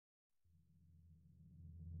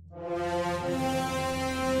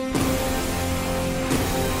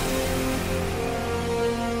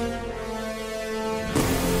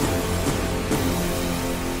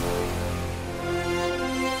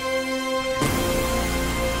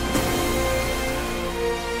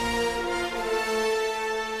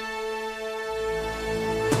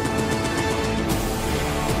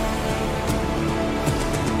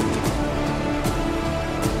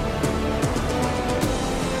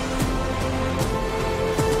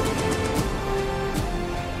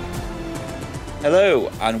Hello,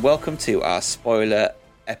 and welcome to our spoiler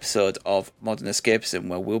episode of Modern Escapism,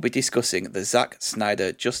 where we'll be discussing the Zack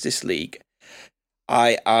Snyder Justice League.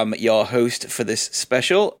 I am your host for this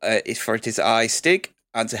special. It is I, Stig,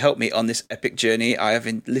 and to help me on this epic journey, I have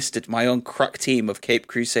enlisted my own crack team of Cape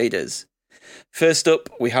Crusaders. First up,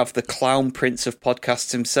 we have the clown prince of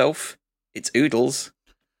podcasts himself. It's Oodles.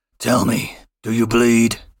 Tell me, do you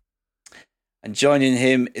bleed? And joining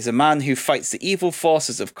him is a man who fights the evil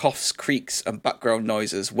forces of coughs, creaks, and background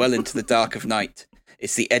noises well into the dark of night.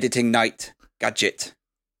 It's the editing knight, Gadget.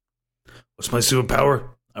 What's my superpower?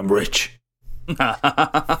 I'm rich.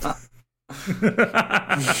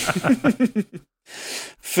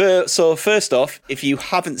 So first off, if you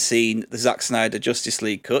haven't seen the Zack Snyder Justice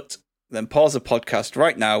League cut, then pause the podcast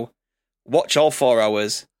right now, watch all 4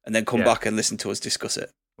 hours, and then come back and listen to us discuss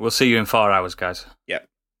it. We'll see you in 4 hours, guys. Yeah.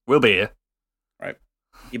 We'll be here. Right.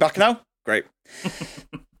 You back now? Great.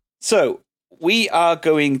 So, we are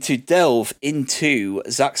going to delve into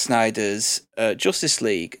Zack Snyder's Justice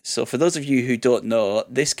League. So, for those of you who don't know,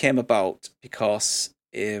 this came about because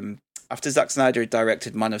after Zack Snyder had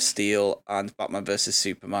directed Man of Steel and Batman vs.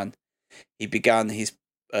 Superman, he began his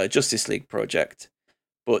Justice League project.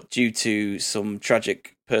 But due to some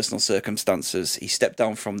tragic personal circumstances, he stepped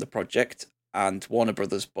down from the project, and Warner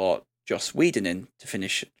Brothers brought Joss Whedon in to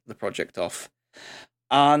finish the project off.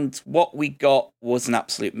 And what we got was an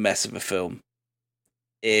absolute mess of a film.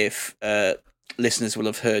 If listeners will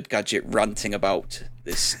have heard Gadget ranting about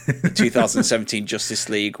this 2017 Justice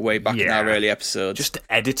League way back in our early episodes. Just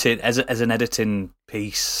edited as an editing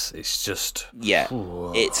piece, it's just... Yeah,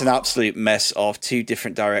 it's an absolute mess of two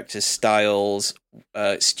different directors' styles,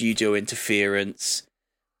 studio interference,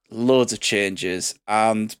 loads of changes,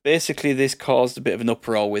 and basically this caused a bit of an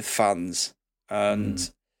uproar with fans. And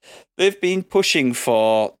they've been pushing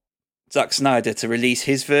for Zack Snyder to release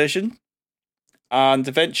his version, and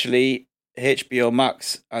eventually HBO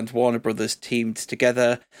Max and Warner Brothers teamed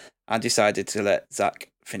together and decided to let Zack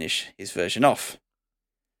finish his version off.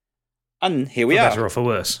 And here we are. Better or for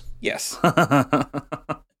worse. Yes.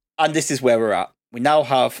 And this is where we're at. We now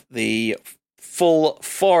have the full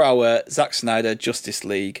 4-hour Zack Snyder Justice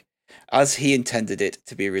League as he intended it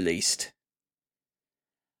to be released.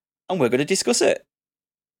 And we're going to discuss it.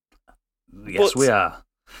 Yes, we are.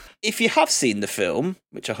 If you have seen the film,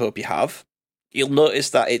 which I hope you have, you'll notice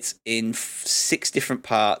that it's in 6 different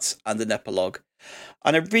parts and an epilogue.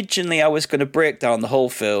 And originally I was going to break down the whole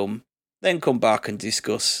film, then come back and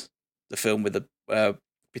discuss the film with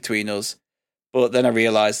between us. But then I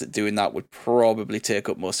realised that doing that would probably take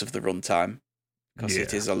up most of the runtime, because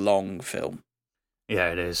it is a long film.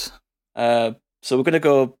 Yeah, it is. So we're going to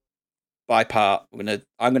go by part. I'm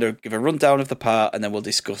going to give a rundown of the part, and then we'll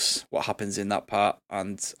discuss what happens in that part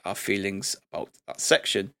and our feelings about that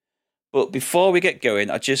section. But before we get going,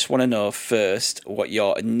 I just want to know first what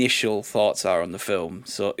your initial thoughts are on the film.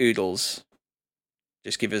 So, Oodles,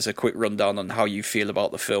 just give us a quick rundown on how you feel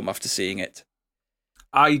about the film after seeing it.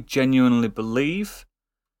 I genuinely believe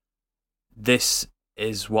this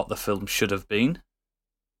is what the film should have been.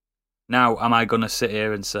 Now, am I going to sit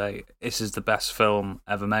here and say this is the best film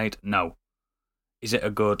ever made? No. Is it a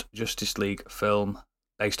good Justice League film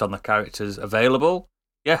based on the characters available?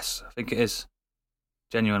 Yes, I think it is.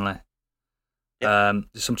 Genuinely. Yeah.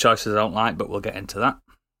 There's some choices I don't like, but we'll get into that.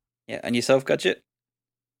 Yeah, and yourself, Gadget?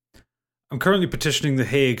 I'm currently petitioning The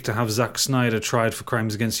Hague to have Zack Snyder tried for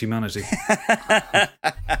crimes against humanity.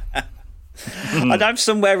 And I'm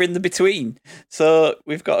somewhere in the between. So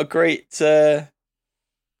we've got a great...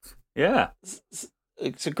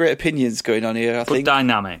 Some great opinions going on here, I think. Good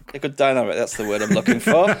dynamic. A good dynamic, that's the word I'm looking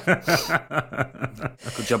for.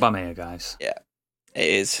 Good job I'm here, guys. Yeah,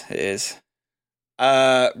 it is.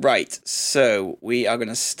 Right, so we are going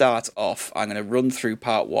to start off. I'm going to run through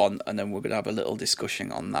part 1, and then we're going to have a little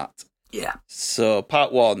discussion on that. Yeah. So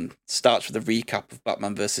part 1 starts with a recap of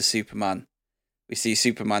Batman vs. Superman. We see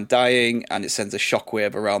Superman dying, and it sends a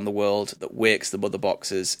shockwave around the world that wakes the mother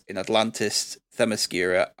boxes in Atlantis,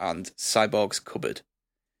 Themyscira, and Cyborg's cupboard.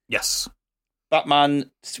 Yes.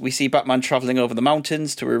 We see Batman travelling over the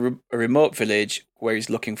mountains to a remote village where he's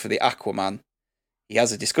looking for the Aquaman. He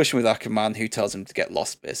has a discussion with Aquaman, who tells him to get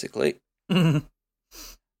lost, basically.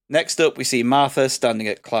 Next up, we see Martha standing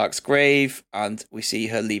at Clark's grave, and we see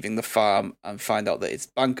her leaving the farm and find out that it's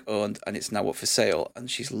bank-owned and it's now up for sale,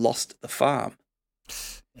 and she's lost the farm.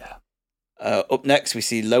 Yeah. Up next, we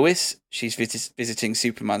see Lois. She's visiting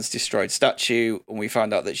Superman's destroyed statue, and we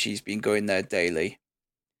find out that she's been going there daily.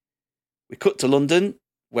 We cut to London,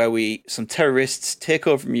 where some terrorists take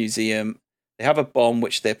over a museum. They have a bomb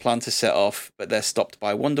which they plan to set off, but they're stopped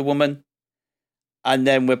by Wonder Woman. And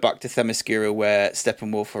then we're back to Themyscira, where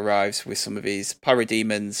Steppenwolf arrives with some of his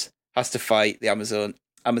parademons, has to fight the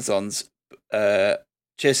Amazons,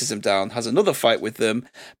 chases them down, has another fight with them,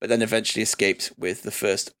 but then eventually escapes with the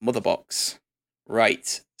first Mother Box.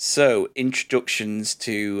 Right, so introductions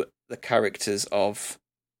to the characters of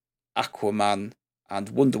Aquaman and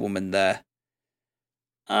Wonder Woman there.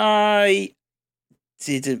 I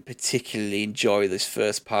didn't particularly enjoy this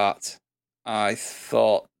first part. I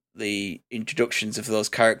thought the introductions of those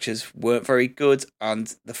characters weren't very good,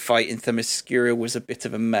 and the fight in Themyscira was a bit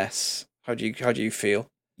of a mess. How do you feel?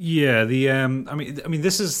 Yeah, I mean,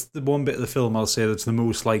 this is the one bit of the film I'll say that's the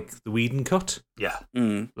most like the Whedon cut. Yeah,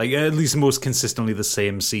 like at least the most consistently the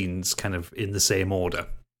same scenes, kind of in the same order.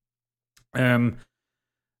 I mean,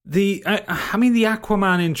 the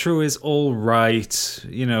Aquaman intro is all right.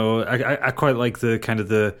 You know, I quite like the kind of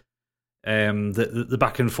the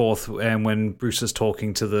back and forth when Bruce is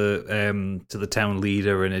talking to the town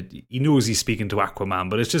leader, and he knows he's speaking to Aquaman,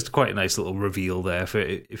 but it's just quite a nice little reveal there. For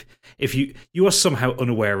if you are somehow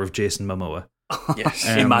unaware of Jason Momoa, yes,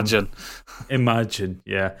 imagine,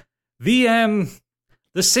 yeah. The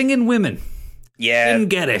singing women, yeah, didn't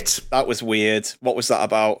get it. That was weird. What was that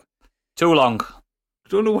about? Too long. I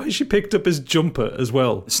don't know why she picked up his jumper as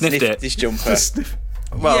well. Sniffed it. His jumper.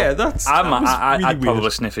 Well, yeah, I'd really probably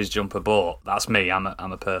weird. sniff his jumper, but that's me. I'm a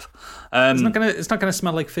perv. It's not gonna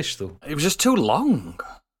smell like fish though. It was just too long.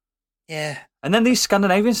 Yeah. And then these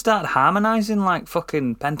Scandinavians started harmonising like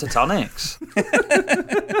fucking pentatonics.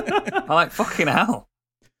 I'm like, fucking hell.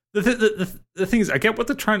 The thing is, I get what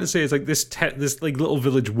they're trying to say is like this like little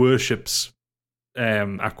village worships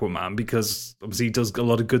Aquaman because obviously he does a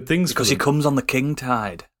lot of good things Because for he them. comes on the king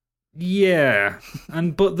tide. Yeah,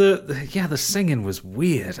 but the singing was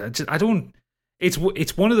weird. I don't. It's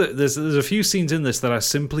one of the there's a few scenes in this that I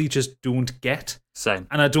simply just don't get. Same.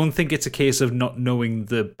 And I don't think it's a case of not knowing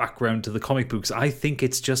the background to the comic books. I think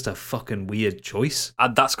it's just a fucking weird choice.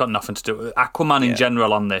 That's got nothing to do with it. Aquaman in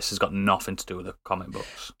general on this has got nothing to do with the comic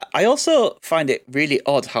books. I also find it really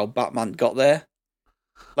odd how Batman got there.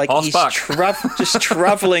 Like Horseback. He's just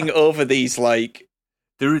traveling over these like.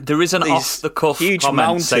 There is an These off-the-cuff huge comment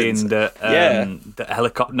mountains. saying that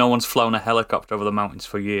that no one's flown a helicopter over the mountains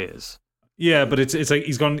for years. Yeah, but it's like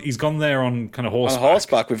he's gone there on kind of horseback. On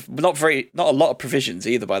horseback with not a lot of provisions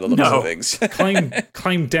either by the looks of things.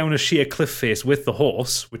 climbed down a sheer cliff face with the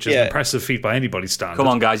horse, which is an impressive feat by anybody's standard. Come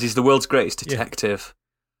on, guys, he's the world's greatest detective.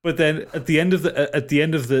 But then at the end of the I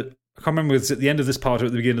can't remember if it's at the end of this part or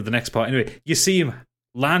at the beginning of the next part. Anyway, you see him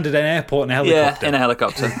land at an airport in a helicopter. Yeah, in a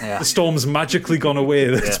helicopter. Yeah. The storm's magically gone away.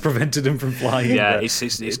 That's prevented him from flying. Yeah,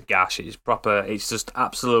 it's gash. It's proper. It's just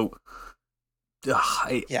absolute.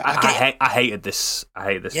 I hated this.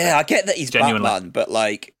 Yeah, I get that he's Genuinely. Batman, but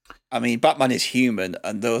like, I mean, Batman is human,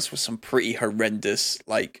 and those were some pretty horrendous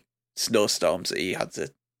like snowstorms that he had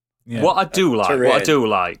to. Yeah. What I do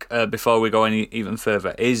like, before we go any even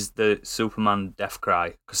further, is the Superman death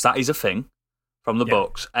cry, because that is a thing from the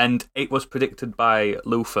books, and it was predicted by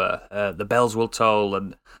Luthor. The bells will toll,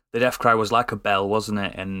 and the death cry was like a bell, wasn't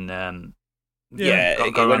it? And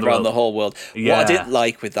it went around the whole world. Yeah. What I didn't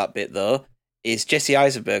like with that bit though is Jesse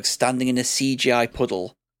Eisenberg standing in a CGI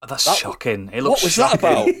puddle. Oh, that's shocking. It What was that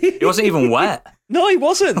about? It wasn't even wet. No, he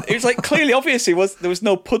wasn't. It was like clearly obvious there was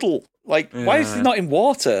no puddle. Like, why is he not in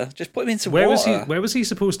water? Just put him into water. Where was he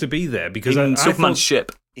supposed to be there? Because in I Superman's thought,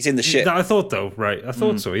 ship. He's in the ship. I thought though, right? I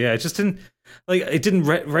thought so. Yeah, it just didn't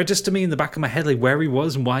register me in the back of my head like where he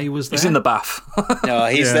was and why he was there. He's in the bath. No,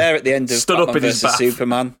 he's there at the end of Stood Batman up in his versus bath.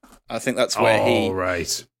 Superman. I think that's where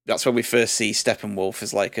right. That's where we first see Steppenwolf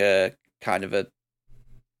as like a kind of a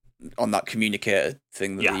on that communicator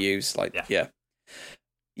thing that they use. Like,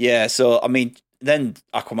 yeah. So I mean, then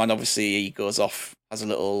Aquaman obviously he goes off as a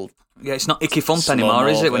little. Yeah, it's not Icky Thump Slow-mo anymore,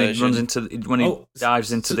 is it? When version. he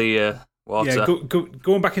dives into the water. Yeah,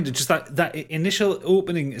 going back into just that initial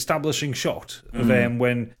opening establishing shot of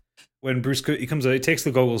when Bruce he comes out, he takes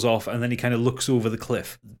the goggles off, and then he kind of looks over the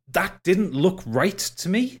cliff. That didn't look right to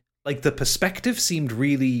me. Like the perspective seemed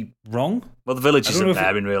really wrong. Well, the village isn't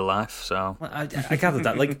there in real life, so I gathered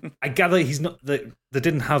that. Like I gather he's not. They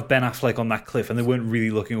didn't have Ben Affleck on that cliff, and they weren't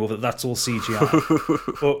really looking over. That's all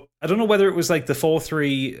CGI. But I don't know whether it was like the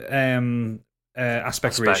 4:3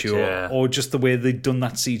 aspect ratio or just the way they'd done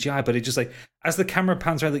that CGI. But it just like as the camera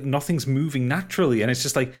pans around, like nothing's moving naturally, and it's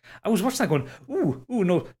just like I was watching that going, ooh,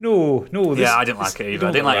 no. I didn't like it either.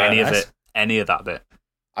 I didn't like any of it, any of that bit.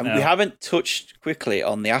 I mean, we haven't touched quickly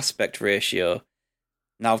on the aspect ratio.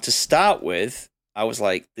 Now, to start with, I was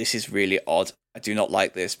like, this is really odd. I do not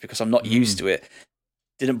like this because I'm not used to it.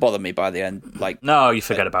 didn't bother me by the end. Like, no, you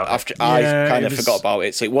forget about it. After I kind of forgot about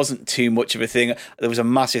it, so it wasn't too much of a thing. There was a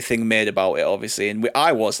massive thing made about it, obviously, and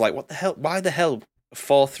I was like, "What the hell? Why the hell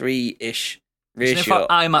 4:3-ish ratio?" Isn't it for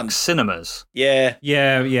IMAX cinemas? Yeah.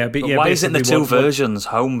 But why isn't there two versions,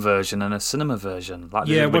 home version and a cinema version? Like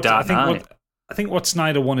I think what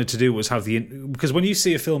Snyder wanted to do was have because when you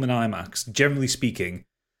see a film in IMAX, generally speaking,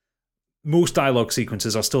 most dialogue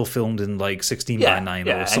sequences are still filmed in like 16:9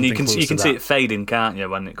 or something. And you can see it fading, can't you,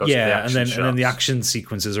 when it goes to the action and then the action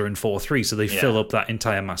sequences are in 4:3, so they fill up that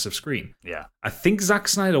entire massive screen. Yeah. I think Zack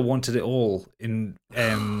Snyder wanted it all in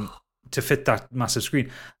to fit that massive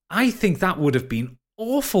screen. I think that would have been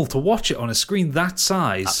awful to watch it on a screen that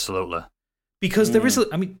size. Absolutely. Because there is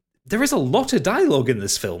a lot of dialogue in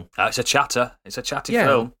this film. It's a chatter. It's a chatty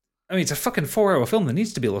film. I mean, it's a fucking 4-hour film. There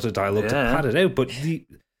needs to be a lot of dialogue to pad it out, but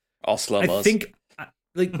all slow-mos. I think,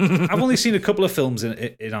 like, I've only seen a couple of films in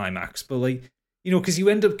IMAX, but like, you know, because you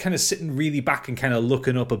end up kind of sitting really back and kind of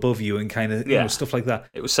looking up above you and kind of, you know, stuff like that.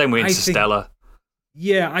 It was same with Interstellar.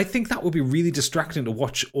 I think that would be really distracting to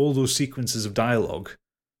watch all those sequences of dialogue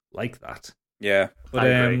like that. Yeah, but I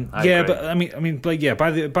agree. but I mean, like,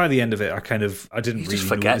 by the end of it, I didn't really just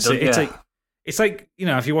forget it. It's like, you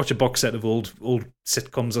know, if you watch a box set of old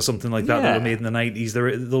sitcoms or something like that were made in the 90s,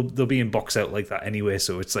 they'll be in box out like that anyway.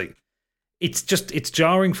 So it's like, it's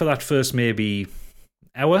jarring for that first maybe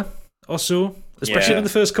hour or so, especially when the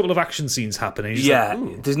first couple of action scenes happen. And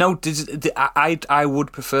I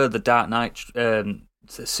would prefer the Dark Knight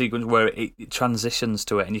sequence where it transitions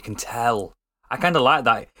to it, and you can tell. I kind of like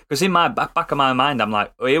that because in my back of my mind, I'm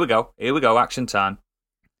like, oh, here we go, action time.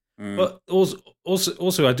 But also, I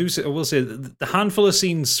will say the handful of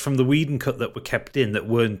scenes from the Whedon cut that were kept in that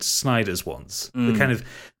weren't Snyder's ones.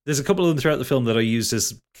 There's a couple of them throughout the film that are used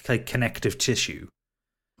as like connective tissue.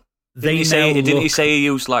 Didn't he say he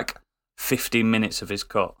used like 15 minutes of his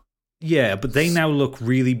cut? Yeah, but they now look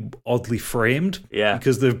really oddly framed. Yeah,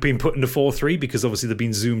 because they've been put into 4:3 because obviously they've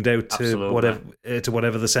been zoomed out to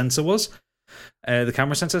whatever the sensor was, the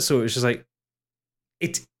camera sensor. So it was just like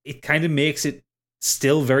it kind of makes it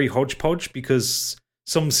still very hodgepodge because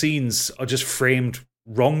some scenes are just framed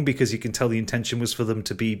wrong because you can tell the intention was for them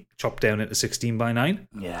to be chopped down into 16:9.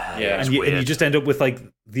 Yeah, and you just end up with like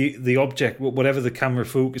the object, whatever the camera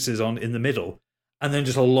focuses on, in the middle, and then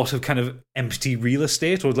just a lot of kind of empty real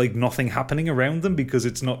estate or like nothing happening around them because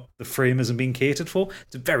it's not, the frame isn't being catered for.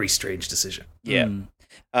 It's a very strange decision. Yeah.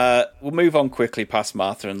 We'll move on quickly past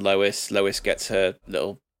Martha and Lois. Lois gets her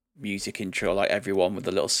little music intro like everyone with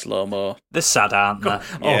a little slow-mo. They're sad, aren't they?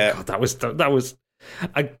 God, that was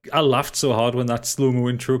I laughed so hard when that slow-mo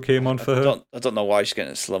intro came on for her. I don't know why she's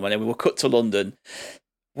getting a slow-mo. Anyway, we'll cut to London.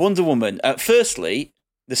 Wonder Woman. Firstly,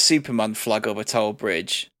 the Superman flag over Tower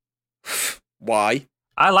Bridge. Why?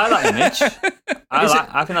 I like that image.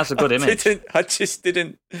 I think that's a good image. I just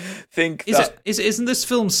didn't think Isn't this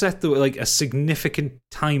film set though like a significant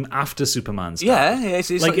time after Superman's death? Yeah,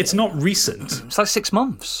 it's not recent. It's like 6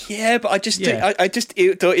 months. Yeah, but I just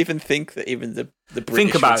don't even think that even the British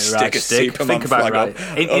think about would it, right, stick a Superman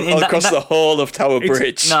flag across the whole of Tower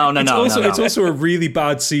Bridge. No. It's also a really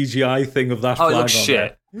bad CGI thing of that flag. It looks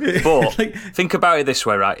shit. But think about it this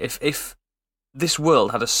way, right? If this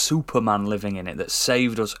world had a Superman living in it that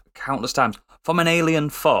saved us countless times from an alien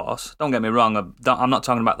force. Don't get me wrong, I'm not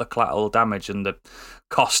talking about the collateral damage and the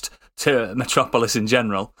cost to Metropolis in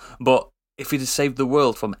general, but if he'd have saved the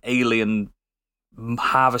world from alien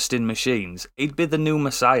harvesting machines, he'd be the new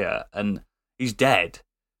Messiah, and he's dead,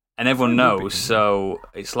 and everyone knows, so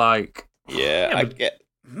it's like... Yeah, I get...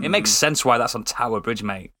 It makes sense why that's on Tower Bridge,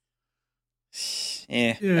 mate.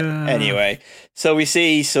 Yeah. Anyway, so we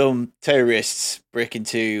see some terrorists break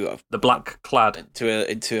into the black clad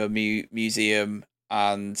into a museum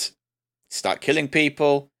and start killing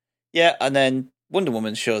people. Yeah, and then Wonder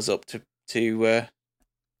Woman shows up to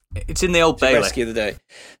it's in the Old Bailey. Rescue the day.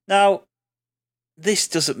 Now, this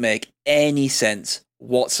doesn't make any sense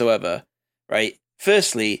whatsoever, right?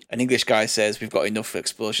 Firstly, an English guy says we've got enough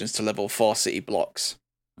explosions to level 4 city blocks.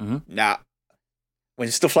 Mm-hmm. Nah. When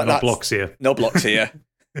stuff like no that... blocks here. No blocks here.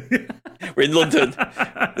 We're in London.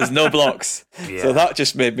 There's no blocks. Yeah. So that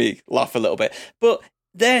just made me laugh a little bit. But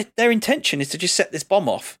their intention is to just set this bomb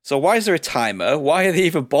off. So why is there a timer? Why are they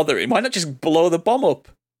even bothering? Why not just blow the bomb up?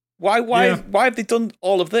 Why have they done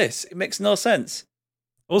all of this? It makes no sense.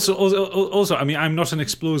 Also, I mean, I'm not an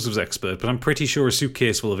explosives expert, but I'm pretty sure a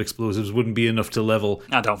suitcase full of explosives wouldn't be enough to level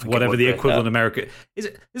I don't think whatever the equivalent no. America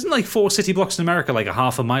isn't like 4 city blocks in America like a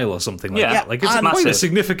half a mile or something like that. Like it's quite massive. a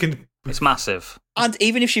significant. It's massive. And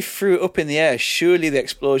even if she threw it up in the air, surely the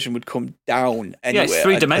explosion would come down anyway. Yeah, it's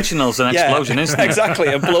three-dimensional as an explosion, isn't it? Exactly,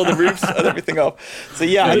 and blow the roofs and everything off. So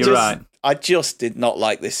yeah, you're right. I just did not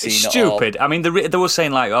like this scene It's at all. stupid. I mean, they were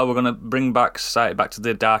saying like, "Oh, we're going to bring back society back to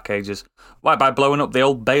the Dark Ages." Why? By blowing up the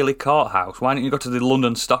old Bailey Courthouse? Why don't you go to the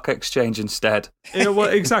London Stock Exchange instead? Yeah, well,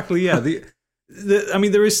 exactly. Yeah. I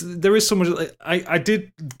mean, there is so much. Like, I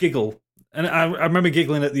did giggle, and I remember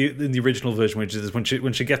giggling in the original version, which is when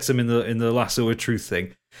she gets him in the lasso of truth thing.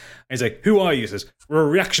 And he's like, "Who are you?" He says, "We're a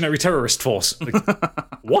reactionary terrorist force." Like,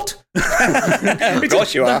 what? Of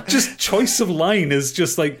course you are. That just choice of line is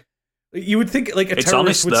just like you would think like a It's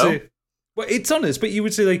terrorist honest, would though. say. Well, it's honest, but you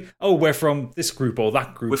would say like, "Oh, we're from this group or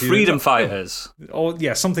that group." We're freedom fighters. Or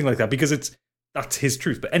yeah, something like that, because that's his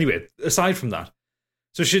truth. But anyway, aside from that,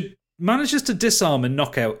 so she manages to disarm and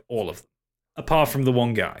knock out all of them, apart from the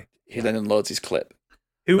one guy He then unloads his clip.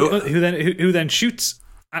 who then shoots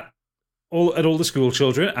at all the school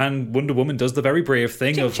children, and Wonder Woman does the very brave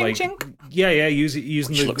thing of like, using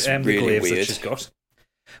Which looks the really glaives that weird. she's got.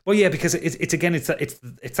 Well, yeah, because it's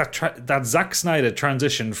that Zack Snyder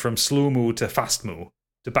transition from slow mo to fast mo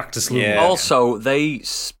to back to slow mo. Yeah. Also, they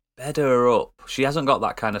sped her up. She hasn't got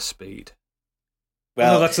that kind of speed.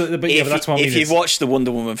 Well, No, that's what I mean. If you've watched the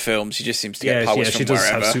Wonder Woman film, she just seems to get powers she from does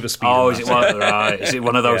wherever. have super speed. Oh, in is it that. right? Is it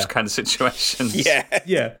one of those Yeah. kind of situations? Yeah.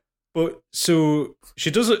 Yeah, but so she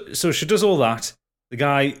does it. So she does all that. The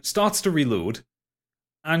guy starts to reload,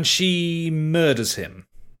 and she murders him.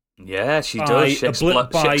 Yeah, she By does. She, a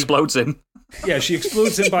blip- she by- explodes him. Yeah, she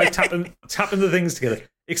explodes him by tapping the things together.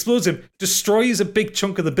 Explodes him, destroys a big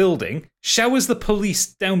chunk of the building, showers the police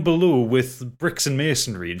down below with bricks and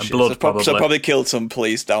masonry and And shit. blood. So probably killed some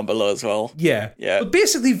police down below as well. Yeah, Yeah. But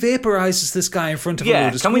basically vaporizes this guy in front of a Yeah,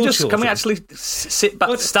 load of can we school actually sit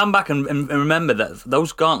back, stand back, and remember that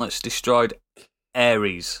those gauntlets destroyed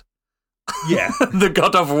Ares, Yeah, the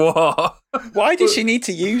god of war. Why did she need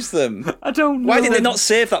to use them? I don't know. Why did they not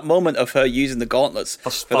save that moment of her using the gauntlets for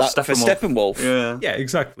Steppenwolf? Yeah. yeah,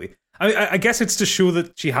 exactly. I guess it's to show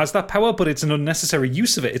that she has that power, but it's an unnecessary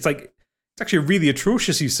use of it. It's like it's actually a really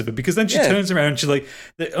atrocious use of it, because then she turns around and she's like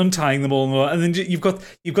they're untying them all, and then you've got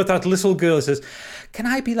that little girl that says, "Can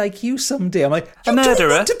I be like you someday?" I'm like, "You don't murderer.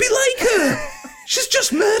 want to be like her. She's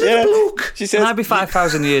just murdered a bloke." She says, Can I be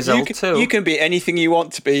 5,000 years old too? You can be anything you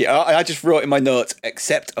want to be. I just wrote in my notes,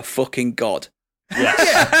 except a fucking god.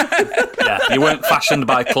 Yes. Yeah, you weren't fashioned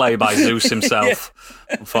by clay by Zeus himself,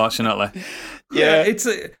 unfortunately. Yeah. It's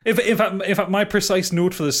in fact, my precise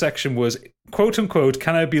note for this section was, quote unquote,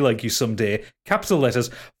 "Can I be like you someday?" Capital letters.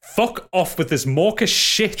 Fuck off with this mawkish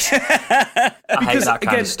shit. I hate that kind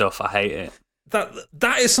again, of stuff. I hate it.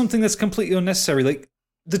 That is something that's completely unnecessary. Like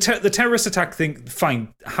the terrorist attack thing,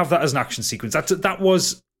 fine, have that as an action sequence. That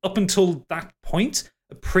was up until that point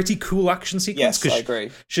a pretty cool action sequence. Yes, I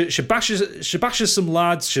agree. She bashes some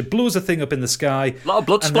lads. She blows a thing up in the sky. A lot of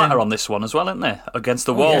blood and splatter then- on this one as well, isn't there? Against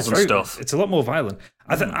the Oh, walls yeah, and stuff. It's a lot more violent.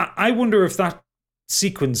 I wonder if that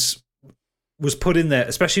sequence was put in there,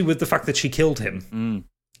 especially with the fact that she killed him,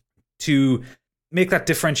 to make that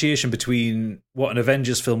differentiation between what an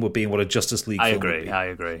Avengers film would be and what a Justice League film would be. I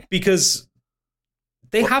agree. Because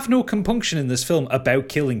they have no compunction in this film about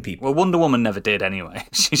killing people. Well, Wonder Woman never did anyway.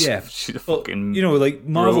 She's a Well, fucking like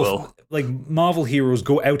brutal. Marvel heroes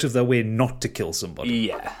go out of their way not to kill somebody.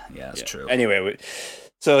 Yeah, that's true. Anyway,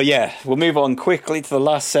 we'll move on quickly to the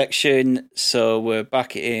last section. So we're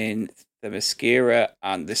back in the Mascara,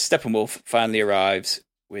 and the Steppenwolf finally arrives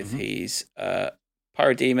with his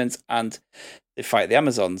parademons, and they fight the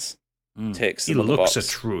Amazons. Takes He them on the looks box.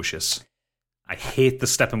 atrocious. I hate the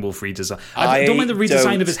Steppenwolf redesign. I don't mind the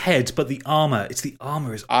redesign of his head, but the armor. It's the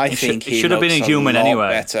armor. I think he should have been looks a human lot anyway.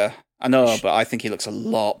 Better. I know, but I think he looks a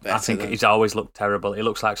lot better. I think than- he's always looked terrible. He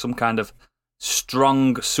looks like some kind of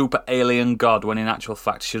strong super alien god, when in actual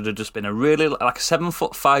fact should have just been a really like a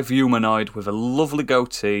 7'5" humanoid with a lovely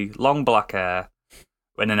goatee, long black hair,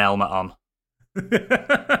 and an helmet on.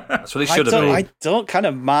 That's what he should have been. I don't kind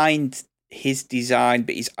of mind his design,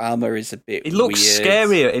 but his armor is a bit. He looks weird.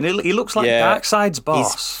 scarier, and he looks like Darkseid's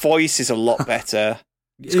boss. His voice is a lot better.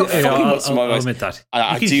 It's got I'll admit that.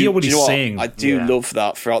 I You can do, hear what do you he's know saying. I do love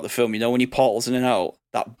that throughout the film. You know, when he portals in and out,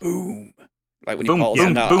 that boom. Like when he portals in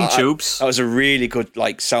and out. Boom tubes. That was a really good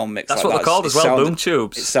sound mix. That's like what they're called as well, boom It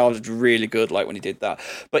tubes. sounded really good, like when he did that.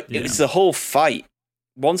 But it's the whole fight.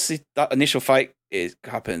 Once that initial fight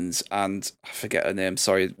happens, and I forget her name.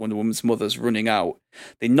 Sorry, Wonder Woman's mother's running out.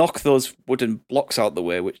 They knock those wooden blocks out the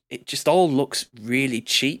way, which it just all looks really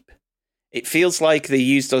cheap. It feels like they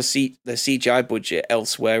used their CGI budget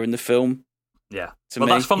elsewhere in the film. Yeah. Well,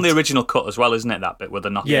 that's from the original cut as well, isn't it? That bit with the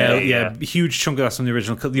knocking. Yeah. Huge chunk of that's from the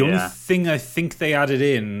original cut. The only thing I think they added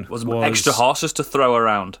in was extra horses to throw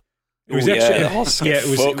around. It was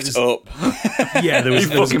fucked up. Yeah, there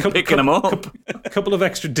was picking them up. A couple of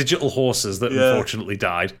extra digital horses that unfortunately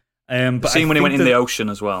died. But seen when he went in the ocean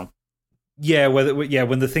as well. Yeah,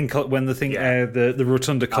 when the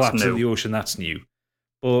rotunda collapsed in the ocean, that's new.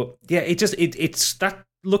 But yeah, it's that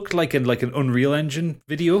looked like an Unreal Engine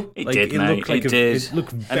video. It did, mate. It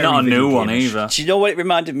looked very, and not a new one game-ish. either. Do you know what it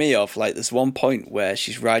reminded me of? Like, there's one point where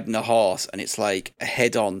she's riding a horse, and it's like a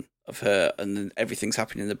head-on of her, and then everything's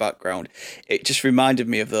happening in the background. It just reminded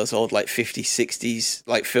me of those old like 50s, 60s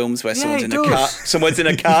like films where someone's in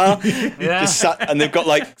a car, just sat, and they've got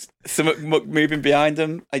like something moving behind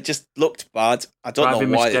them. It just looked bad. I don't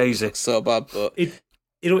know why it looked so bad, but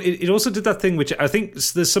it also did that thing which I think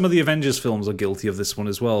there's some of the Avengers films are guilty of this one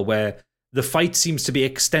as well, where the fight seems to be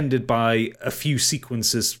extended by a few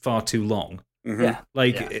sequences far too long. Mm-hmm. Yeah,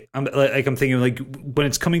 I'm thinking like when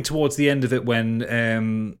it's coming towards the end of it,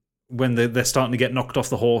 when they're starting to get knocked off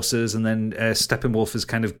the horses, and then Steppenwolf is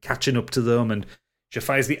kind of catching up to them, and she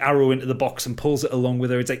fires the arrow into the box and pulls it along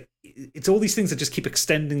with her. It's like it's all these things that just keep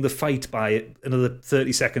extending the fight by another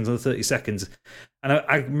 30 seconds, and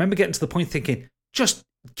I remember getting to the point thinking, just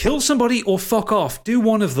kill somebody or fuck off. Do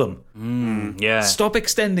one of them. Stop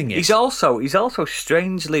extending it. He's also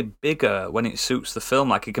strangely bigger when it suits the film.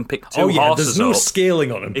 Like he can pick two horses up. There's no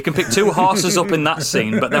scaling on him. He can pick two horses up in that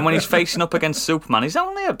scene, but then when he's facing up against Superman, he's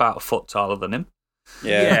only about a foot taller than him.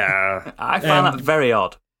 Yeah. I find that very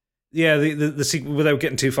odd. Yeah, the without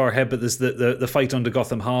getting too far ahead, but there's the fight under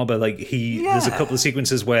Gotham Harbor. Like there's a couple of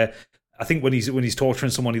sequences where I think when he's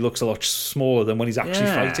torturing someone, he looks a lot smaller than when he's actually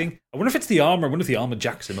fighting. I wonder if it's the armor. I wonder if the armor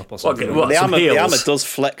jacks him up or something. The armor does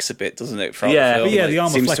flex a bit, doesn't it? The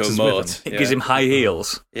armor flexes with him. It gives him high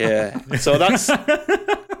heels. Yeah. So that's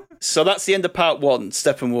the end of part one.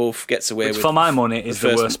 Steppenwolf gets away with. For my money, is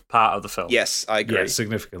the worst part of the film. Yes, I agree. Yeah,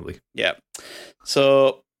 significantly. Yeah.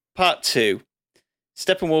 So part two.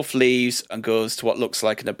 Steppenwolf leaves and goes to what looks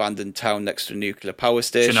like an abandoned town next to a nuclear power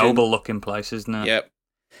station. Chernobyl-looking place, isn't it? Yep.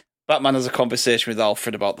 Batman has a conversation with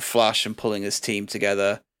Alfred about the Flash and pulling his team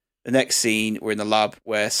together. The next scene, we're in the lab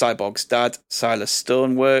where Cyborg's dad, Silas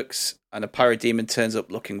Stone, works, and a parademon turns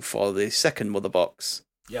up looking for the second mother box.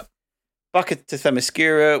 Yep. Back at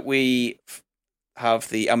Themyscira, we have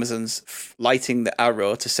the Amazons lighting the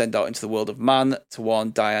arrow to send out into the world of man to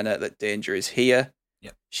warn Diana that danger is here.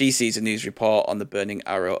 Yep. She sees a news report on the burning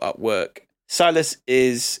arrow at work. Silas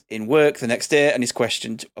is in work the next day and is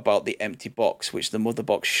questioned about the empty box, which the mother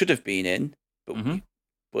box should have been in.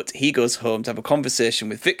 But he goes home to have a conversation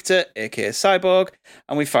with Victor, aka Cyborg,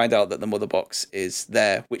 and we find out that the mother box is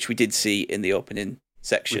there, which we did see in the opening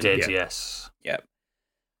section. We did, yes. Yeah.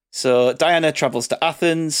 So Diana travels to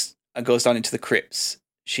Athens and goes down into the crypts.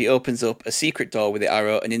 She opens up a secret door with the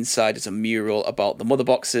arrow, and inside is a mural about the mother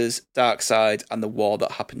boxes, Darkseid, and the war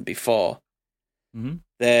that happened before. Mm-hmm.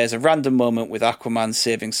 There's a random moment with Aquaman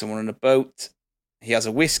saving someone on a boat. He has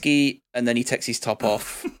a whiskey, and then he takes his top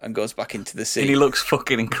off and goes back into the sea. And he looks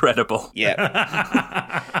fucking incredible.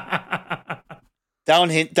 Yeah.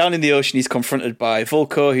 Down in the ocean, he's confronted by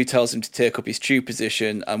Vulko, who tells him to take up his true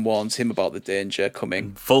position and warns him about the danger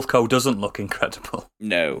coming. Vulko doesn't look incredible.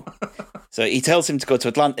 No. So he tells him to go to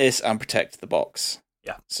Atlantis and protect the box.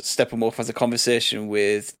 Yeah. So Steppenwolf has a conversation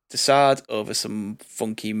with Desaad over some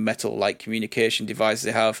funky metal-like communication devices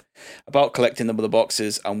they have about collecting the mother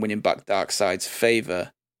boxes and winning back Darkseid's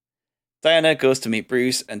favour. Diana goes to meet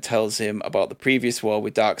Bruce and tells him about the previous war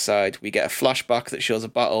with Darkseid. We get a flashback that shows a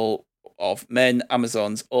battle of men,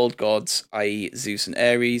 Amazons, old gods, i.e. Zeus and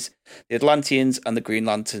Ares, the Atlanteans and the Green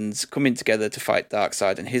Lanterns coming together to fight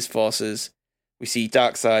Darkseid and his forces. We see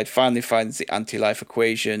Darkseid finally finds the anti-life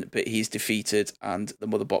equation, but he's defeated, and the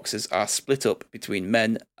mother boxes are split up between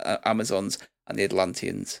men, Amazons, and the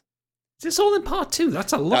Atlanteans. Is this all in part two?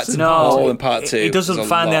 That's a lot. That's all in part two. He doesn't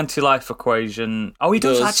find the anti-life equation. Oh, he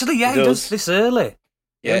does actually. Yeah, he does this early.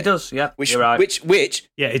 Yeah, he does. Yeah, you're right. Which?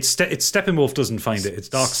 Yeah, it's Steppenwolf doesn't find it. It's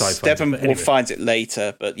Darkseid. Steppenwolf finds it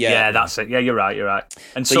later, but yeah, that's it. Yeah, you're right.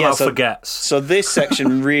 And somehow forgets. So this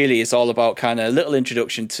section really is all about kind of a little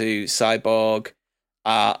introduction to Cyborg.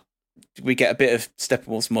 We get a bit of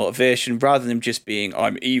Steppenwolf's motivation rather than him just being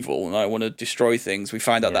I'm evil and I want to destroy things. We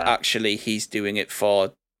find out that actually he's doing it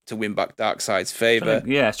to win back Darkseid's favor.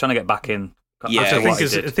 He's trying to get back in Yeah. Which What he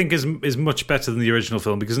I did. think is much better than the original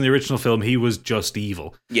film, because in the original film he was just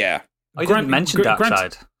evil. Yeah. I didn't mention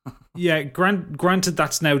Darkseid. Yeah, granted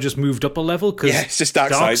that's now just moved up a level, because Yeah, it's just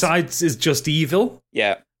Darkseid. Darkseid is just evil.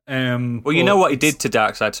 Yeah. Well, you know what he did to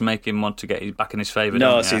Darkseid to make him want to get back in his favour. No,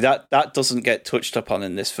 don't you? see, that doesn't get touched upon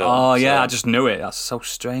in this film. Oh yeah, so- I just knew it. That's so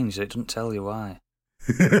strange. It doesn't tell you why.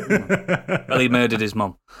 Well, he murdered his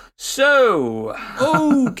mum. So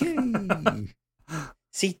Okay.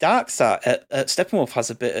 See, Darkseid, Steppenwolf has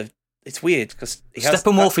a bit of. It's weird because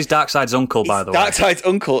Steppenwolf is Darkseid's uncle, by the way. Darkseid's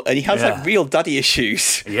uncle, and he has Yeah. like real daddy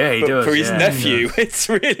issues. Yeah, he but does. for his yeah. nephew. It's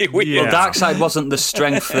really weird. Yeah. Well, Darkseid wasn't the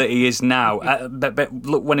strength that he is now. But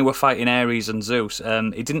look, when he were fighting Ares and Zeus,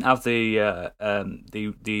 he didn't have the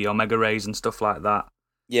Omega rays and stuff like that.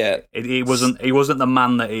 Yeah, He wasn't the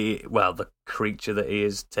man that the creature that he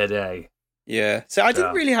is today. yeah. So I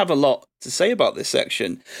didn't really have a lot to say about this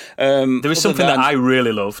section. There was something that I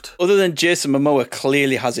really loved. Other than Jason Momoa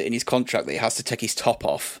clearly has it in his contract that he has to take his top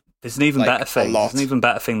off. There's an even Like, better thing. a lot. There's an even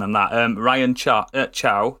better thing than that. Ryan Chow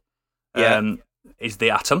is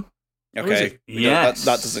the Atom. Okay. Yes.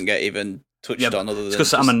 That doesn't get even touched on other than... It's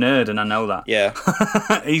because I'm a nerd and I know that. Yeah.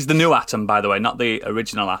 He's the new Atom, by the way, not the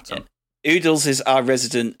original Atom. Oodles is our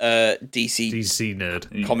resident DC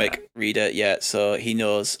nerd. comic reader, yeah, so he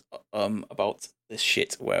knows about this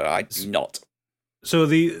shit where I do not. So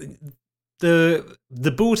the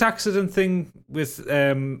boat accident thing with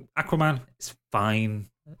Aquaman is fine.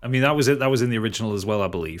 I mean, that was it. That was in the original as well, I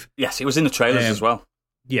believe. Yes, it was in the trailers as well.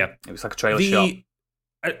 Yeah, it was like a trailer shot.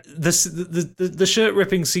 The shirt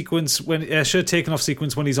ripping sequence, when shirt taken off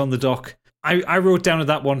sequence when he's on the dock. I wrote down at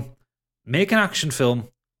that one: make an action film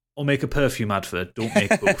or make a perfume advert. Don't make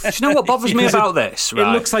both. Do you know what bothers me about this? Right?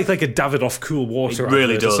 It looks like a Davidoff Cool Water. It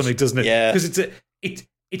really advert or does. something, doesn't it? Yeah. Because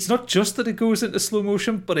it's not just that it goes into slow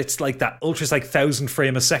motion, but it's like that ultra 1,000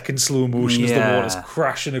 frame a second slow motion as the Yeah. water's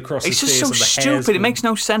crashing across It's his just face. so and the hair's stupid. It going- makes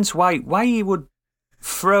no sense why you would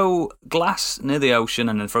throw glass near the ocean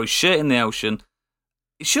and then throw shit in the ocean.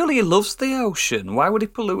 Surely he loves the ocean. Why would he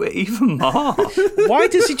pollute it even more? Why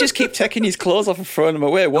does he just keep taking his clothes off and throwing them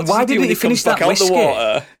away? What And why does he do didn't when he comes finish back that out the whiskey?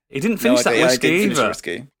 water? He didn't finish that I whiskey didn't finish the either.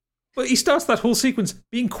 whiskey. But he starts that whole sequence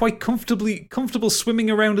being quite comfortable swimming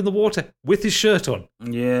around in the water with his shirt on.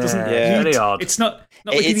 Yeah, Yeah. very odd. It's not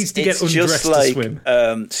like he needs to get undressed just like, to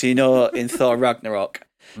swim. So you know, in Thor Ragnarok,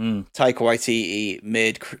 Taika Waititi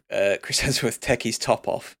made Chris Hemsworth take his top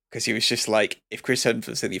off because he was just like, if Chris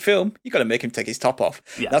Hemsworth's in your film, you got to make him take his top off.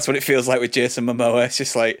 Yeah. That's what it feels like with Jason Momoa. It's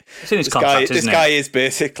just like It's in his this contract, guy. This isn't guy it? is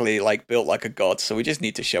basically like built like a god, so we just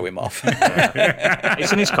need to show him off.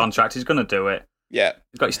 It's in his contract. He's going to do it. Yeah,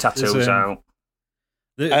 He's got his tattoos There's, out.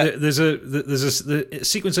 There's a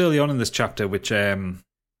sequence early on in this chapter which, in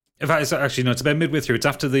fact, it's actually no, it's about midway through. It's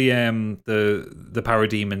after the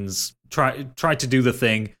parademons tried to do the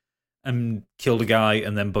thing and killed a guy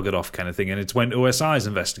and then buggered off, kind of thing, and it's when OSI is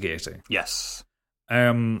investigating. Yes.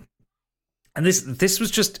 And this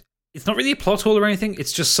was just, it's not really a plot hole or anything.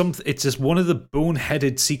 It's just it's just one of the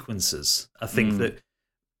boneheaded sequences, I think, that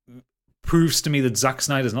proves to me that Zack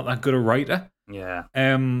Snyder's not that good a writer. Yeah.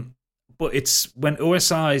 But it's when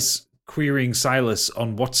OSI's querying Silas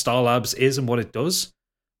on what Star Labs is and what it does,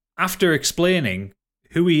 after explaining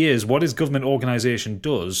who he is, what his government organization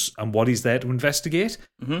does, and what he's there to investigate,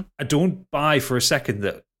 I don't buy for a second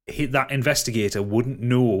that that investigator wouldn't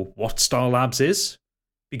know what Star Labs is.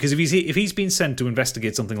 Because if he's been sent to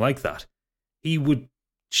investigate something like that, he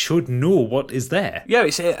should know what is there. Yeah,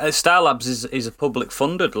 it's Star Labs is a public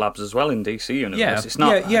funded labs as well in DC universe. Yeah, It's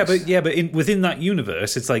not. but within that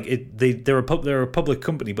universe, it's like they're a public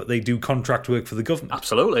company, but they do contract work for the government.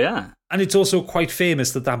 Absolutely, yeah. And it's also quite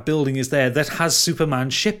famous that building is there that has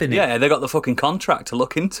Superman's ship in it. Yeah, they got the fucking contract to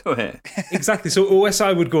look into it. Exactly. So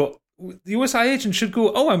OSI would go. The OSI agent should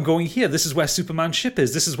go, oh, I'm going here. This is where Superman's ship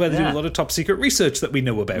is. This is where they do a lot of top secret research that we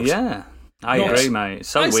know about. Yeah, I agree, mate. It's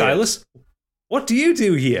so Hi, weird. Silas. What do you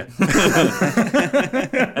do here?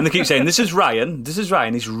 And they keep saying, this is Ryan.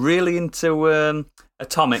 He's really into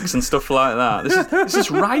atomics and stuff like that. This is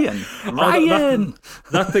Ryan. Ryan!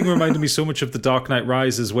 That thing reminded me so much of The Dark Knight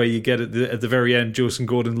Rises, where you get at the very end Joseph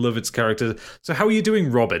Gordon-Levitt's character. So how are you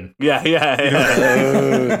doing, Robin? Yeah.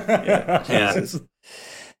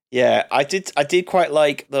 Yeah, I did quite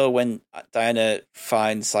like though when Diana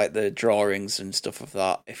finds like the drawings and stuff of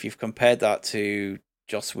that. If you've compared that to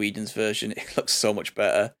Joss Whedon's version, it looks so much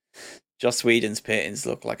better. Joss Whedon's paintings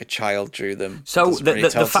look like a child drew them. So Doesn't really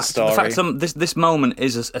tell the fact this moment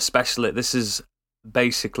is especially, this is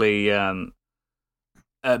basically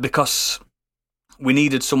because we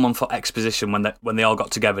needed someone for exposition when they all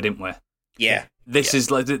got together, didn't we? Yeah. This is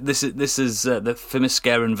the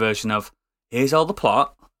Themysciran version of here's all the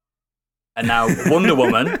plot, and now Wonder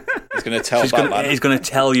Woman. He's going to tell Batman. He's going to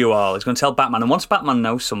tell you all. He's going to tell Batman, and once Batman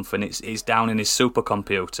knows something, it's down in his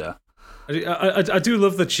supercomputer. I do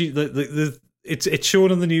love that it's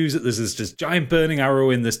shown on the news that there's this giant burning arrow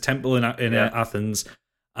in this temple in Athens,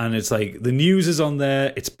 and it's like the news is on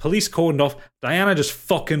there. It's police cordoned off. Diana just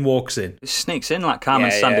fucking walks in. It sneaks in like Carmen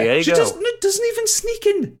Sandiego. She doesn't even sneak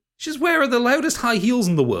in. She's wearing the loudest high heels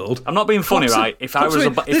in the world. I'm not being funny, right? If I was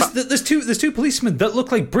there's two policemen that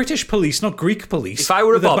look like British police, not Greek police. If I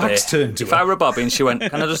were a Bobby, I were a Bobby, and she went,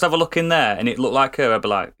 "Can I just have a look in there?" and it looked like her, I'd be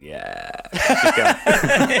like, "Yeah,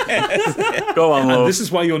 go on, love." And this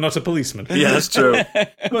is why you're not a policeman. Yeah, that's true.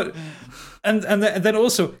 But and then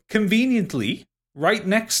also conveniently, right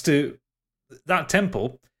next to that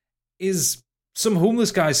temple is some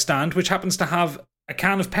homeless guy's stand, which happens to have a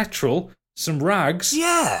can of petrol, some rags,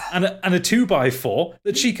 and a 2x4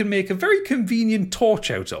 that she can make a very convenient torch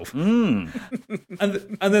out of. And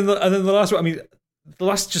then the last one, I mean, the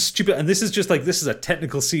last just stupid, and this is a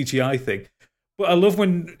technical CGI thing, but I love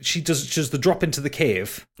when she does the drop into the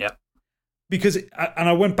cave. Yep. Because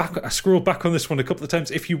I scrolled back on this one a couple of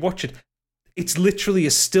times. If you watch it, it's literally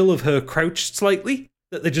a still of her crouched slightly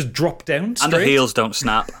that they just drop down straight. And the heels don't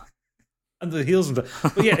snap. But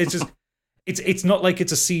yeah, it's just. It's not like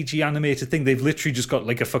it's a CG animated thing. They've literally just got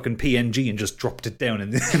like a fucking PNG and just dropped it down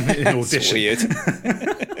in Audition.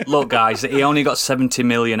 Weird. Look, guys, he only got 70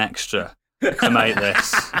 million extra to make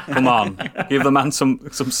this. Come on, give the man some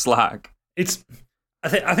slack. I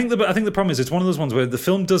think the problem is it's one of those ones where the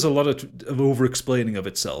film does a lot of over explaining of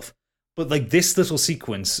itself, but like this little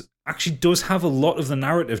sequence actually does have a lot of the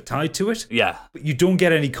narrative tied to it. Yeah, but you don't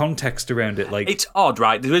get any context around it. Like, it's odd,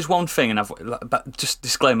 right? There is one thing, but just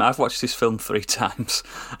disclaimer: I've watched this film 3 times.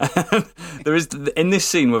 There is in this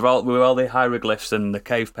scene with all the hieroglyphs and the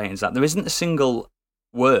cave paintings. That there isn't a single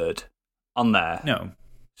word on there. No.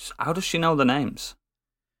 How does she know the names?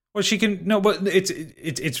 Well, she can. No, but it's. Do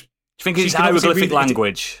you think it's hieroglyphic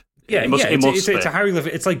language? Yeah, it must be. It's a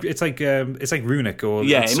hieroglyphic. It's like runic or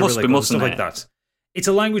it must be, mustn't stuff like that. It's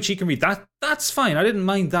a language she can read. That's fine. I didn't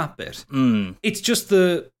mind that bit. It's just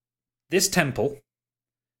this temple,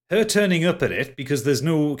 her turning up at it because there's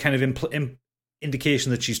no kind of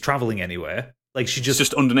indication that she's traveling anywhere. Like she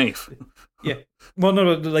just underneath. Yeah. Well,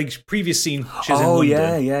 no. Like previous scene, she's in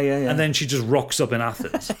London. Yeah. And then she just rocks up in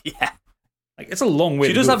Athens. Yeah. Like it's a long way.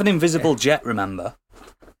 She does have an invisible jet. Remember?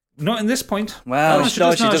 Not in this point. Well, she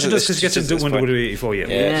does because she gets into Wonder Woman 84.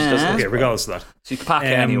 Yeah. Okay, regardless of that. So you can pack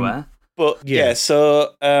it anywhere. But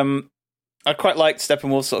so I quite liked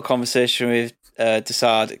Steppenwolf's sort of conversation with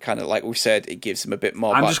Desaad. Kind of like we said, it gives him a bit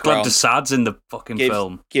more. I'm just glad Desaad's in the fucking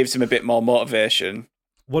film. Gives him a bit more motivation.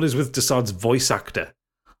 What is with Desaad's voice actor?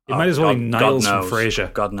 It might as well be Niles from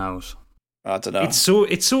Frasier. God knows. I don't know. It's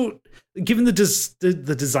so given the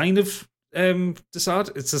design of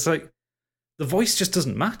Desaad, it's just like the voice just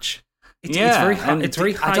doesn't match. It's very high pitched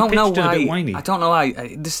and a bit whiny. I don't know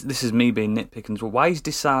why. This is me being nitpicking. So why is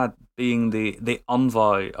Desaad being the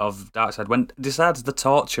envoy of Darkseid when Desaad's the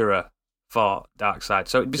torturer for Darkseid?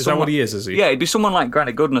 So it'd be is that what he is? Is he? Yeah, it'd be someone like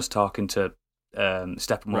Granny Goodness talking to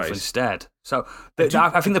Steppenwolf instead. So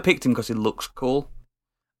I think they picked him because he looks cool.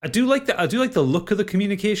 I do like the look of the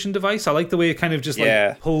communication device. I like the way it kind of just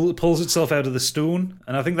pulls itself out of the stone,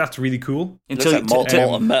 and I think that's really cool. Until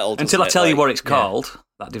I tell you what it's called.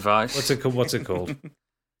 That device. What's it called?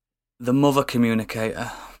 The mother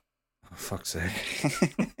communicator. Oh, fuck's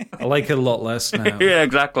sake! I like it a lot less now. Yeah,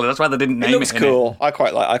 exactly. That's why they didn't name it. It looks cool. I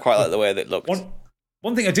quite like the way that it looks.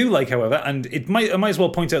 One thing I do like, however, and I might as well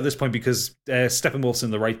point out at this point because Steppenwolf's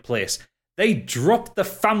in the right place. They dropped the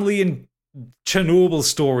family in Chernobyl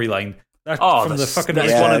storyline. That's one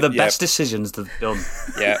of the best decisions they've done.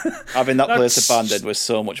 Yeah, having that place abandoned was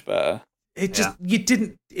so much better. It just you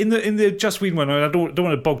didn't in the Joss Whedon one. I don't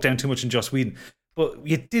want to bog down too much in Joss Whedon, but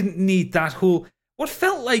you didn't need that whole what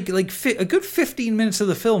felt like a good 15 minutes of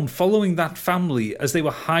the film following that family as they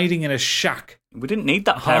were hiding in a shack. We didn't need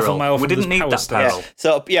that peril. We didn't need that peril. Yeah.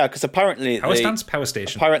 So because apparently power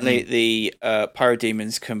station. Apparently the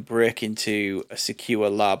parademons can break into a secure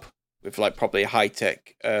lab with like probably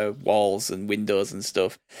high-tech walls and windows and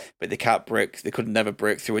stuff, but they could never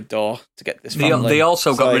break through a door to get this family. They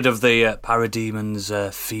also got rid of the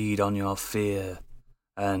parademons feed on your fear.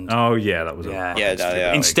 And that was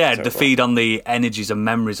instead they feed on the energies and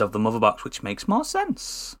memories of the mother box, which makes more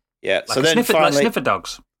sense. Yeah, like so then finally, like sniffer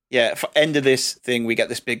dogs. Yeah, for end of this thing, we get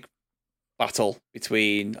this big battle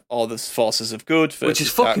between all the forces of good, which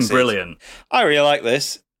is fucking brilliant. I really like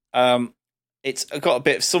this. It's got a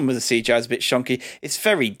bit of some of the CGI is a bit shonky. It's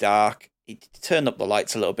very dark. Turn up the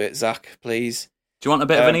lights a little bit, Zack, please. Do you want a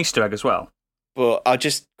bit of an Easter egg as well? But I'll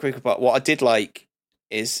just quick about what I did like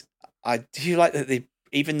is I do like that they,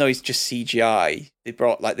 even though he's just CGI, they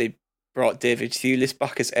brought David Thewlis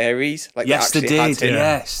back as Ares. Like yes, they did.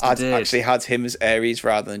 Yes, they did. Actually had him as Ares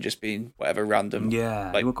rather than just being whatever random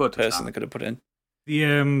they were good person they could have put in.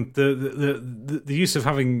 The use of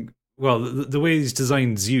having the way he's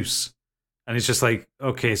designed Zeus, and it's just like,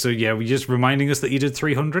 okay, so yeah, we're just reminding us that you did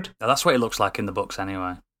 300. Now, that's what it looks like in the books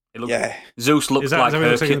anyway. Yeah, Zeus looks like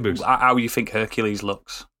Hercules. How you think Hercules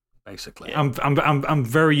looks, basically. I'm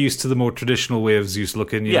very used to the more traditional way of Zeus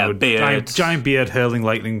looking. You know, beard, giant beard, hurling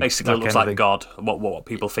lightning. Basically, looks like God. What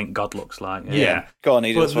people think God looks like. Yeah. Go on,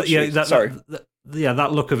 Edith.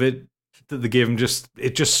 That look of it that they gave him just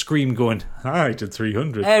screamed going, I did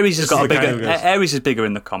 300. Ares has got a bigger. Ares is bigger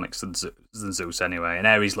in the comics than Zeus anyway, and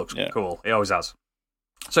Ares looks cool. He always has.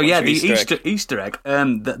 So the Easter egg,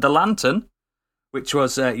 the lantern, which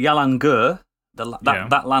was Yalan Gur,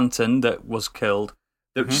 that lantern that was killed.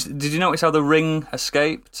 Did you notice how the ring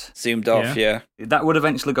escaped? Zoomed off, yeah. That would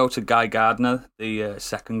eventually go to Guy Gardner, the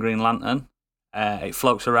second Green Lantern. It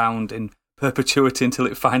floats around in perpetuity until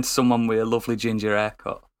it finds someone with a lovely ginger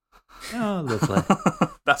haircut. Oh, lovely.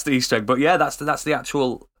 That's the Easter egg. But yeah, that's the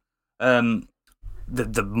actual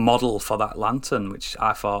the model for that lantern, which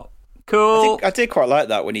I thought cool. I did quite like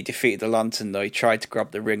that when he defeated the lantern, though. He tried to grab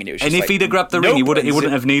the ring, and it was just if he'd have grabbed the ring, he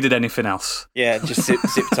wouldn't have needed anything else. Yeah, just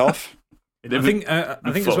zipped off. I think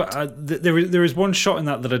as well, there is one shot in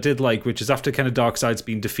that I did like, which is after kind of Darkseid's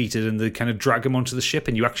been defeated and they kind of drag him onto the ship,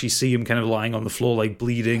 and you actually see him kind of lying on the floor, like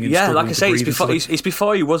bleeding. And like I say, it's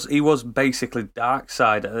before he was basically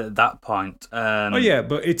Darkseid at that point. But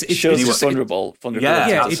it shows his vulnerability.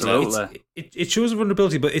 Yeah, absolutely. It shows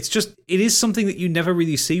vulnerability, but it is something that you never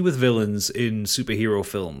really see with villains in superhero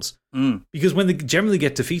films, because when they generally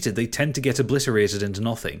get defeated, they tend to get obliterated into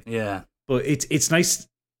nothing. Yeah, but it's nice.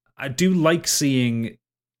 I do like seeing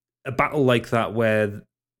a battle like that where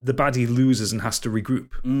the baddie loses and has to regroup.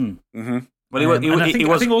 Mm-hmm. Well, I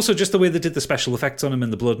think also just the way they did the special effects on him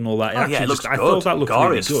and the blood and all that. It looks good. I thought that looked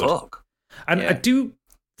gory really good. Fuck. And I do,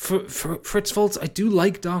 for its faults, I do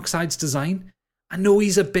like Darkseid's design. I know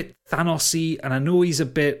he's a bit Thanos-y, and I know he's a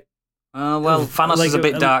bit. Thanos is a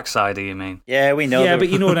bit Darkseid, you mean? Yeah, we know. Yeah, but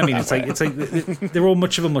you know what I mean. It's like they're all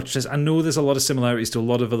much of a muchness. I know there's a lot of similarities to a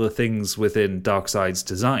lot of other things within Darkseid's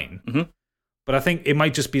design, but I think it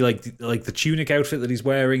might just be like the tunic outfit that he's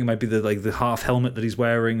wearing. It might be the half helmet that he's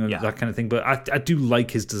wearing and that kind of thing. But I do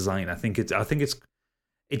like his design. I think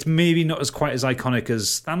it's maybe not as quite as iconic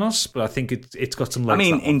as Thanos, but I think it's got some legs. I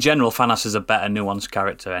mean, in general, Thanos is a better nuanced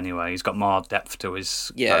character anyway. He's got more depth to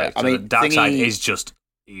his character. I mean, Darkseid is just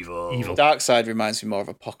evil. Darkseid reminds me more of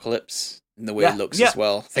Apocalypse in the way it looks as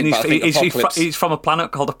well. He's from a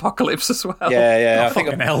planet called Apocalypse as well. Yeah.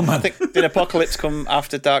 I think did Apocalypse come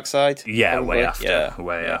after Darkseid? Yeah, way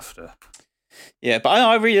after. Yeah, but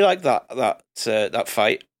I really like that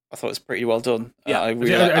fight. I thought it was pretty well done. I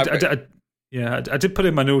did put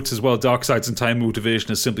in my notes as well. Darkseid's entire motivation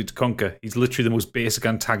is simply to conquer. He's literally the most basic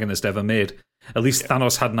antagonist ever made. At least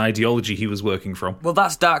Thanos had an ideology he was working from. Well,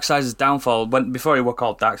 that's Darkseid's downfall. Before he was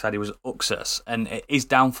called Darkseid, he was Uxas, and his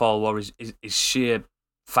downfall was his sheer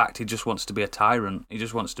fact he just wants to be a tyrant. He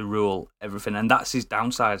just wants to rule everything, and that's his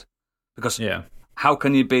downside. Because how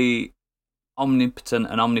can you be omnipotent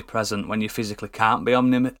and omnipresent when you physically can't be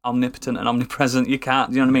omnipotent and omnipresent? You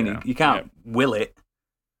can't. You know what I mean? You can't will it.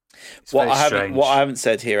 What I haven't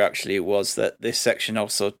said here actually was that this section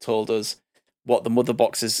also told us what the mother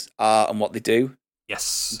boxes are and what they do.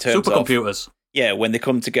 Yes, supercomputers. When they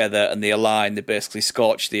come together and they align, they basically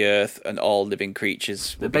scorch the earth and all living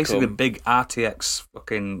creatures. They're basically big RTX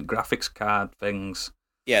fucking graphics card things.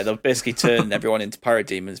 Yeah, they'll basically turn everyone into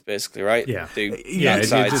parademons, basically, right? Yeah.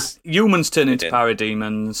 Humans turn into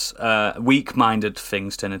parademons. Weak-minded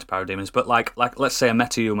things turn into parademons. But like, let's say a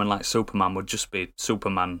metahuman like Superman would just be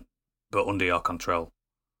Superman, but under your control.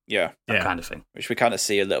 Yeah, that kind of thing, which we kind of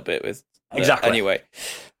see a little bit with. Exactly. Anyway,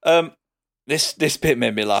 this bit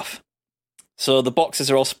made me laugh. So the boxes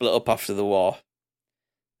are all split up after the war.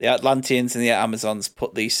 The Atlanteans and the Amazons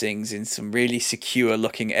put these things in some really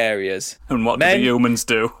secure-looking areas. And what do the humans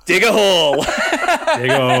do? Dig a hole.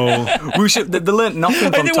 Dig a hole. They learnt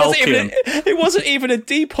nothing from Tolkien. It wasn't even a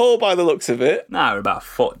deep hole by the looks of it. Nah, we're about a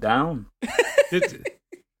foot down.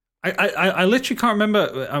 I literally can't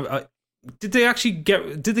remember. Did they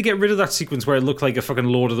get rid of that sequence where it looked like a fucking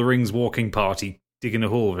Lord of the Rings walking party digging a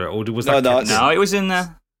hole over it, or was that? No, it was in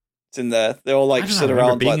there. It's in there. They're all like I don't stood remember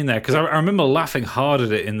around being like, in there because I remember laughing hard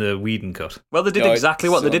at it in the Whedon cut. Well, they did No, exactly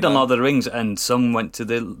what they so did on bad. Lord of the Rings, and some went to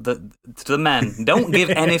the men. Don't give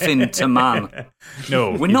anything to man.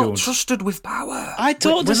 No, We're you not don't. trusted with power. I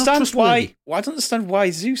don't We're not understand trustworthy. why. I don't understand why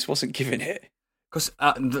Zeus wasn't given it. Because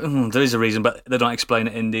there is a reason, but they don't explain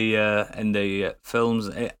it in the films.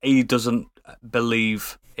 He doesn't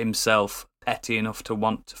believe himself petty enough to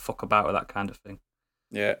want to fuck about with that kind of thing.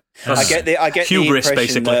 Yeah, That's I get hubris, the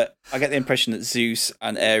impression basically. I get the impression that Zeus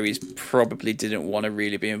and Ares probably didn't want to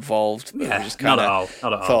really be involved. But Yeah, they just not kind at all. of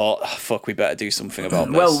Not at all. thought, oh, "Fuck, we better do something about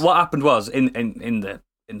this." Well, what happened was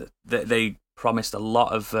they promised a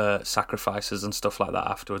lot of sacrifices and stuff like that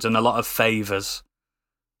afterwards, and a lot of favors.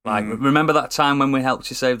 Like, remember that time when we helped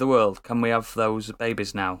you save the world? Can we have those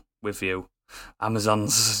babies now with you?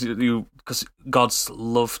 Amazons, because gods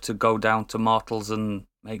love to go down to mortals and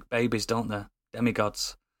make babies, don't they?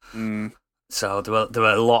 Demigods. So there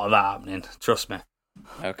were a lot of that happening. Trust me.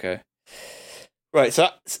 Okay. Right, so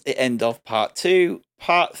that's the end of part 2.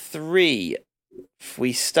 Part 3,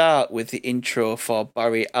 we start with the intro for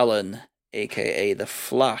Barry Allen, aka The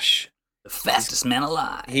Flash. The fastest man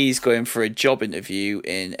alive. He's going for a job interview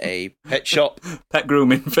in a pet shop. Pet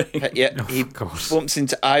grooming thing. He bumps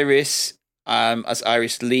into Iris. As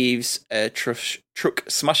Iris leaves, a truck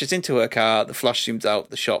smashes into her car. The Flash zooms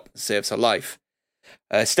out the shop and saves her life.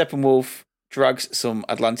 Steppenwolf drags some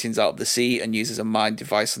Atlanteans out of the sea and uses a mind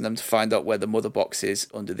device on them to find out where the mother box is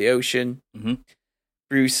under the ocean. Mm-hmm.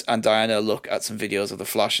 Bruce and Diana look at some videos of the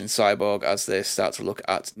Flash and Cyborg as they start to look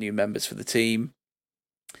at new members for the team.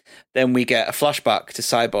 Then we get a flashback to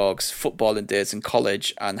Cyborg's footballing days in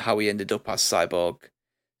college and how he ended up as Cyborg.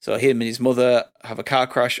 So him and his mother have a car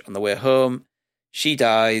crash on the way home. She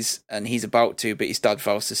dies, and he's about to, but his dad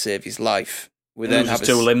vows to save his life. We He then loses have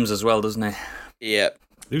two limbs as well, doesn't he? Yeah.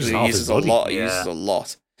 Loses He half uses his a body. lot. He Yeah. uses a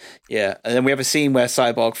lot. Yeah. And then we have a scene where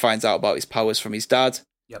Cyborg finds out about his powers from his dad.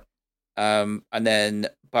 Yep. And then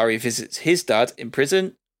Barry visits his dad in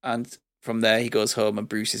prison, and from there he goes home, and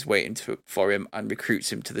Bruce is waiting for him and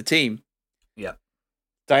recruits him to the team. Yep.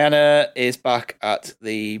 Diana is back at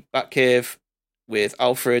the Batcave with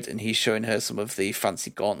Alfred, and he's showing her some of the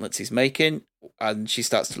fancy gauntlets he's making, and she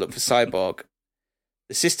starts to look for Cyborg.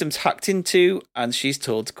 The system's hacked into, and she's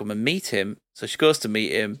told to come and meet him, so she goes to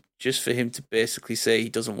meet him just for him to basically say he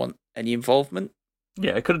doesn't want any involvement.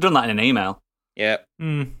 Yeah, I could have done that in an email. Yeah.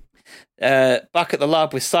 Mm. Back at the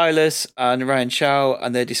lab with Silas and Ryan Chow,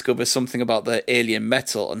 and they discover something about the alien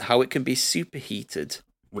metal and how it can be superheated.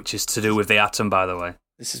 Which is to do with the atom, by the way.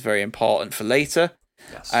 This is very important for later.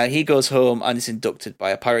 Yes. He goes home and is inducted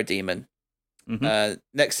by a parademon. Mhm.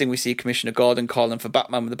 Next thing we see Commissioner Gordon calling for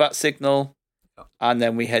Batman with the bat signal. And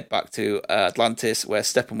then we head back to Atlantis, where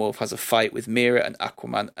Steppenwolf has a fight with Mira and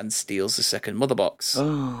Aquaman and steals the second mother box.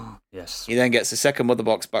 Oh, yes. He then gets the second mother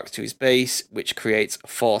box back to his base, which creates a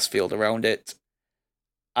force field around it.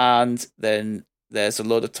 And then there's a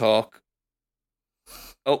load of talk.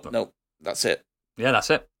 Oh, no, that's it. Yeah, that's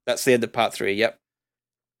it. That's the end of part 3, yep.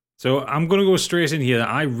 So I'm going to go straight in here.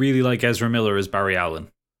 I really like Ezra Miller as Barry Allen.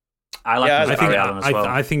 I like Yeah, Barry Allen as well.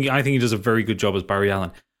 I think he does a very good job as Barry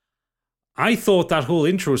Allen. I thought that whole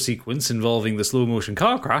intro sequence involving the slow motion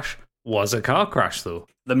car crash was a car crash, though.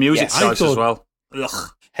 The music Yes, choice I as thought- well. Ugh.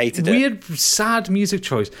 Hated it. Weird, sad music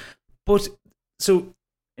choice. But so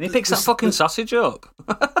And he picks that fucking sausage up.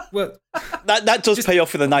 well, That does pay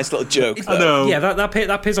off with a nice little joke, though. I know. yeah,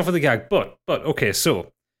 that pays off with the gag. But okay,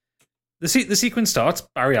 so the sequence starts.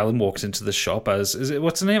 Barry Allen walks into the shop as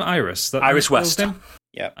what's her name? Iris. Iris West.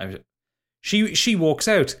 Yeah. She walks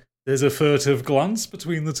out. There's a furtive glance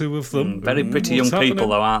between the two of them. Very pretty What's young people, happening?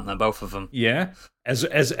 though, aren't they? Both of them. Yeah. As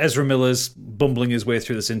Ezra Miller's bumbling his way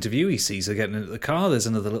through this interview, he sees her getting into the car. There's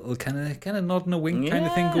another little kind of nod and a wink kind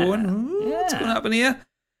of thing going. What's going to happen here?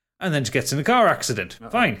 And then she gets in a car accident.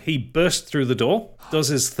 Fine. He bursts through the door, does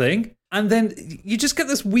his thing, and then you just get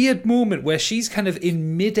this weird moment where she's kind of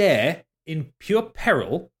in midair, in pure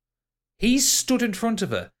peril. He's stood in front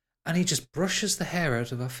of her, and he just brushes the hair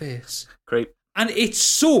out of her face. Creep. And it's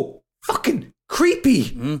so fucking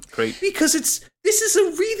creepy. Creep. Because this is a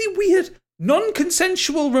really weird,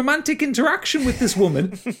 non-consensual romantic interaction with this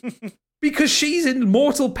woman. Because she's in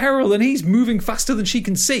mortal peril and he's moving faster than she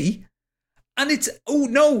can see. And it's, oh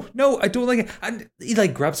no, I don't like it. And he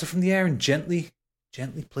like grabs her from the air and gently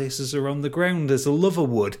places her on the ground as a lover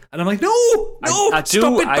would. And I'm like, no, I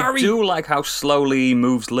stop it, Barry. I do like how slowly he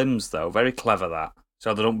moves limbs, though. Very clever, that.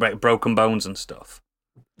 So they don't break broken bones and stuff.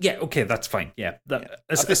 Yeah, okay, that's fine. Yeah.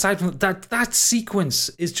 Aside from that sequence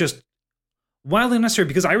is just wildly unnecessary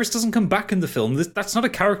because Iris doesn't come back in the film. That's not a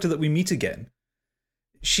character that we meet again.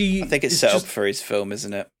 I think it's set up for his film,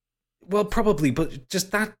 isn't it? Well, probably, but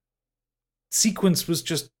just that sequence was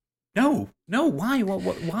just no. Why?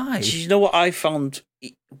 Why? Do you know what I found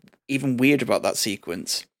even weird about that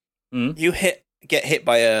sequence? You get hit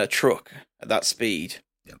by a truck at that speed.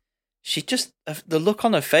 She just, the look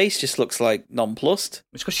on her face just looks like nonplussed.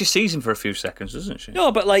 It's because she sees him for a few seconds, doesn't she?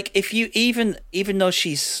 No, but like if you even though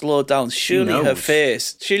she's slowed down, surely her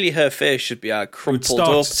face should be crumpled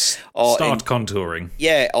up or start contouring.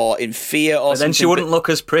 Yeah, or in fear or but something. Then she wouldn't look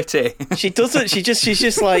as pretty. She doesn't. She's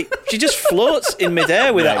just floats in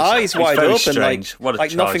midair with her eyes wide open, strange.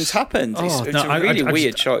 like nothing's happened. It's a really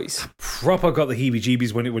weird choice. Proper got the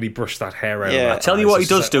heebie-jeebies when he brushed that hair out. Yeah, I tell you what he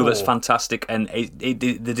does do that's fantastic, and they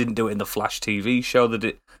didn't do it in the Flash TV show.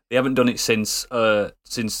 They haven't done it since the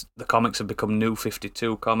comics have become New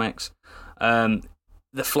 52 comics.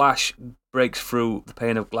 The Flash breaks through the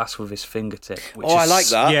pane of glass with his fingertip. Which I like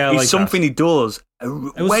that. Yeah, it's something he does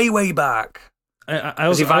way back.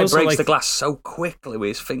 Because he vibrates the glass so quickly with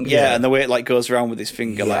his finger. Yeah, and the way it goes around with his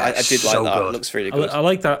finger, I did like that. Good. It looks really good. I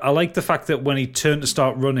like that. I like the fact that when he turned to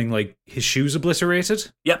start running, like his shoes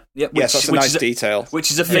obliterated. Yep. Yes, that's a nice detail.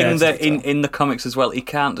 Which is a thing that in the comics as well, he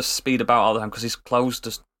can't just speed about all the time because his clothes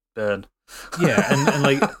just burn. Yeah, and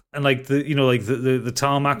the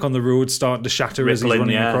tarmac on the road starting to shatter as he's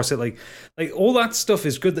running across it. Like all that stuff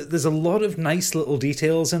is good. There's a lot of nice little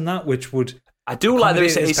details in that which would. I do like that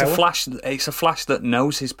it's a Flash. It's a Flash that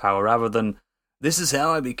knows his power rather than this is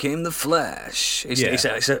how I became the Flash. It's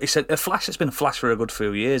a Flash that's been a Flash for a good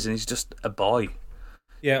few years, and he's just a boy.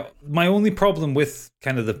 Yeah, my only problem with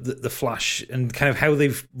kind of the Flash and kind of how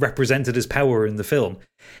they've represented his power in the film,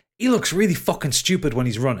 he looks really fucking stupid when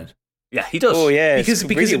he's running. Yeah, he does. Oh yeah, because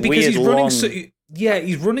he's running so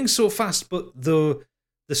he's running so fast, but the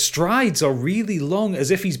strides are really long,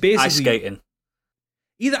 as if he's basically ice skating.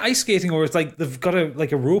 Either ice skating or it's like they've got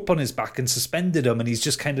a rope on his back and suspended him, and he's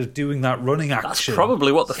just kind of doing that running action. That's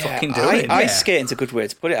probably what they're fucking doing. Ice skating's a good way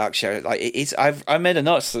to put it. Actually, like I made a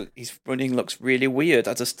note that his running looks really weird.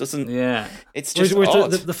 I just doesn't. Yeah, it's just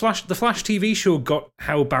odd. The Flash TV show got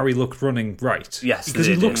how Barry looked running right. Yes, because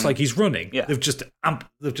he looks like he's running. Yeah. They've just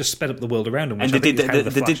sped up the world around him. And they did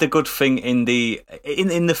the good thing in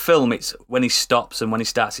the film. It's when he stops and when he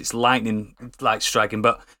starts, it's lightning like striking.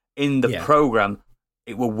 But in the program,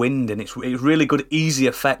 it will wind, and it's really good, easy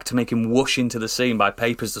effect to make him whoosh into the scene by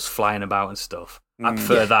papers just flying about and stuff. I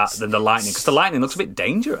prefer that than the lightning, because the lightning looks a bit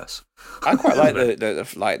dangerous. I quite like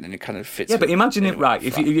the lightning; it kind of fits. Yeah, but imagine it right.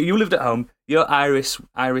 If you lived at home, you're Iris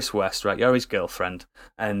West, right? You're his girlfriend,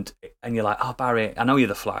 and you're like, oh Barry, I know you're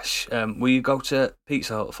the Flash. Will you go to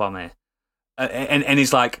Pizza Hut for me? And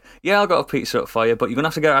he's like, yeah, I'll go to Pizza Hut for you, but you're going to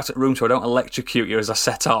have to get out of the room so I don't electrocute you as I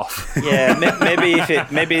set off. Yeah,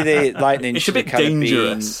 maybe the lightning should be kind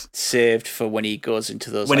dangerous. of been saved for when he goes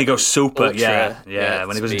into those... When he goes super, ultra,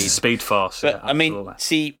 when he goes into Speed Force. But, I mean,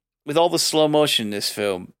 see, with all the slow motion in this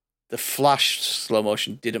film, the Flash slow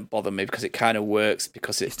motion didn't bother me because it kind of works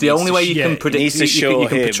because it's the only way you can predict, you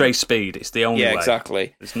can portray speed. It's the only way. Yeah,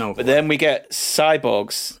 exactly. There's no but then we get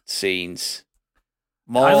Cyborg's scenes...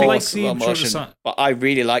 I like slow motion, but I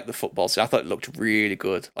really like the football scene. I thought it looked really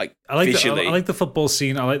good, visually. I like the football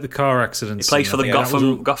scene. I like the car accident. He plays for the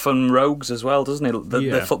Gotham Rogues as well, doesn't he?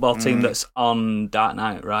 The football team that's on Dark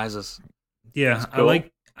Knight Rises. Yeah, cool.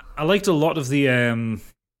 I liked a lot of the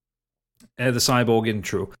Cyborg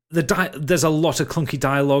intro. There's a lot of clunky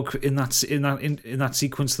dialogue in that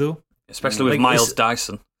sequence, though, especially with Miles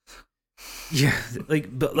Dyson. Yeah,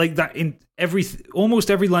 but that in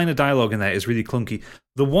almost every line of dialogue in there is really clunky.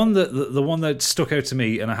 The one that stuck out to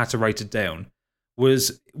me, and I had to write it down,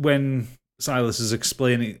 was when Silas is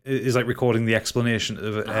recording the explanation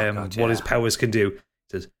of what his powers can do. He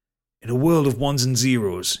says, "In a world of ones and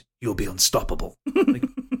zeros, you'll be unstoppable." Like,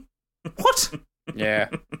 what? Yeah.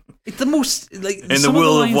 It's the most in the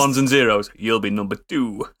world of ones and zeros, you'll be number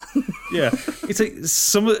 2. Yeah, it's like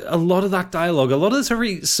a lot of that dialogue, a lot of this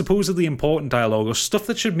very supposedly important dialogue, or stuff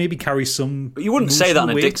that should maybe carry some. But you wouldn't say that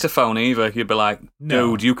on a weight. dictaphone either. You'd be like,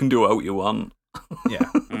 "Dude, you can do what you want."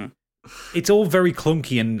 Yeah, it's all very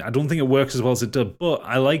clunky, and I don't think it works as well as it did. But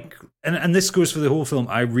I like, and this goes for the whole film.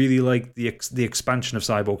 I really like the expansion of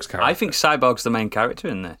Cyborg's character. I think Cyborg's the main character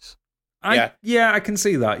in this. I can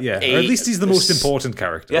see that, yeah. Or at least he's the most important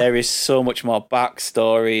character. There is so much more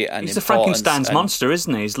backstory and he's the Frankenstein's monster,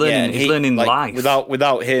 isn't he? He's learning life.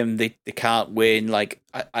 Without him, they can't win. Like,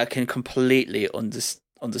 I can completely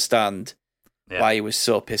understand why he was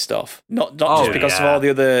so pissed off. Not just because of all the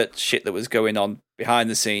other shit that was going on behind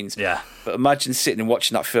the scenes. Yeah. But imagine sitting and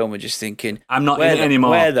watching that film and just thinking, I'm not in it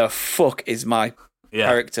anymore. Where the fuck is my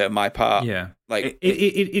character, my part? Yeah. Like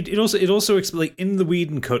It also like in the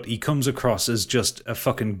Whedon cut, he comes across as just a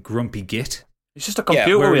fucking grumpy git. It's just a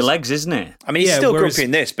computer with legs, isn't it? I mean, he's still grumpy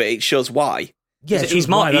in this, but it shows why. Yeah, he's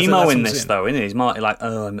more emo in this, though, isn't he? He's more like,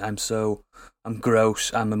 I'm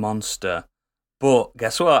gross, I'm a monster. But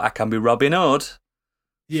guess what? I can be Robin Hood.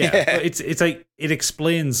 Yeah. But it's like, it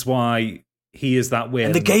explains why he is that way.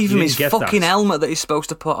 And they gave him his fucking helmet that he's supposed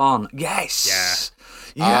to put on. Yes. Yeah.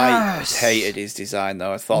 Yes. I hated his design,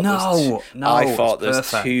 though. I thought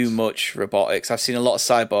there's too much robotics. I've seen a lot of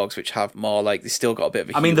cyborgs which have more, like, they still got a bit of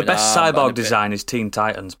a human the best arm cyborg design is Teen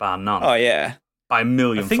Titans, bar none. Oh, yeah. By a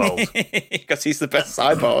millionfold. Because he's the best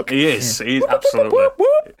cyborg. He is. He's absolutely.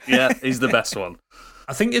 Yeah, he's the best one.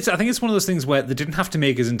 I think it's one of those things where they didn't have to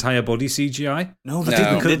make his entire body CGI. No, they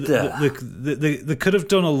didn't. They could have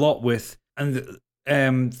done a lot with, and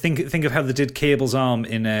think of how they did Cable's arm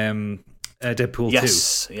in Deadpool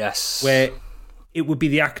 2. Yes. Where it would be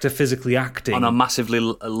the actor physically acting on a massively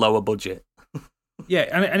lower budget.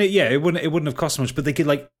 It wouldn't have cost much, but they could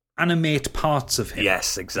like animate parts of him.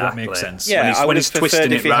 Yes, exactly. That makes sense. Yeah, when he's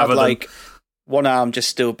twisting it rather than like one arm just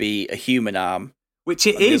still be a human arm. Which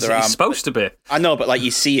it is. It's supposed to be. I know, but like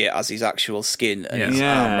you see it as his actual skin. And his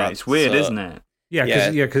arm, it's weird, isn't it?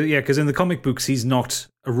 Because in the comic books, he's not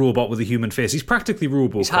a robot with a human face. He's practically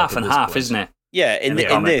RoboCop. He's half and half, isn't it? Yeah, in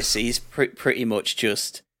this, he's pretty much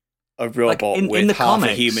just a robot with half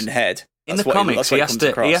comics, a human head. In the comics, he has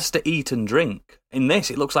to eat and drink. In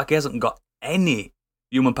this, it looks like he hasn't got any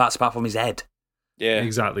human parts apart from his head. Yeah,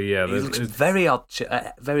 exactly. Yeah, it looks very odd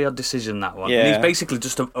decision, that one. Yeah. And he's basically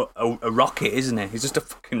just a rocket, isn't he? He's just a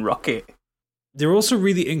fucking rocket. They're also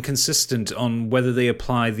really inconsistent on whether they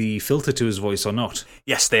apply the filter to his voice or not.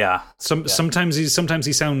 Yes, they are. Sometimes he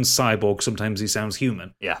sounds cyborg, sometimes he sounds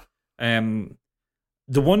human. Yeah.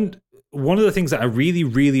 The one of the things that I really,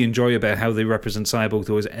 really enjoy about how they represent Cyborg,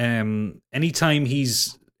 though, is anytime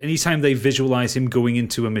they visualize him going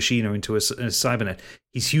into a machine or into a cybernet,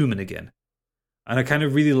 he's human again. And I kind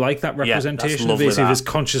of really like that representation of his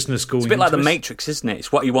consciousness going. It's a bit like the it. Matrix, isn't it?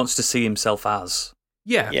 It's what he wants to see himself as.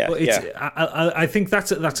 I think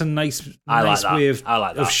that's a nice way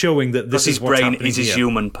of showing that this is what's happening. His brain is his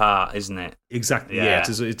human part, isn't it? Exactly. Yeah,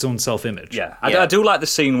 it's its own self-image. Yeah, I do like the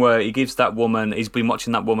scene where he gives that woman. He's been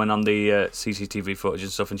watching that woman on the CCTV footage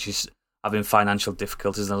and stuff, and she's having financial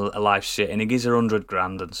difficulties and a life shit, and he gives her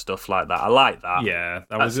 $100,000 and stuff like that. I like that. Yeah,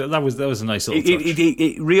 that was a nice little touch.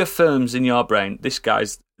 It reaffirms in your brain this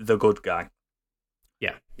guy's the good guy.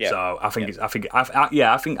 Yeah. So I think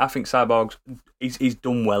Cyborg's he's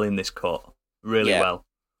done well in this cut, really well.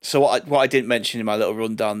 So what I didn't mention in my little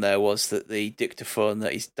rundown there was that the dictaphone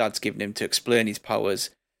that his dad's given him to explain his powers,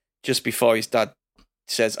 just before his dad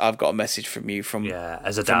says, "I've got a message from you from your dad."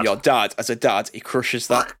 As a dad, he crushes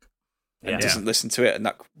that and doesn't listen to it,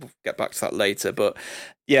 and we'll get back to that later. But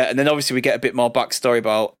and then obviously we get a bit more backstory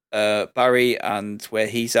about Barry and where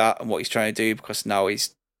he's at and what he's trying to do, because now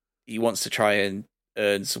he wants to try and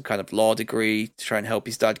earn some kind of law degree to try and help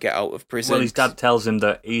his dad get out of prison. Well, his dad tells him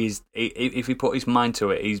that if he put his mind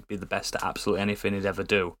to it, he'd be the best at absolutely anything he'd ever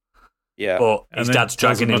do. Yeah, but his dad's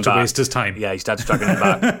dragging him back. Not to waste his time. Yeah, his dad's dragging him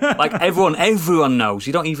back. Like everyone knows.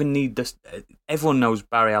 You don't even need this. Everyone knows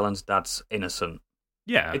Barry Allen's dad's innocent.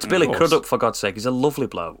 Yeah, it's Billy Crudup, for God's sake. He's a lovely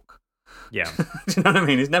bloke. Yeah, do you know what I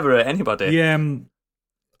mean? He's never hurt anybody. Yeah.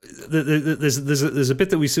 There's a bit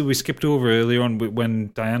that we skipped over earlier on when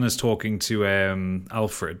Diana's talking to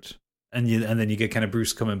Alfred, and then you get kind of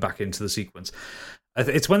Bruce coming back into the sequence.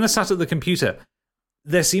 It's when they're sat at the computer.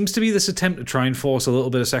 There seems to be this attempt to try and force a little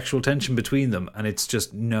bit of sexual tension between them, and it's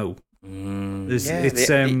just no.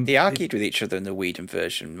 They argued with each other in the Whedon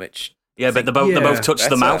version, which. Yeah, but they both touched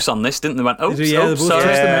the mouse on this, didn't they? Went,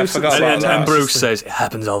 sorry. And Bruce says, it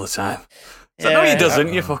happens all the time. So, no, he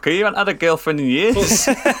doesn't, you fucker. You haven't had a girlfriend in years.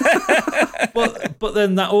 But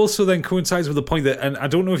then that also then coincides with the point that, and I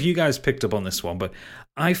don't know if you guys picked up on this one, but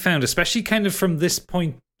I found, especially kind of from this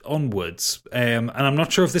point onwards, and I'm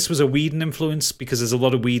not sure if this was a Whedon influence, because there's a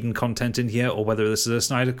lot of Whedon content in here, or whether this is a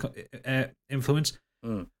Snyder influence.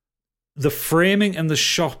 The framing and the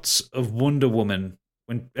shots of Wonder Woman,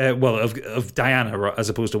 of Diana as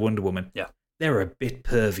opposed to Wonder Woman, they're a bit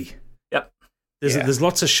pervy. There's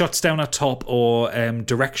lots of shots down her top, or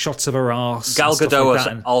direct shots of her arse. Gal Gadot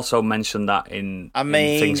has also mentioned that in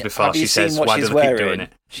things before. She says, "Why do they keep doing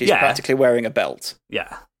it?" She's practically wearing a belt.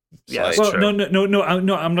 Yeah, that's true. No, I'm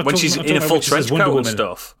not. When she's in a full trench coat and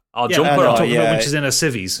stuff, or jumper. I'm talking about when she's in her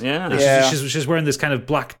civvies. She's wearing this kind of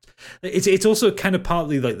black. It's also kind of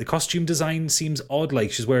partly like the costume design seems odd.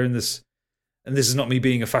 Like she's wearing this. And this is not me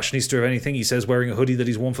being a fashionista or anything. He says wearing a hoodie that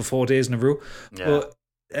he's worn for 4 days in a row. Yeah. But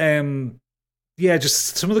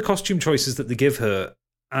just some of the costume choices that they give her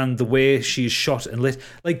and the way she's shot and lit.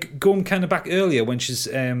 Like going kind of back earlier when she's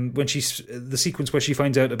the sequence where she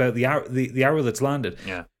finds out about the arrow that's landed.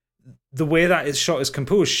 Yeah. The way that is shot is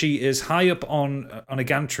composed. She is high up on a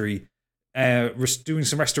gantry, doing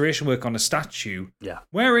some restoration work on a statue. Yeah.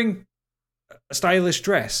 Wearing a stylish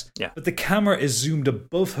dress. Yeah. But the camera is zoomed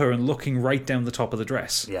above her and looking right down the top of the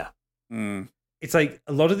dress. Yeah. It's like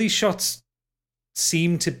a lot of these shots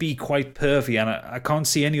seem to be quite pervy, and I can't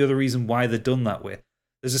see any other reason why they're done that way.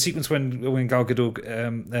 There's a sequence when Gal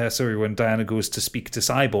Gadot, when Diana goes to speak to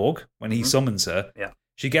Cyborg, when he summons her. Yeah.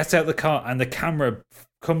 She gets out the car and the camera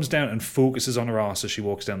comes down and focuses on her arse as she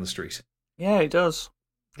walks down the street. Yeah, it does.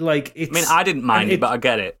 Like it's. I mean, I didn't mind it, but I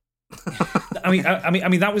get it. I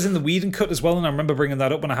mean, that was in the Whedon cut as well, and I remember bringing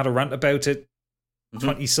that up when I had a rant about it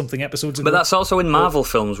 20-something episodes ago. But that's also in Marvel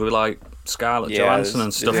films with like Scarlett Johansson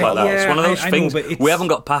and stuff like that. It's one of those things. We haven't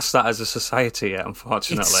got past that as a society yet,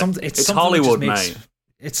 unfortunately. It's Hollywood, mate.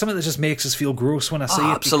 It's something that just makes us feel gross when I see it.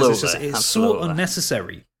 Absolutely. It's so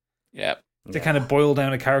unnecessary. Yeah. To kind of boil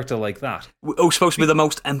down a character like that. Who's supposed to be the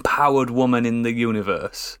most empowered woman in the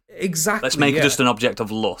universe. Exactly. Let's make her just an object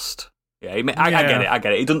of lust. Yeah, I get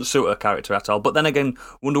it. It doesn't suit her character at all. But then again,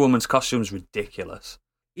 Wonder Woman's costume is ridiculous.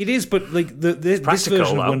 It is, but like this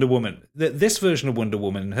version of Wonder Woman, this version of Wonder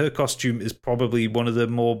Woman, her costume is probably one of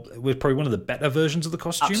the better versions of the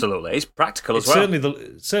costume. Absolutely, it's practical as well.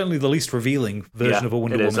 Certainly the least revealing version of a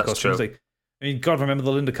Wonder Woman costume. Like, I mean, God, remember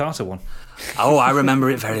the Linda Carter one? Oh, I remember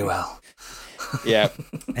it very well. Yeah.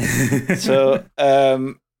 So,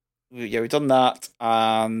 we've done that,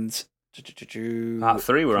 and Part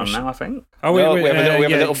 3 we're on now, I think. Oh, we have a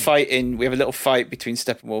little fight We have a little fight between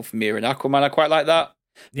Steppenwolf, Mira, and Aquaman. I quite like that.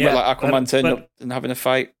 Yeah, like Aquaman turning up and having a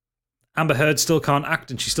fight. Amber Heard still can't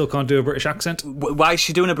act, and she still can't do a British accent. Why is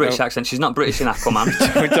she doing a British accent? She's not British in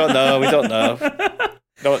Aquaman. We don't know.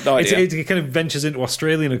 No idea. It kind of ventures into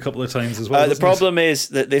Australian a couple of times as well. The problem is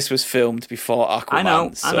that this was filmed before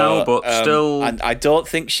Aquaman. I know, but still... And I don't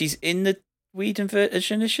think she's in the Whedon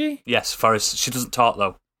version, is she? Yes, she doesn't talk,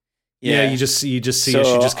 though. Yeah, you just see her.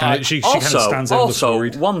 She kind of stands out. Also,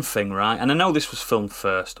 one thing, right? And I know this was filmed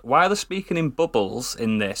first. Why are they speaking in bubbles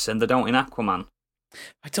in this and they don't in Aquaman?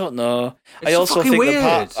 I don't know. I also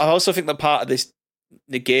think that part of this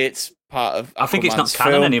negates part of. I think it's not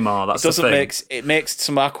canon anymore. That's the thing. It makes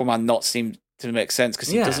some Aquaman not seem to make sense because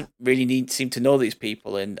he doesn't really seem to know these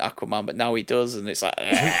people in Aquaman, but now he does, and it's like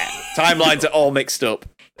timelines are all mixed up.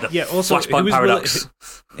 Yeah. Also,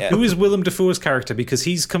 who is Willem Dafoe's character? Because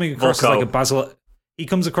he's coming across as like a Basil. He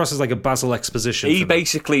comes across as like a Basil exposition. He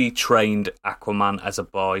basically trained Aquaman as a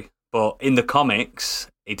boy, but in the comics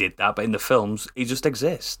he did that. But in the films, he just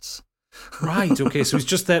exists. Right. Okay. So he's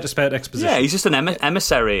just there to spout exposition. Yeah, he's just an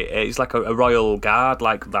emissary. He's like a royal guard,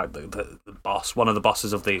 like the boss, one of the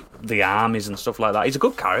bosses of the armies and stuff like that. He's a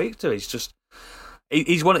good character.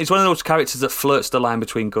 He's one of those characters that flirts the line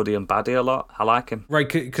between goodie and baddie a lot. I like him. Right,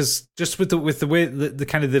 because just with the way the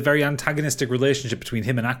kind of the very antagonistic relationship between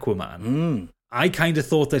him and Aquaman, I kind of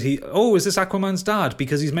thought that is this Aquaman's dad?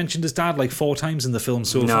 Because he's mentioned his dad like 4 times in the film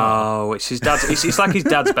so far. No, it's his dad. It's like his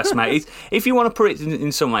dad's best mate. If you want to put it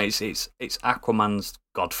in some ways, it's Aquaman's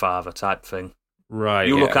godfather type thing. Right.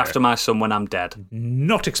 You look after my son when I'm dead.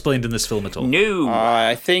 Not explained in this film at all. No.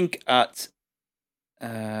 I think at.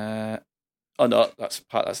 Oh no,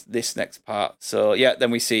 that's this next part. So yeah, then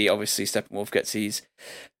we see obviously Steppenwolf gets his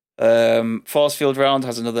force field round,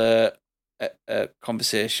 has another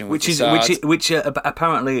conversation with which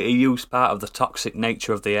apparently he used part of the toxic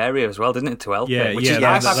nature of the area as well, didn't it, to help it?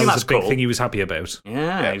 That was a big thing he was happy about.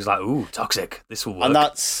 Yeah, he was like, ooh, toxic, this will work. And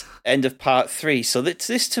that's end of part 3. So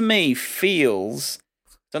this to me feels,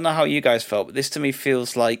 don't know how you guys felt, but this to me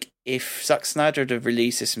feels like if Zack Snyder had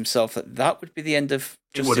released this himself, that would be the end of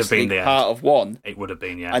Justice League part of 1. It would have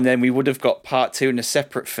been, yeah. And then we would have got part 2 in a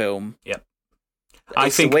separate film. Yep.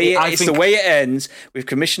 It's the way it ends with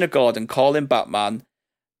Commissioner Gordon calling Batman.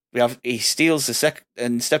 He steals the second,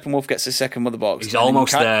 and Steppenwolf gets the second mother box. He's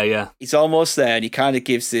almost there, yeah. He's almost there, and he kind of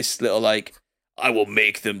gives this little like, "I will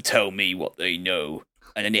make them tell me what they know,"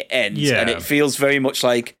 and then it ends, and it feels very much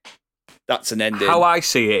like that's an ending. How I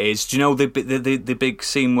see it is, do you know the big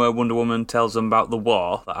scene where Wonder Woman tells them about the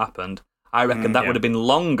war that happened? I reckon that would have been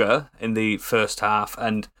longer in the first half,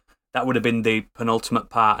 and that would have been the penultimate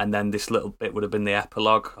part, and then this little bit would have been the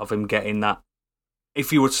epilogue of him getting that.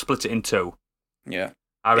 If you were to split it in 2, yeah,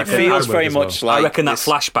 I reckon it feels very much like. I reckon that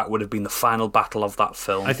flashback would have been the final battle of that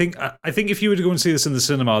film. I think if you were to go and see this in the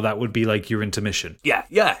cinema, that would be like your intermission. Yeah.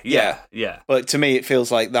 But to me, it feels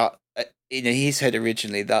like that. in his head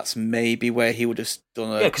originally, that's maybe where he would have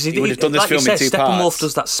done because he would have done this like film in two Steppenwolf parts.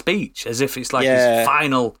 does that speech as if it's like his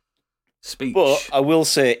final speech. But I will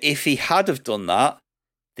say, if he had have done that,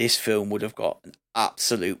 this film would have got an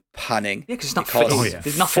absolute panning. Yeah, it's not because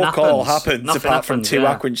there's nothing fuck all happens Nothing apart from happens, two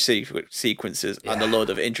yeah. Aquaman sequences and a load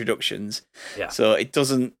of introductions. Yeah. So it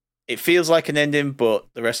doesn't. It feels like an ending, but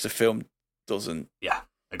the rest of the film doesn't. Yeah,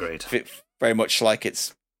 agreed. Fit very much like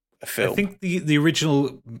it's a film. I think the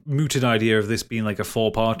original mooted idea of this being like a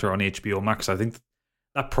 4-parter on HBO Max, I think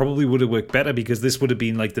that probably would have worked better because this would have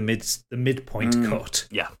been like the midpoint cut.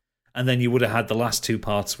 Yeah. And then you would have had the last 2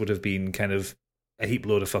 parts would have been kind of a heap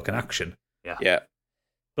load of fucking action. Yeah.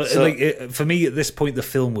 But So- for me, at this point, the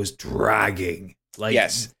film was dragging. Like,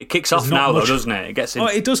 yes. It kicks off not now, much- though, doesn't it? It gets in. Oh,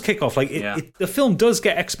 it does kick off. Like the film does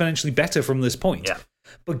get exponentially better from this point. Yeah.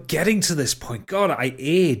 But getting to this point, God, I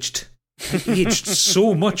aged. I aged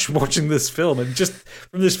so much watching this film, and just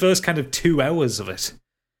from this first kind of 2 hours of it.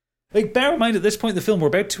 Like, bear in mind, at this point in the film, we're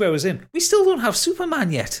about 2 hours in. We still don't have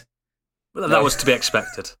Superman yet. Well, that was to be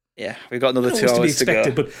expected. Yeah, we've got another It 2 was hours to be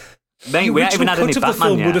expected, to go. but Mate, the we haven't even original had any cut of the Batman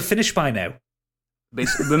film yet. would have finished by now. But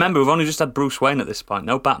remember, we've only just had Bruce Wayne at this point.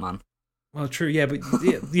 No Batman. Well, true, yeah, but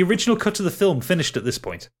the original cut of the film finished at this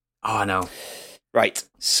point. Oh, I know. Right,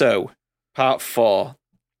 so part 4.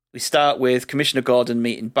 We start with Commissioner Gordon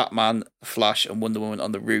meeting Batman, the Flash, and Wonder Woman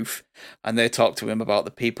on the roof, and they talk to him about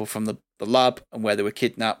the people from the lab and where they were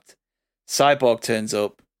kidnapped. Cyborg turns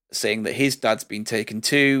up, saying that his dad's been taken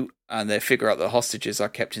too, and they figure out the hostages are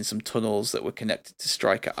kept in some tunnels that were connected to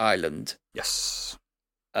Stryker Island. Yes.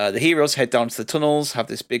 The heroes head down to the tunnels, have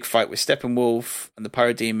this big fight with Steppenwolf and the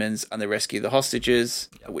parademons, and they rescue the hostages,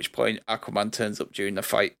 at which point Aquaman turns up during the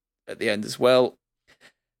fight at the end as well.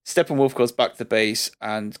 Steppenwolf goes back to the base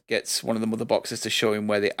and gets one of the mother boxes to show him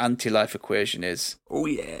where the anti-life equation is. Oh,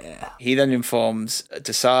 yeah. He then informs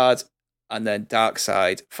Desaad, and then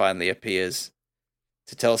Darkseid finally appears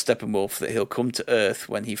to tell Steppenwolf that he'll come to Earth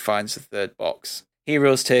when he finds the third box.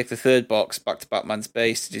 Heroes take the third box back to Batman's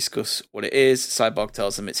base to discuss what it is. Cyborg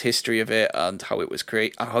tells them its history of it and how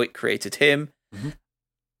it created him. Mm-hmm.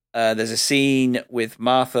 There's a scene with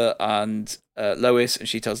Martha and Lois, and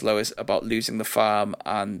she tells Lois about losing the farm,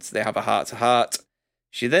 and they have a heart-to-heart.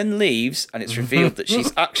 She then leaves, and it's revealed that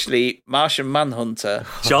she's actually Martian Manhunter.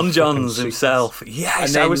 John Johns himself.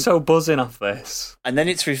 Yes, I was so buzzing off this. And then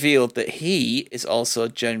it's revealed that he is also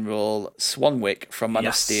General Swanwick from Man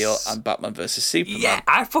of Steel and Batman vs. Superman. Yeah,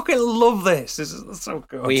 I fucking love this. This is so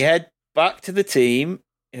good. We head back to the team,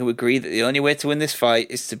 who agree that the only way to win this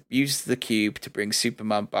fight is to use the cube to bring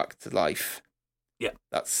Superman back to life. Yeah.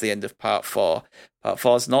 That's the end of part 4. Part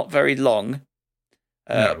 4 is not very long,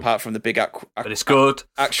 apart from the big but it's good.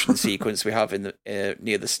 action sequence we have in the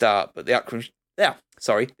near the start. But the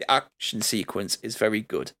action sequence is very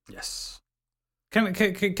good. Yes. Can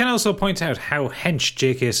I also point out how hench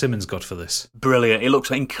J.K. Simmons got for this? Brilliant. He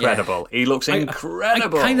looks incredible. Yeah. He looks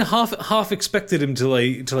incredible. I kind of half expected him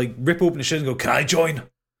to rip open his shirt and go, "Can I join?"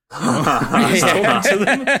 He's talking to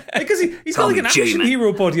them because he's got like an action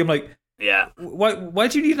hero body. I'm like, yeah. Why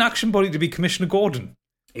do you need an action body to be Commissioner Gordon?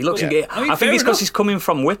 He looks. Yeah. I think it's because he's coming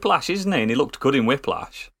from Whiplash, isn't he? And he looked good in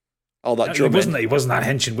Whiplash. Oh, that drumming. He wasn't that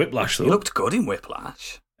hench in Whiplash though. He looked good in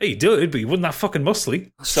Whiplash. He did, but he wasn't that fucking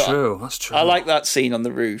muscly. That's true. That's true. I like that scene on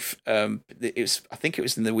the roof. I think it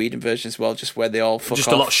was in the Whedon version as well, just where they all fuck just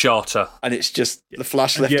off, a lot shorter, and it's just the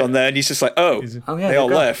Flash left on there, and he's just like, "Oh, yeah, they all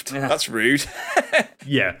left. Yeah. That's rude."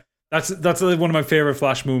 Yeah. That's one of my favourite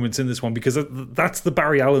Flash moments in this one because that's the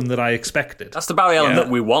Barry Allen that I expected. That's the Barry Allen that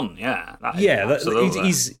we want. Yeah, absolutely.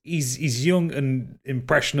 He's young and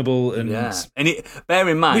impressionable and bear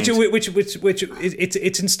in mind which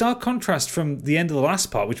it's in stark contrast from the end of the last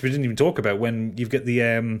part, which we didn't even talk about when you've got the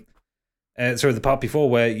the part before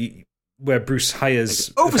where Bruce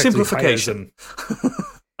hires oversimplification.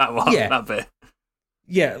 That bit.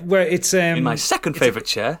 Yeah, where it's in my second favourite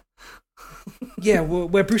chair. Yeah,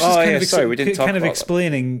 where Bruce is kind of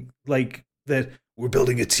explaining like that we're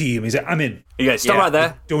building a team. He's like, I'm in. Yeah, stop right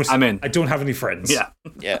there. I'm in. I don't have any friends. Yeah.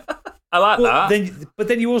 I like that. But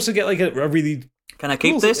then you also get like a really. Can I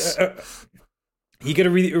keep this? You get a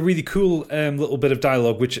really cool little bit of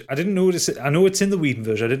dialogue, which I didn't notice. I know it's in the Whedon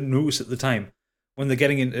version. I didn't notice at the time when they're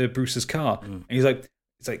getting into Bruce's car, and he's like,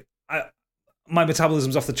 my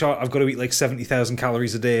metabolism's off the chart. I've got to eat like 70,000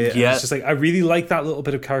 calories a day. And it's just like, I really like that little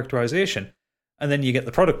bit of characterization. And then you get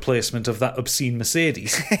the product placement of that obscene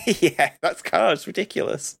Mercedes. Yeah, that car is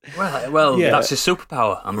ridiculous. Well, that's his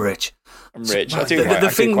superpower. I'm rich. The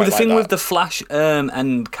thing with the Flash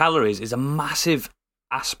and calories is a massive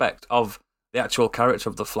aspect of the actual character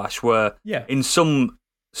of the Flash, where in some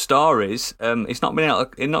stories, it's not been able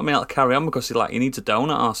to carry on because he needs a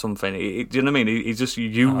donut or something. Do you know what I mean? He just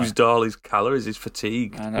used all his calories, his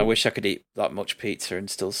fatigue. And I wish I could eat that much pizza and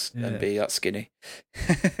still and be that skinny.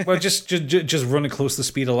 Well, just run it close to the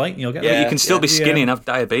speed of light, and you'll get. Yeah, you can still be skinny and have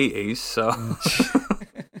diabetes. So.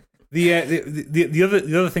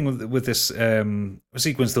 The other thing with this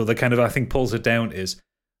sequence, though, that kind of I think pulls it down is,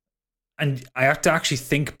 and I have to actually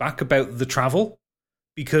think back about the travel,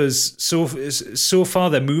 because so far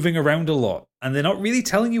they're moving around a lot and they're not really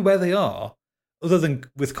telling you where they are, other than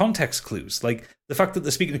with context clues, like the fact that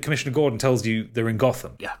they're speaking to Commissioner Gordon tells you they're in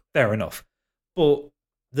Gotham. Yeah, fair enough, but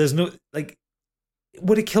there's no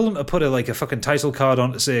would it kill them to put a fucking title card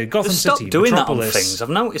on to say Gotham City? Stop doing Metropolis. that on things. I've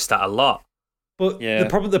noticed that a lot. But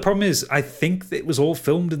the problem is, I think that it was all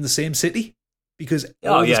filmed in the same city, because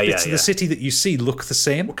all these bits of the city that you see look the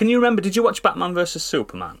same. Well, can you remember? Did you watch Batman vs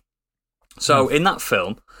Superman? So in that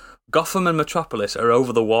film, Gotham and Metropolis are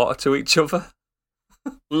over the water to each other,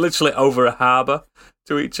 literally over a harbour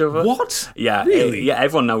to each other. What? Yeah, really?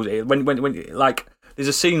 Everyone knows it. When there's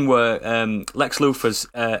a scene where Lex Luthor's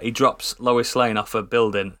he drops Lois Lane off a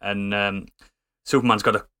building and. Superman's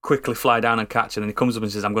got to quickly fly down and catch her, and he comes up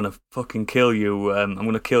and says, I'm going to fucking kill you, I'm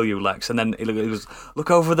going to kill you, Lex. And then he goes, look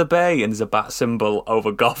over the bay, and there's a bat symbol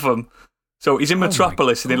over Gotham. So he's in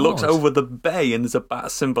Metropolis, and he looks over the bay, and there's a bat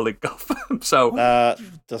symbol in Gotham. So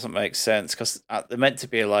doesn't make sense, because they're meant to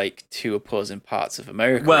be like two opposing parts of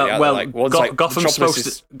America. Gotham's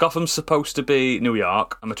supposed to be New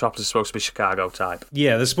York, and Metropolis is supposed to be Chicago type.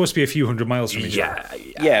 Yeah, they're supposed to be a few hundred miles from each other.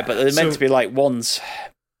 Yeah, but they're meant to be like ones...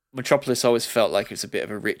 Metropolis always felt like it was a bit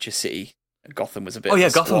of a richer city. Gotham was a bit.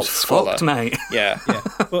 Gotham's fucked, mate. Yeah.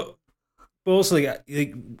 But also,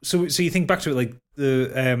 so you think back to it, like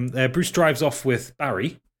the Bruce drives off with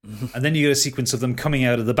Barry, and then you get a sequence of them coming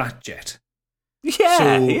out of the Batjet. Yeah,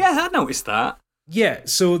 I noticed that. Yeah,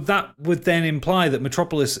 so that would then imply that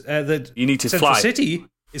Metropolis, that you need to Central fly. City,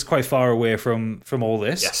 is quite far away from all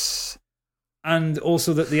this. Yes, and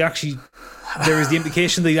also that there is the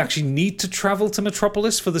implication they actually need to travel to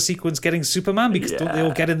Metropolis for the sequence getting Superman, because don't they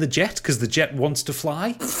all get in the jet because the jet wants to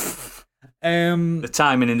fly? The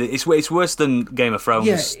timing in it's worse than Game of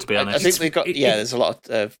Thrones, to be honest. I think they got there's a lot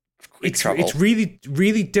of quick travel. It's really,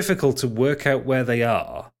 really difficult to work out where they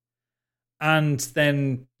are, and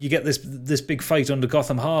then you get this big fight under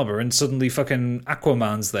Gotham Harbor, and suddenly fucking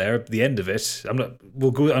Aquaman's there at the end of it.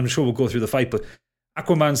 I'm sure we'll go through the fight, but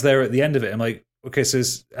Aquaman's there at the end of it. I'm like, okay,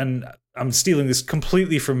 and I'm stealing this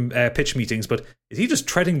completely from pitch meetings, but is he just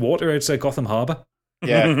treading water outside Gotham Harbor?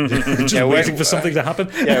 Yeah. just waiting for something to happen?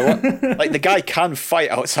 Yeah, like the guy can fight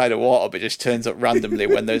outside of water, but just turns up randomly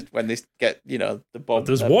when they get, the bomb. But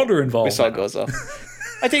there's water involved. Missile goes off.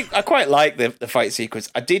 I quite like the fight sequence.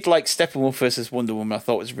 I did like Steppenwolf versus Wonder Woman. I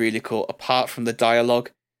thought it was really cool, apart from the dialogue.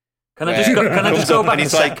 Can I just go back a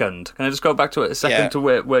second? Can I just go back to it a second to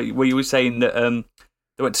where you were saying that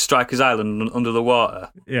they went to Strikers Island under the water?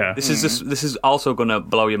 Yeah. This is also going to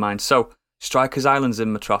blow your mind. So Strikers Island's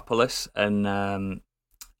in Metropolis, and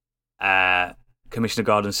Commissioner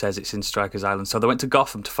Gordon says it's in Strikers Island. So they went to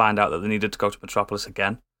Gotham to find out that they needed to go to Metropolis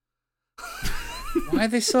again. Why are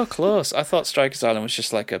they so close? I thought Strikers Island was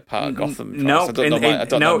just like a part of Gotham. No,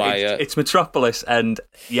 it's Metropolis, and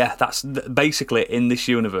that's basically in this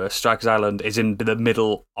universe. Strikers Island is in the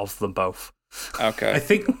middle of them both. Okay. I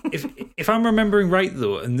think if I'm remembering right,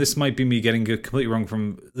 though, and this might be me getting it completely wrong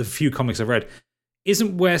from the few comics I've read,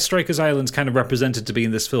 isn't where Strikers Island's kind of represented to be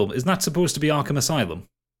in this film? Isn't that supposed to be Arkham Asylum?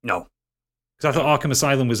 No. Because I thought Arkham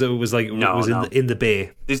Asylum was in the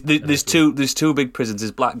bay. There's two big prisons.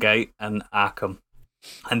 There's Blackgate and Arkham,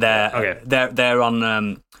 and they're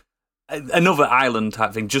on another island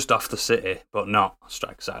type thing just off the city, but not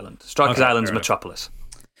Strikers Island. Strikers Island's Metropolis.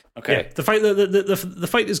 Okay. Yeah, the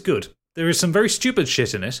fight is good. There is some very stupid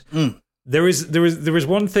shit in it. There is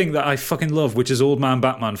one thing that I fucking love, which is Old Man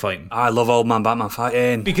Batman fighting. I love Old Man Batman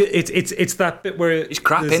fighting because it's that bit where it's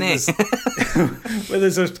crap in it, where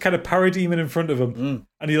there's a kind of parademon in front of him,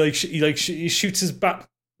 and he shoots his bat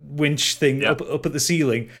winch thing up at the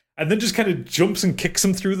ceiling, and then just kind of jumps and kicks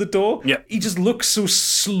him through the door. Yeah, he just looks so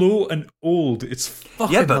slow and old. It's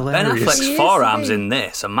fucking hilarious. Ben Affleck's forearms in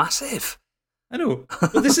this are massive. I know,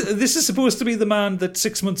 but this is supposed to be the man that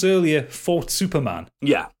 6 months earlier fought Superman.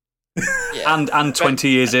 Yeah. And 20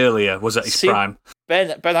 years earlier was at his prime.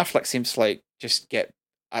 Ben Affleck seems to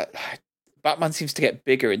Batman seems to get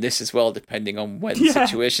bigger in this as well, depending on when the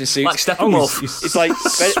situation suits. Like Steppenwolf. It's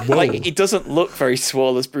like he doesn't look very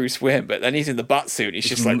swole as Bruce Wayne, but then he's in the Batsuit. He's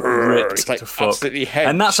just like ripped, like absolutely hench.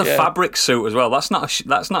 And that's a fabric suit as well. That's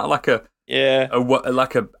not like a Yeah.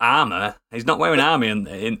 like a armor. He's not wearing armor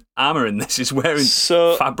in this. He's wearing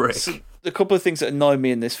fabric. So a couple of things that annoy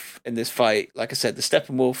me in this fight, like I said, the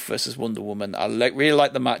Steppenwolf versus Wonder Woman. I really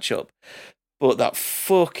like the matchup, but that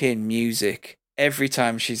fucking music every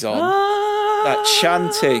time she's on, that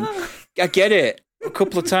chanting. I get it. A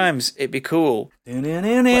couple of times it'd be cool. But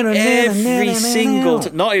every single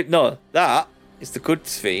that is the good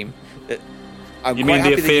theme. You mean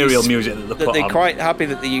the ethereal music that they put they're on? quite happy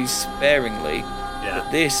that they use sparingly. Yeah.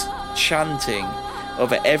 But this chanting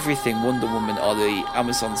over everything Wonder Woman or the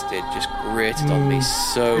Amazons did just grated on me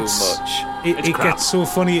so much. It gets so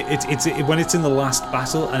funny. It's when it's in the last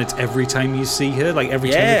battle, and it's every time you see her, like every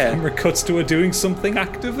time the camera cuts to her doing something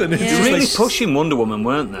active, and it's They're really pushing Wonder Woman,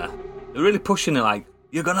 weren't they? They're really pushing her, like,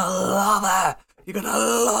 you're gonna love her. You're gonna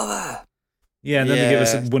love her. Yeah, and then they give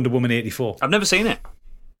us Wonder Woman 84. I've never seen it.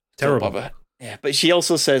 Terrible. Yeah, but she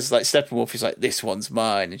also says, like, Steppenwolf is like, this one's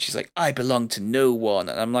mine. And she's like, I belong to no one.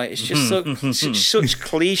 And I'm like, it's just such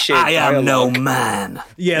cliche I am dialogue. no man.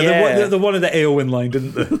 Yeah, the one in the Eowyn line,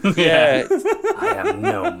 didn't they? Yeah. I am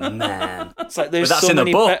no man. It's like there's But that's so in a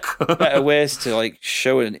many book. better ways to, like,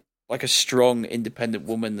 show a strong, independent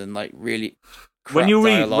woman than, like, really crap When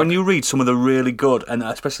dialogue. you read some of the really good, and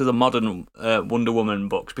especially the modern Wonder Woman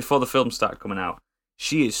books, before the film started coming out,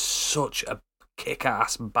 she is such a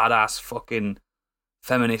kick-ass, badass fucking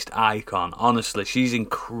feminist icon. Honestly, she's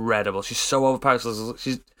incredible. She's so overpowered.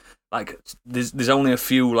 She's like, there's only a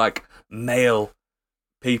few like male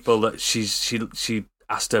people that she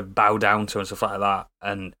has to bow down to and stuff like that.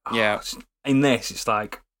 And in this, it's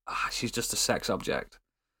like she's just a sex object.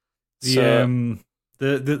 The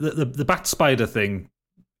Bat Spider thing,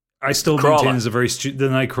 I still maintain is a very the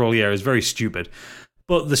Nightcrawler is very stupid.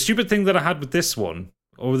 But the stupid thing that I had with this one,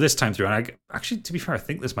 or this time through, and actually, to be fair, I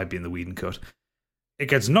think this might be in the Whedon cut. It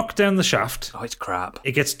gets knocked down the shaft. Oh, it's crap.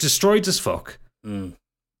 It gets destroyed as fuck.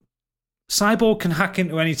 Cyborg can hack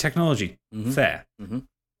into any technology. Fair.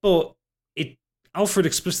 But Alfred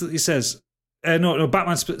explicitly says,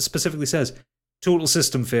 Batman specifically says, total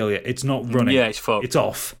system failure. It's not running. Yeah, it's fucked. It's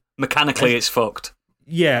off. Mechanically, it's fucked.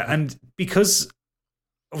 Yeah, and because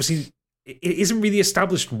obviously it isn't really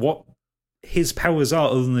established what his powers are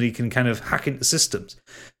other than that he can kind of hack into systems.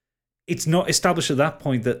 It's not established at that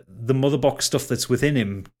point that the mother box stuff that's within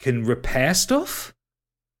him can repair stuff.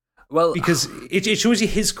 Well, because it shows you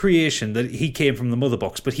his creation that he came from the mother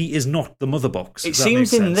box, but he is not the mother box. It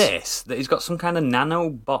seems in this that he's got some kind of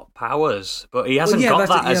nanobot powers, but he hasn't got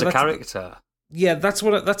that as a character. Yeah, that's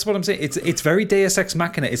what I'm saying. It's very Deus Ex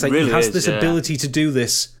Machina. It's like really he has this ability to do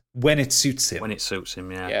this when it suits him. When it suits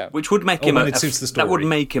him, yeah. Which would make him that would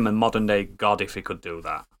make him a modern day god if he could do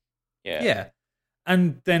that. Yeah.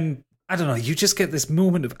 And then I don't know, you just get this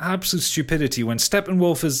moment of absolute stupidity when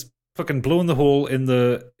Steppenwolf is fucking blowing the hole in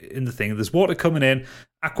the thing. There's water coming in.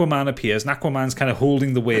 Aquaman appears, and Aquaman's kind of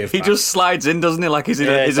holding the wave. He just slides in, doesn't he? Like he's in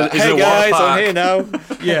a hey water guys, park. I'm here now.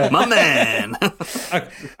 Yeah, my man.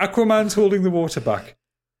 Aquaman's holding the water back,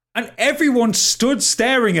 and everyone stood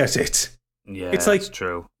staring at it. Yeah, it's like, that's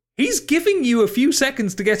true. He's giving you a few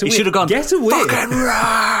seconds to get away. He should have gone, get away. Fucking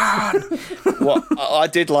run! What I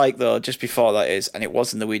did like, though, just before that is, and it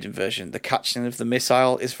was in the Whedon version, the catching of the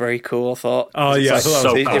missile is very cool, I thought. Oh, yeah. Like,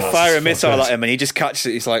 so you cool. fire a missile at him and he just catches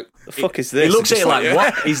it. He's like, the fuck is this? He looks at it like,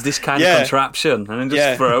 what is this kind of contraption? And then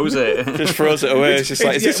just throws it. Just throws it away. It's just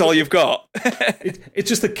like, is this all you've got? It's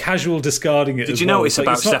just a casual discarding it. Did you notice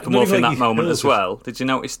about Steppenwolf in that moment as well? Did you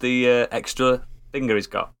notice the extra finger he's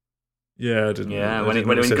got? Yeah, I didn't. Yeah, when he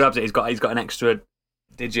grabs it, he's got an extra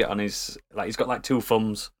digit on his, like he's got like 2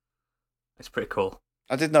 thumbs. It's pretty cool.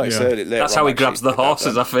 I did notice it later. That's how he grabs the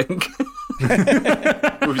horses, I think,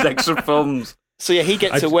 with his extra thumbs. So yeah, he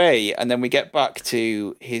gets away, and then we get back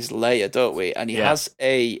to his lair, don't we? And he has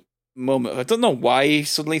a moment. I don't know why he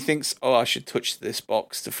suddenly thinks, "Oh, I should touch this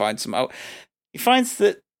box to find some out." He finds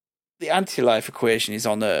that the anti-life equation is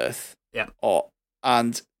on Earth. Yeah.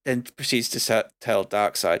 And then proceeds to tell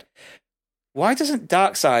Darkseid. Why doesn't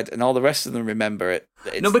Darkseid and all the rest of them remember it?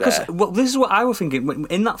 No, because this is what I was thinking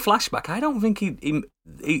in that flashback. I don't think he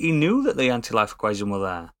knew that the anti-life equation were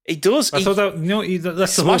there. He does. I thought that's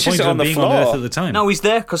the whole point of him being on Earth at the time. No, he's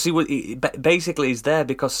there because he's there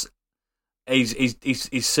because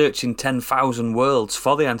he's searching 10,000 worlds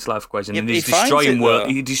for the anti-life equation, and he's destroying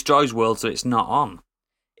worlds. He destroys worlds that it's not on.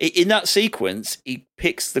 In that sequence, he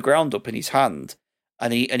picks the ground up in his hand,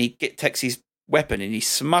 and he takes his weapon and he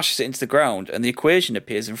smashes it into the ground, and the equation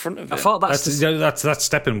appears in front of him. I thought That's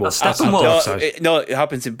Steppenwolf. That's Steppenwolf. No, it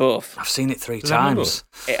happens in both. I've seen it 3 times.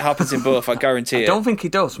 It happens in both. I guarantee it. I don't think he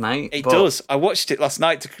does, mate. It does. I watched it last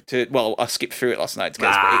night I skipped through it last night to get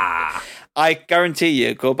it. I guarantee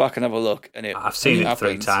you, go back and have a look. And I've seen it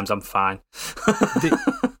 3 times. I'm fine.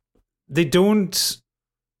 They don't.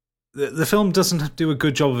 The film doesn't do a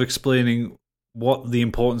good job of explaining what the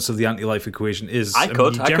importance of the anti-life equation is. I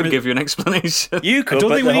could give you an explanation. You could. I don't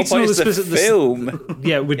but think we need to know the film.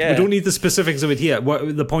 We don't need the specifics of it here.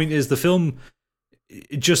 The point is, the film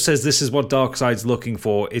it just says this is what Darkseid's looking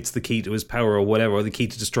for. It's the key to his power, or whatever, or the key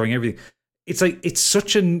to destroying everything. It's like it's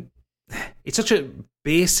such a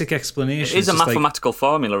basic explanation. It is a mathematical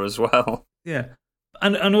formula as well. Yeah.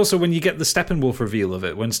 And also when you get the Steppenwolf reveal of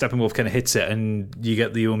it, when Steppenwolf kind of hits it and you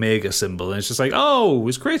get the Omega symbol, and it's just like, oh,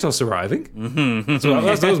 is Kratos arriving? Mm-hmm. So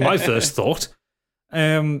that was my first thought.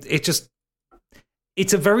 It's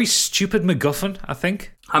a very stupid MacGuffin, I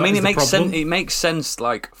think. I mean, it makes sense. It makes sense,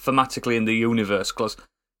 like thematically in the universe, because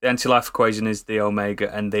the anti-life equation is the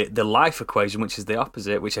Omega, and the life equation, which is the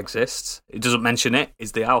opposite, which exists. It doesn't mention it.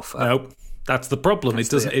 Is the Alpha? Nope. That's the problem. It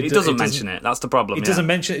doesn't mention it. That's the problem. It doesn't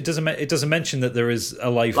mention. It doesn't mention that there is a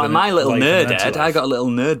life. Like my little nerd head, I got a little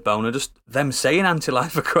nerd boner. Just them saying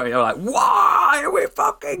anti-life equation. I'm like, why are we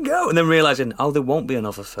fucking go? And then realizing, there won't be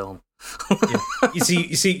another film. Yeah.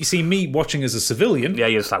 You see me watching as a civilian. Yeah,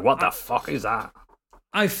 you're just like, what the fuck is that?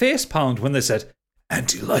 I facepalmed when they said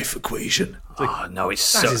anti-life equation. Like, no,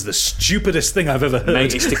 that is the stupidest thing I've ever heard.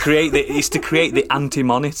 Mate, it's to create the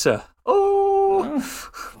anti-monitor.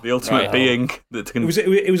 The ultimate being that can.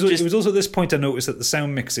 It was also at this point I noticed that the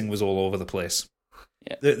sound mixing was all over the place.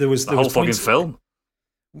 Yeah. There was the whole fucking film.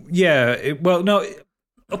 Yeah,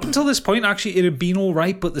 up until this point, actually, it had been all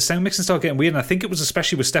right, but the sound mixing started getting weird, and I think it was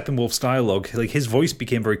especially with Steppenwolf's dialogue. Like, his voice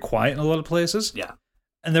became very quiet in a lot of places. Yeah.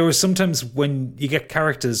 And there was sometimes when you get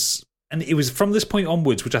characters, and it was from this point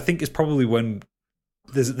onwards, which I think is probably when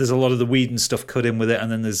there's a lot of the Whedon stuff cut in with it,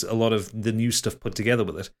 and then there's a lot of the new stuff put together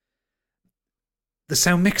with it. The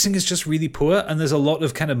sound mixing is just really poor, and there's a lot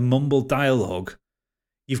of kind of mumbled dialogue.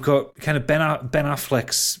 You've got kind of Ben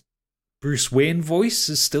Affleck's Bruce Wayne voice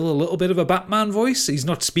is still a little bit of a Batman voice. He's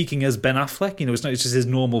not speaking as Ben Affleck, it's just his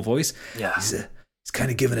normal voice. Yeah. He's kind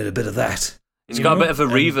of giving it a bit of that. It's got a bit of a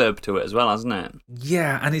reverb to it as well, hasn't it?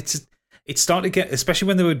 Yeah, and it started to get, especially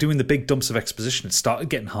when they were doing the big dumps of exposition, it started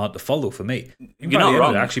getting hard to follow for me. You're not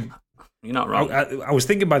wrong. You're not wrong. I was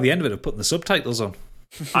thinking by the end of it of putting the subtitles on.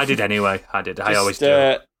 I did anyway. I always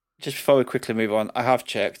do. Just before we quickly move on, I have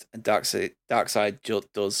checked, and Darkseid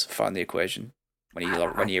does find the equation when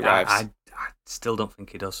he arrives. I still don't think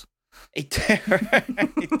he does. He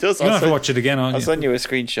does. You'll have to watch it again, aren't you? I'll send you a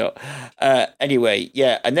screenshot. Anyway,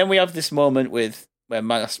 yeah, and then we have this moment where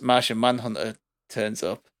Martian Manhunter turns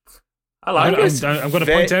up. I like it. I'm going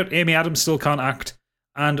to point out Amy Adams still can't act,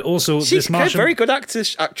 and also She's this Martian, very good actor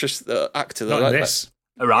though. Not in this.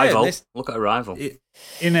 Arrival. Look at Arrival.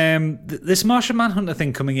 In this Martian Manhunter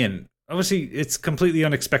thing coming in, obviously it's completely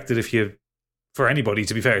unexpected for anybody,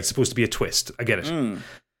 to be fair. It's supposed to be a twist. I get it.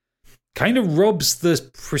 Kind of robs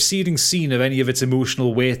the preceding scene of any of its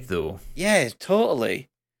emotional weight, though. Yeah, totally.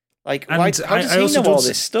 Like, how does he know all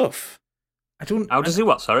this stuff? How does he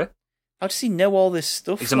what, sorry? How does he know all this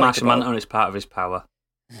stuff? He's a Martian Manhunter, it's part of his power.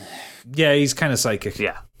 Yeah, he's kind of psychic.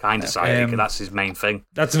 Yeah, kind of psychic. That's his main thing.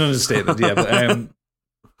 That's an understatement, yeah. But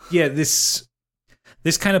yeah, this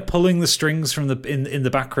kind of pulling the strings from in the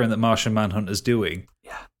background that Martian Manhunter's doing.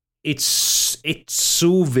 Yeah, it's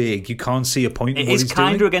so vague you can't see a point. It is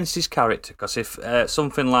kind of against his character, because if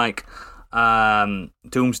something like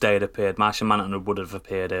Doomsday had appeared, Martian Manhunter would have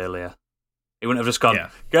appeared earlier. He wouldn't have just gone,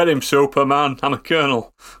 "Get him, Superman! I'm a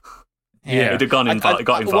colonel." Yeah, he'd have got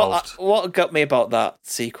involved. What got me about that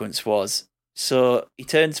sequence was, so he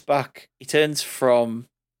turns from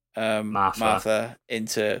Martha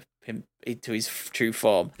into his true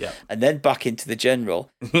form, and then back into the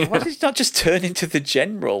general. Why did he not just turn into the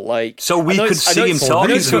general? Like, so we could see him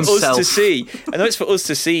talking to himself. I know it's for us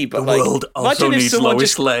to see, but the world also imagine if someone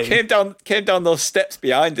just Lane. came down those steps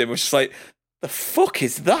behind him, was just like, the fuck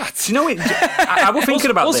is that? Do you know, I was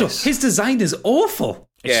thinking about also, this. His design is awful.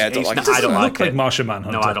 Yeah, I don't like it. It doesn't look like Martian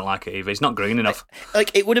Manhunter. No, I don't like it either. He's not green enough.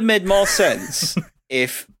 Like, it would have made more sense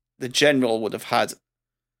if the general would have had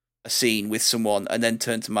a scene with someone and then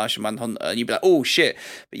turned to Martian Manhunter, and you'd be like, "Oh shit!"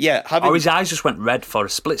 But yeah, his eyes just went red for a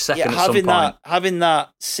split second. Yeah, at some point. having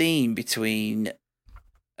that scene between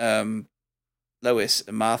Lois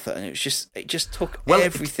and Martha, and it just took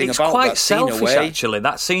everything it's about quite that scene selfish, away. Actually,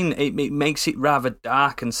 that scene it makes it rather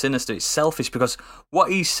dark and sinister. It's selfish because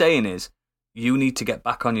what he's saying is, you need to get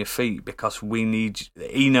back on your feet because we need.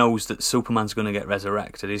 He knows that Superman's going to get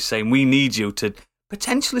resurrected. He's saying we need you to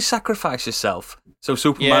potentially sacrifice yourself so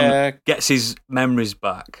Superman gets his memories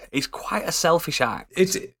back. It's quite a selfish act.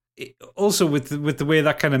 Also with the way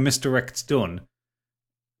that kind of misdirect's done.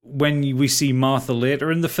 When we see Martha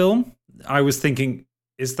later in the film, I was thinking,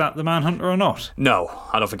 is that the Manhunter or not? No,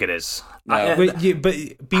 I don't think it is. No.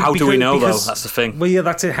 How do we know, though? That's the thing. Well, yeah,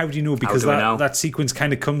 that's it. How do you know? Because that sequence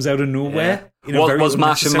kind of comes out of nowhere. Yeah. Was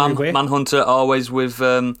Martian Manhunter always with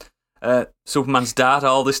Superman's dad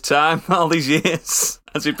all this time, all these years?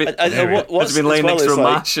 Has he been laying next to a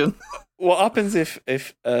Martian? What happens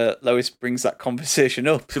if Lois brings that conversation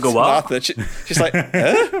up? She'll go, what? Martha, she's like,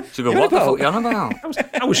 huh? She'll go, what the fuck are you on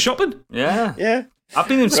about? I was shopping. Yeah. I've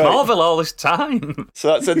been in Smallville all this time. So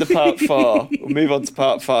that's end of part 4. We'll move on to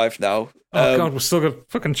part 5 now. Oh, God, we've still got a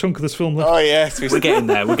fucking chunk of this film left. Oh, yes. We're getting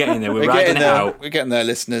there. We're riding it out. We're getting there,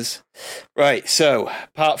 listeners. Right, so,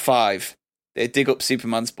 part 5. They dig up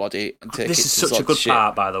Superman's body and take it to This is such a good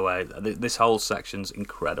part, by the way. This whole section's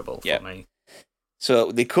incredible for me.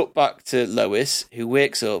 So they cut back to Lois, who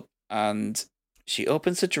wakes up and she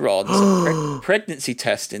opens a drawer. There's a pregnancy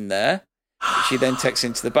test in there. She then takes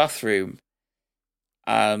into the bathroom.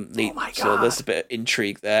 Oh my God. So there's a bit of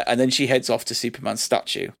intrigue there. And then she heads off to Superman's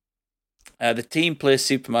statue. The team place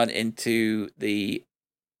Superman into the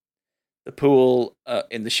pool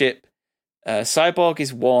in the ship. Cyborg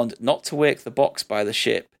is warned not to wake the box by the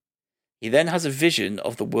ship. He then has a vision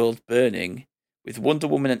of the world burning, with Wonder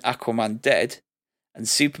Woman and Aquaman dead, and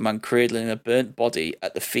Superman cradling a burnt body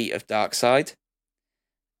at the feet of Darkseid.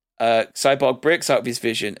 Cyborg breaks out of his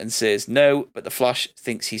vision and says no, but the Flash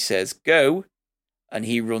thinks he says go, and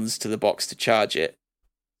he runs to the box to charge it.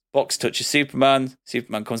 Box touches Superman.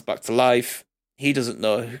 Superman comes back to life. He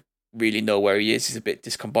doesn't really know where he is. He's a bit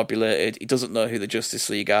discombobulated. He doesn't know who the Justice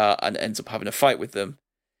League are and ends up having a fight with them.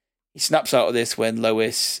 He snaps out of this when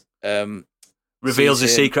Lois reveals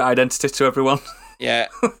his secret identity to everyone. Yeah,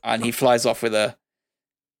 and he flies off with her.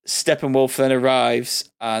 Steppenwolf then arrives,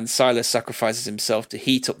 and Silas sacrifices himself to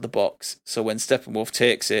heat up the box, so when Steppenwolf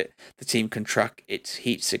takes it, the team can track its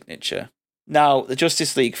heat signature. Now, the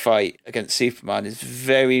Justice League fight against Superman is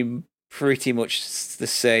pretty much the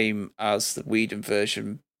same as the Whedon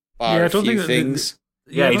version, bar a few things.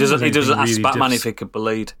 He doesn't ask Batman if he could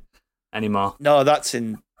bleed anymore. No, that's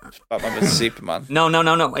in Batman vs Superman. No.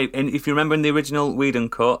 And if you remember in the original Whedon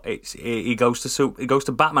cut, he goes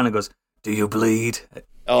to Batman and goes, "Do you bleed?"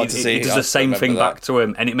 He does the same thing back to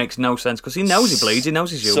him, and it makes no sense because he knows he bleeds. He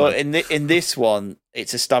knows he's human. So in this one,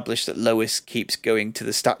 it's established that Lois keeps going to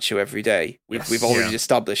the statue every day. We've already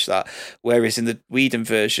established that. Whereas in the Whedon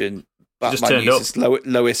version, Batman uses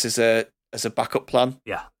Lois as a backup plan.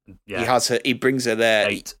 Yeah. He brings her there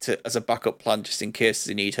as a backup plan just in case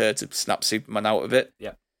they need her to snap Superman out of it.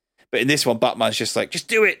 Yeah. But in this one, Batman's just like, just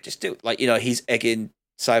do it. Like, he's egging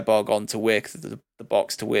Cyborg on to wake the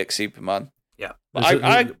box to wake Superman. Yeah. But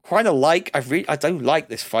I kind of I don't like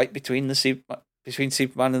this fight between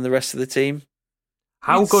Superman and the rest of the team.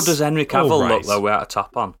 How good does Henry Cavill look though without a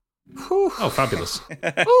top on? Oh, fabulous.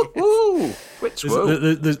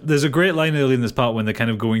 There's a great line early in this part when they're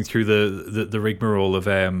kind of going through the rigmarole of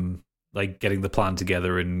like getting the plan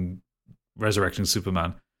together and resurrecting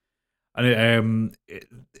Superman. And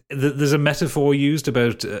there's a metaphor used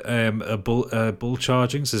about a bull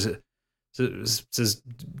charging. Says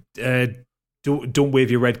don't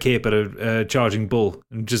wave your red cape at a charging bull.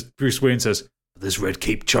 And just Bruce Wayne says, "This red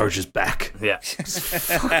cape charges back." Yeah.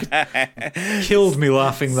 Killed me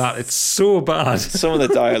laughing that. It's so bad. Some of the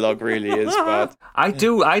dialogue really is bad. I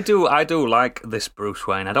do like this Bruce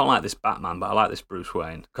Wayne. I don't like this Batman, but I like this Bruce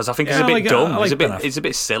Wayne because I think he's a bit dumb. He's a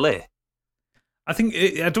bit silly. I don't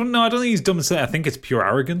think he's dumb and silly. I think it's pure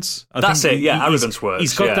arrogance. Arrogance works.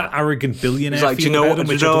 He's got that arrogant billionaire. He's like, do you know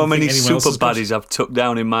how many super baddies I've took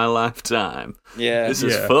down in my lifetime? Yeah, this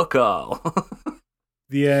is fuck all.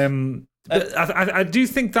 But I do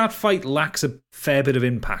think that fight lacks a fair bit of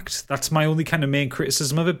impact. That's my only kind of main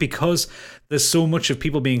criticism of it, because there's so much of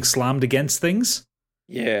people being slammed against things.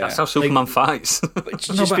 Yeah, that's how Superman fights.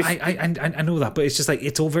 I know that, but it's just like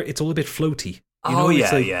it's all a bit floaty.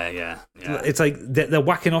 Yeah. It's like they're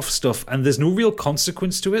whacking off stuff, and there's no real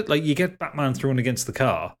consequence to it. Like you get Batman thrown against the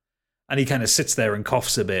car, and he kind of sits there and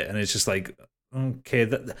coughs a bit, and it's just like, okay,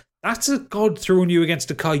 that's a god throwing you against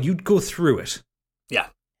a car. You'd go through it. Yeah.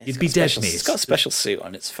 You'd be dead, mate. He's got a special suit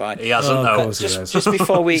on. It's fine. He hasn't, though. Just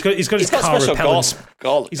before we... He's got his car repellent...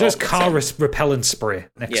 He's got his car repellent spray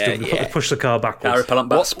next to him to push the car backwards. Car repellent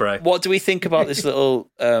bat spray. What do we think about this little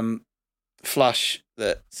flash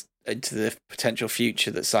into the potential future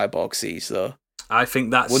that Cyborg sees, though? I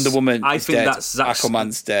think that's Wonder Woman. I is think dead. that's Zack's,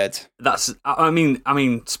 Aquaman's dead. That's. I mean.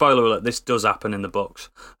 Spoiler alert. This does happen in the books.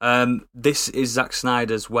 This is Zack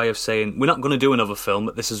Snyder's way of saying we're not going to do another film,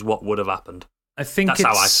 but this is what would have happened. I think that's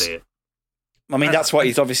how I see it. I mean, that's what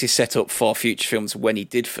he's obviously set up for future films when he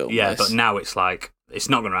did film. Yeah, this. but now it's like it's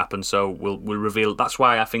not going to happen. So we'll reveal. That's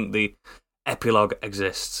why I think the epilogue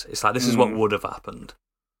exists. It's like this is what would have happened.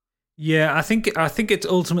 Yeah, I think it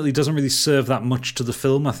ultimately doesn't really serve that much to the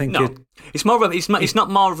film. I think it's more of a, it's not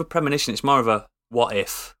more of a premonition. It's more of a what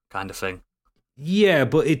if kind of thing. Yeah,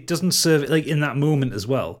 but it doesn't serve like in that moment as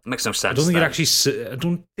well. It makes no sense. I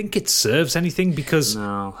don't think it serves anything because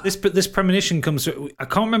this premonition comes. I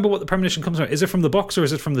can't remember what the premonition comes from. Is it from the box or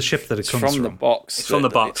is it from the ship that it comes from? From the box. It's from the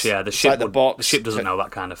box. Yeah, the ship. The ship doesn't know that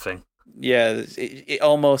kind of thing. Yeah, it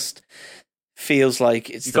almost feels like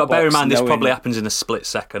it's. You've got to bear in mind this probably happens in a split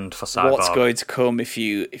second for Cyborg. What's going to come if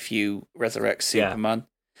you resurrect Superman,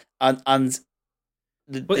 and.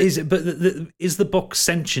 Is the box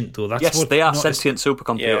sentient though? That's yes, they are sentient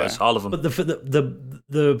supercomputers, all of them. But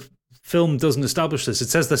the film doesn't establish this. It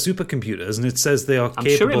says they're supercomputers, and it says they are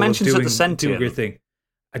capable of doing great thing.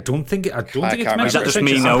 I don't think it's mentioned. Is that just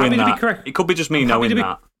me knowing that? It could be just me knowing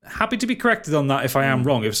that. Happy to be corrected on that if I am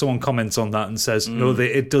wrong. If someone comments on that and says, no,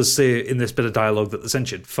 it does say in this bit of dialogue that they're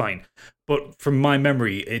sentient, fine. But from my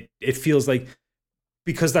memory, it feels like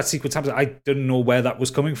because that sequence happens, I didn't know where that was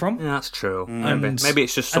coming from. Yeah, that's true. Maybe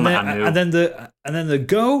it's just something I knew. And then the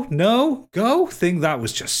go thing, that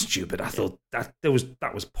was just stupid. I thought that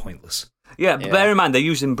was pointless. Yeah, but bear in mind they're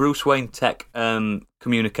using Bruce Wayne tech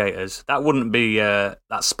communicators. That wouldn't be that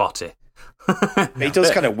spotty. He does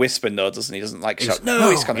kind of whisper, though, doesn't he? He doesn't shout. No,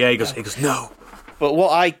 he's kind of he goes no. But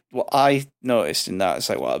what I noticed in that is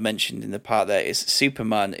like what I mentioned in the part there is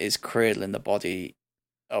Superman is cradling the body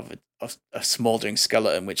of a smouldering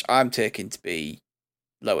skeleton, which I'm taking to be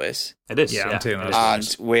Lois. It is, yeah. I'm taking that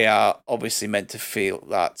and we are obviously meant to feel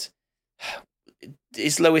that.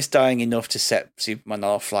 Is Lois dying enough to set Superman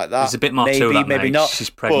off like that? There's a bit more to that, maybe mate. not. She's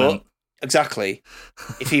pregnant. But, exactly.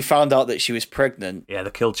 If he found out that she was pregnant, yeah, they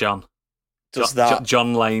killed John.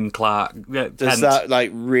 John Lane Clark? Does that like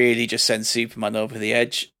really just send Superman over the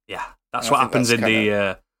edge? Yeah, that's what happens in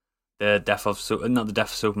the death of not the death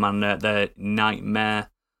of Superman, the Nightmare,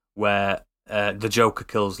 where the Joker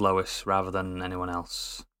kills Lois rather than anyone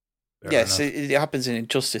else. Yes, it happens in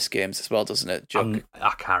Injustice games as well, doesn't it?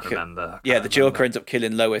 I can't remember. The Joker ends up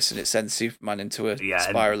killing Lois, and it sends Superman into a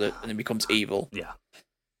spiral, and he becomes evil. Yeah.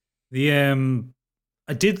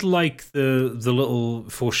 I did like the little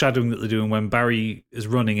foreshadowing that they're doing when Barry is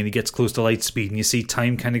running and he gets close to light speed, and you see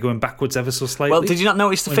time kind of going backwards ever so slightly. Well, did you not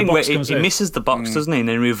notice the thing where he misses the box, doesn't he, and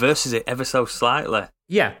then reverses it ever so slightly?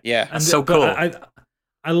 Yeah, that's so cool.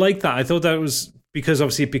 I like that. I thought that was because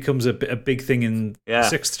obviously it becomes a big thing in the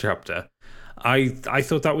 6th chapter. I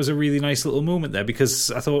thought that was a really nice little moment there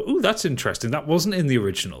because I thought, oh, that's interesting. That wasn't in the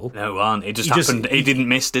original. No, it wasn't. It just happened. He didn't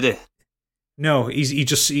miss, did he? No, he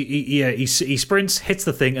sprints, hits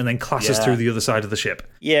the thing, and then classes through the other side of the ship.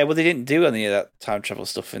 Yeah, well, they didn't do any of that time travel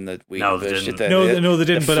stuff in the Wii version, did they? No, they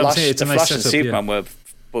didn't. But I'm saying it's a nice setup. Flash and Superman were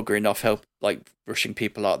buggering off, rushing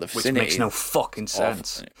people out of the vicinity. Which makes no fucking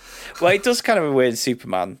sense. Well, it does kind of a weird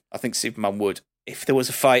Superman. I think Superman would, if there was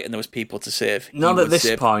a fight and there was people to save. Not at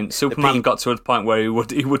this point. Superman got to a point where he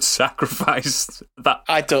would sacrifice that.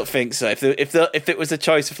 I don't think so. If it was a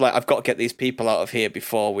choice of like, I've got to get these people out of here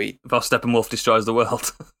before Steppenwolf destroys the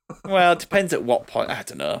world. Well, it depends at what point. I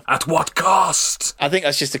don't know. At what cost? I think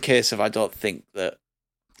that's just a case of I don't think that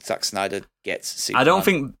Zack Snyder gets Superman. I don't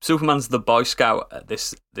think Superman's the Boy Scout at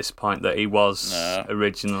this point that he was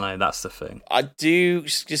originally. That's the thing. I do,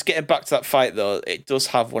 just getting back to that fight though, it does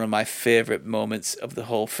have one of my favourite moments of the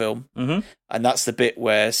whole film. Mm-hmm. And that's the bit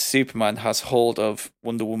where Superman has hold of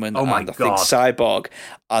Wonder Woman and I think Cyborg,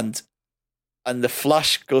 and the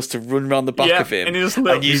Flash goes to run around the back of him, and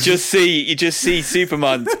you just see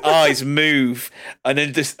Superman's eyes move, and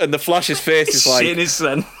then the Flash's face is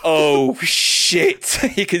like, oh shit,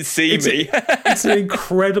 he can see me. It's an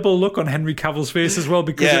incredible look on Henry Cavill's face as well,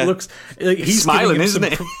 because it looks like he's smiling, isn't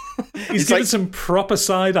it? He's giving some proper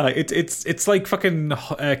side eye. It's like fucking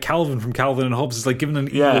Calvin from Calvin and Hobbes is like giving an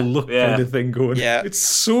evil look kind of thing going. Yeah, it's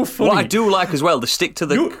so funny. What I do like as well, the stick to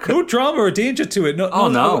the no drama or danger to it. No.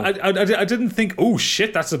 I didn't think, oh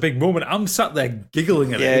shit, that's a big moment. I'm sat there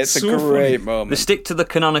giggling at it. Yeah, it's so a great funny. moment. The stick to the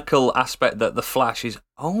canonical aspect that the Flash is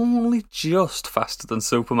only just faster than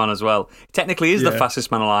Superman as well. He technically is the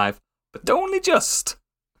fastest man alive, but only just.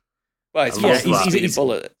 Well, he's a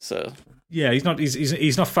bullet, so. Yeah,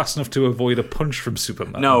 he's not fast enough to avoid a punch from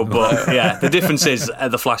Superman. No, but yeah, the difference is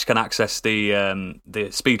the Flash can access the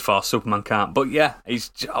Speed Force. Superman can't. But yeah,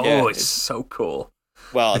 it's so cool.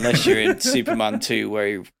 Well, unless you're in Superman 2,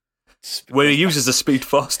 where he uses the Speed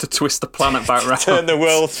Force to twist the planet back round, turn the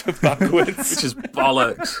world backwards, which is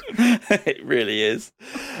bollocks. It really is.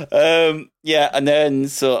 And then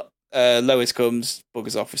Lois comes,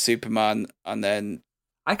 buggers off with Superman, and then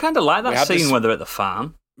I kind of like that scene where they're at the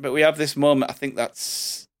farm. But we have this moment, I think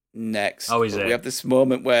that's next. Oh, is it? We have this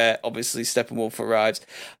moment where obviously Steppenwolf arrives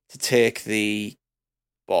to take the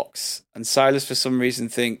box, and Silas for some reason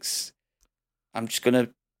thinks, I'm just going to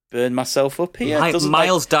burn myself up here.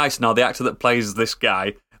 Miles Dyson, the actor that plays this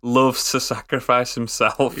guy, loves to sacrifice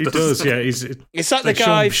himself. He does, yeah. Is that the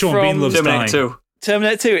guy Sean from Bean loves Terminator dying. 2?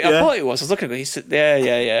 Terminator 2? Yeah. I thought it was. I was looking at it. He said,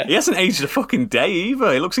 yeah. He hasn't aged a fucking day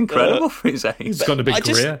either. He looks incredible for his age. He's got a big career.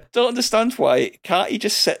 I just don't understand why. Can't he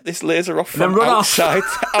just set this laser off from run outside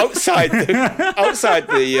the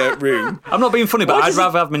room? I'm not being funny, but I'd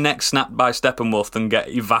rather have my neck snapped by Steppenwolf than get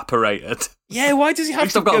evaporated. Yeah, why does he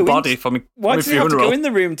have to I've got a body for me. Why does he have to funeral. go in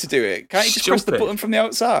the room to do it? Can't he just press the button from the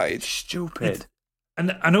outside? Stupid.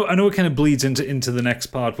 And I know it kind of bleeds into the next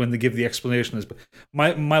part when they give the explanations, but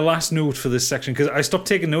my last note for this section, because I stopped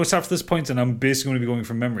taking notes after this point and I'm basically going to be going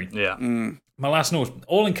from memory. Yeah. My last note,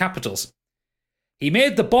 all in capitals. He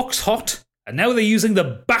made the box hot, and now they're using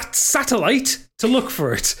the Bat satellite to look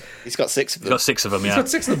for it. He's got 6 of them. He's got 6 of them, yeah. He's got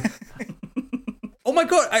 6 of them. Oh my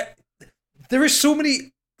God. There is so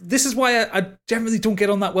many... This is why I generally don't get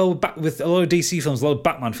on that well with a lot of DC films, a lot of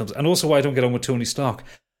Batman films, and also why I don't get on with Tony Stark.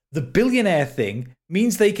 The billionaire thing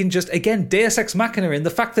means they can just, again, Deus Ex Machina in the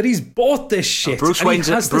fact that he's bought this shit. Bruce Wayne's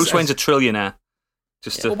a trillionaire.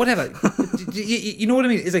 Whatever. You know what I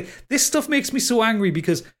mean? It's like, this stuff makes me so angry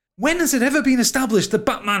because when has it ever been established that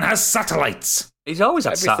Batman has satellites? He's always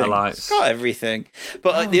had satellites. He's got everything.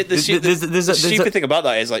 But the stupid thing about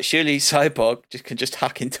that is, like, surely Cyborg can just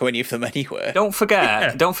hack into any of them anywhere. Don't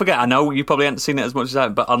forget, I know you probably haven't seen it as much as I,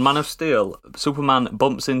 but on Man of Steel, Superman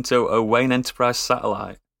bumps into a Wayne Enterprise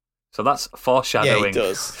satellite. So that's foreshadowing. Yeah, he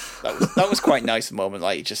does. That was quite nice moment.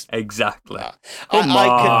 Like, just exactly. I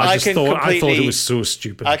thought it was so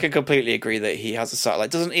stupid. I can completely agree that he has a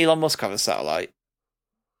satellite. Doesn't Elon Musk have a satellite?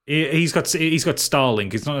 He's got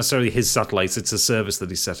Starlink. It's not necessarily his satellites. It's a service that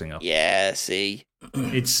he's setting up. Yeah, see.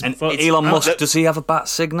 Elon Musk, does he have a bat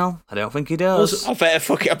signal? I don't think he does. I bet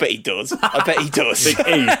he does. I bet he does. Big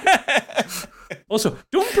E. Also,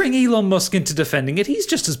 don't bring Elon Musk into defending it. He's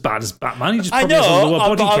just as bad as Batman. He just probably has a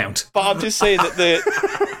lower body count. But I'm just saying that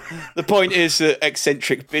the point is that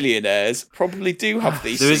eccentric billionaires probably do have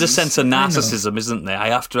these. There is a sense of narcissism, isn't there? I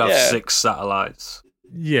have to have 6 satellites.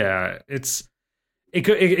 Yeah, it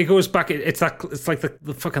goes back. It's like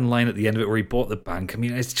the fucking line at the end of it where he bought the bank. I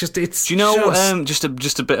mean, it's. Do you know? Just a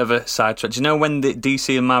bit of a sidetrack. Do you know when the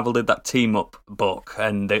DC and Marvel did that team up book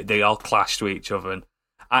and they all clashed with each other? And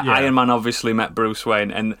Iron Man obviously met Bruce Wayne,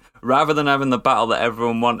 and rather than having the battle that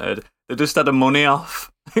everyone wanted, they just had a money off.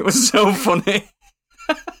 It was so funny.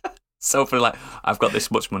 So funny, like, I've got this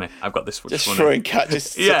much money. I've got this much just money. Throwing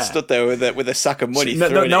stood there with a sack of money. No,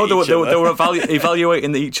 they were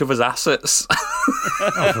evaluating each other's assets.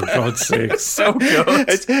 Oh, for God's sake. So good.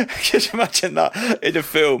 Just imagine that in a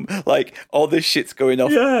film, like, all this shit's going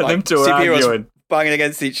off. Yeah, like, them two are arguing. Banging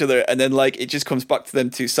against each other, and then, like, it just comes back to them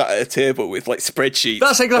two sat at a table with, like, spreadsheets.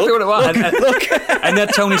 That's exactly what it was. Look. And then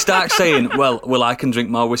Tony Stark saying, well, I can drink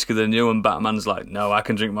more whiskey than you, and Batman's like, no, I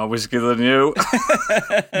can drink more whiskey than you.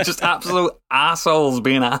 Just absolute assholes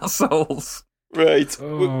being assholes. Right.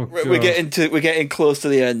 Oh, we're getting close to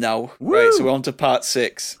the end now. Woo! Right, so we're on to part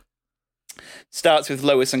 6. Starts with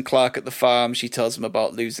Lois and Clark at the farm. She tells them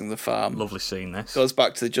about losing the farm. Lovely scene, this. Goes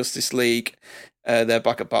back to the Justice League. They're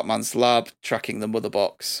back at Batman's lab, tracking the mother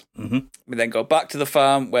box. Mm-hmm. We then go back to the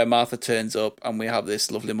farm where Martha turns up, and we have this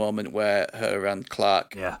lovely moment where her and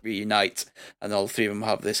Clark reunite, and all 3 of them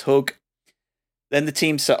have this hug. Then the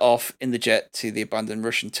team set off in the jet to the abandoned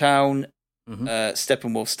Russian town. Mm-hmm.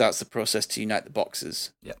 Steppenwolf starts the process to unite the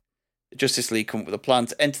boxes. Yep. The Justice League come up with a plan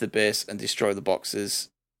to enter the base and destroy the boxes.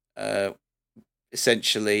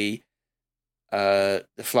 Essentially, the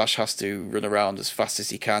Flash has to run around as fast as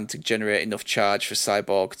he can to generate enough charge for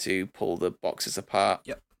Cyborg to pull the boxes apart.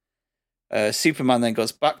 Yep. Superman then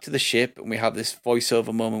goes back to the ship, and we have this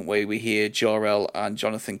voiceover moment where we hear Jor-El and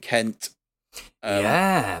Jonathan Kent.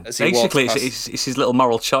 Basically, it's his little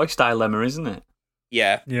moral choice dilemma, isn't it?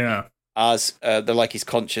 Yeah. As they're like he's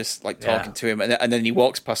conscious, like talking to him, and then he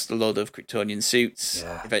walks past a load of Kryptonian suits.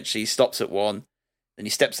 Yeah. Eventually, he stops at one. Then he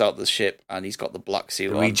steps out of the ship, and he's got the black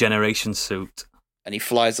suit on. Regeneration suit. and he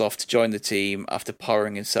flies off to join the team after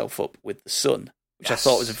powering himself up with the sun, which I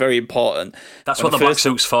thought was very important. That's what the black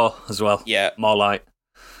suit's for as well. Yeah. More light.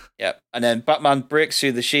 Yeah. And then Batman breaks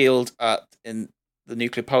through the shield in the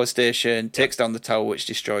nuclear power station, takes down the tower, which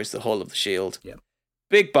destroys the whole of the shield. Yeah.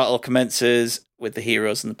 Big battle commences with the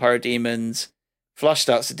heroes and the parademons. Flash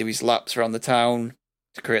starts to do his laps around the town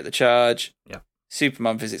to create the charge. Yeah.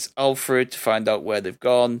 Superman visits Alfred to find out where they've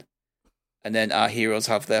gone. And then our heroes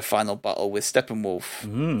have their final battle with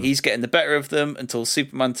Steppenwolf. He's getting the better of them until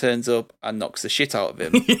Superman turns up and knocks the shit out of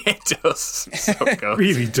him. Yeah, it does. So good.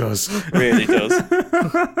 Really does. Really does.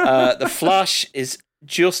 The Flash is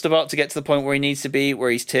just about to get to the point where he needs to be, where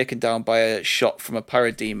he's taken down by a shot from a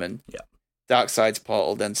parademon. Yeah. Darkseid's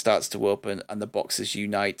portal then starts to open and the boxes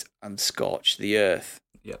unite and scorch the earth.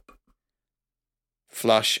 Yep.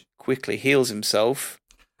 Flash quickly heals himself.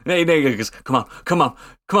 He goes, come on,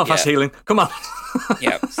 fast healing, come on.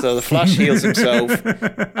 Yeah, so the Flash heals himself,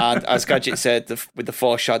 and as Gadget said, with the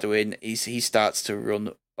foreshadowing, he starts to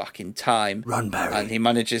run back in time. Run, Barry. And he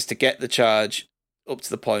manages to get the charge up to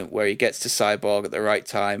the point where he gets to Cyborg at the right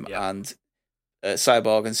time, and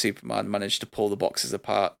Cyborg and Superman manage to pull the boxes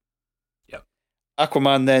apart. Yep.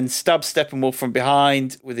 Aquaman then stabs Steppenwolf from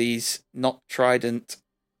behind with his not trident,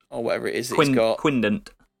 or whatever it is that he's got. Quindant.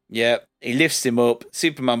 Yeah, he lifts him up.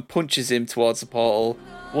 Superman punches him towards the portal.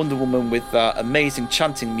 Wonder Woman with that amazing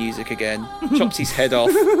chanting music again chops his head off.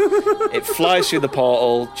 It flies through the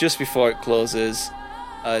portal just before it closes.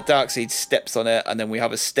 Darkseid steps on it, and then we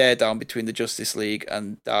have a stare down between the Justice League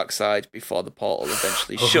and Darkseid before the portal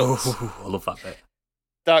eventually shuts. I love that bit.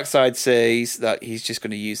 Darkseid says that he's just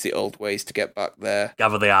going to use the old ways to get back there.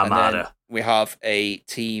 Gather the And then Armada. we have a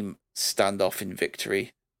team standoff in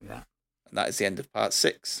victory. Yeah. And that is the end of part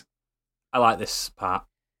 6. I like this part.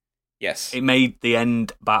 Yes. It made the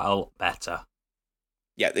end battle better.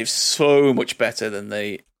 Yeah, they're so much better than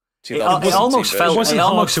the It almost felt. It wasn't it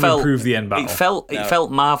hard almost to felt, improve the end battle. It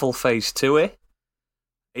felt Marvel Phase 2-y.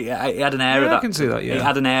 It had an air of that. I can see that. Yeah, it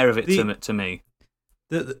had an air of it to me.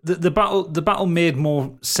 The battle made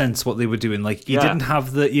more sense what they were doing. Like you didn't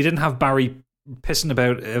have Barry pissing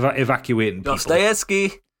about evacuating people.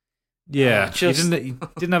 Dostoevsky. Yeah, you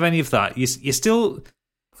didn't have any of that. You still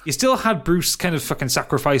had Bruce kind of fucking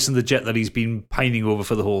sacrificing the jet that he's been pining over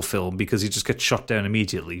for the whole film because he just gets shot down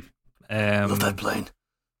immediately. Love that plane.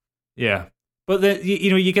 Yeah, but then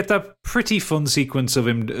you get that pretty fun sequence of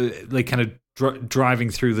him like kind of driving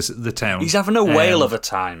through the town. He's having a whale of a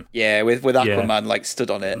time. Yeah, with Aquaman like stood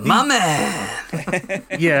on it. My man.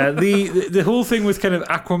 Yeah, the whole thing with kind of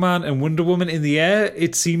Aquaman and Wonder Woman in the air.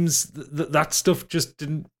 It seems that stuff just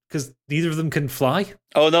didn't, because neither of them can fly.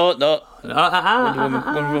 Oh no!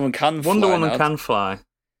 Wonder Woman can fly. Wonder Woman can fly.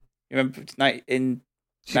 You remember in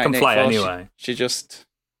she can fly anyway. She just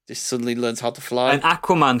suddenly learns how to fly. And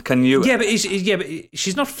Aquaman can you? Yeah, but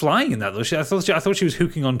she's not flying in that though. I thought she was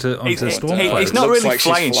hooking onto Stormfly. It's not really like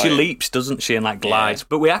flying. She leaps, doesn't she, and like glides. Yeah.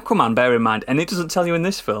 But with Aquaman, bear in mind, and it doesn't tell you in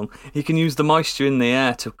this film, he can use the moisture in the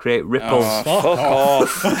air to create ripples. Oh,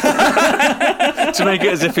 fuck off! To make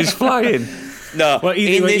it as if he's flying. No, well,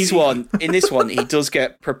 in this one, he does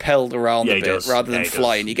get propelled around a bit rather than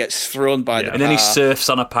flying. He gets thrown by the car. And then he surfs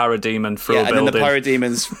on a parademon through a building. And then the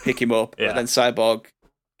parademons pick him up. But then Cyborg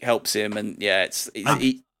helps him, and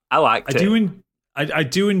I liked it. I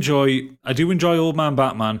do enjoy Old Man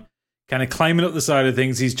Batman kind of climbing up the side of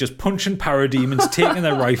things. He's just punching parademons, taking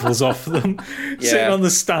their rifles off them, sitting on the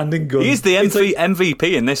standing gun. He's the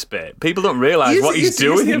MVP in this bit. People don't realise what he's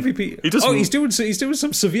doing. He's the MVP. He's doing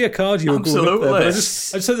some severe cardio. Absolutely. Going up there. But I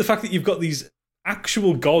just like the fact that you've got these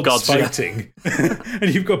actual gods fighting,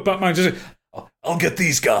 and you've got Batman just. I'll get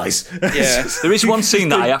these guys. Yeah. There is one scene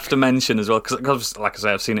that I have to mention as well, because, like I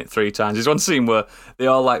say, I've seen it 3 times. There's one scene where they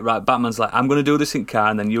all like, right, Batman's like, I'm going to do this in car,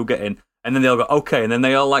 and then you'll get in. And then they all go, okay, and then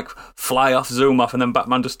they all like fly off, zoom off, and then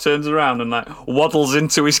Batman just turns around and like waddles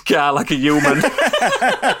into his car like a human.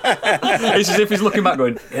 It's as if he's looking back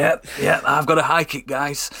going, yep, I've got to hike it,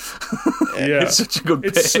 guys. Yeah. It's such a good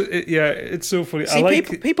bit. It's so funny. See,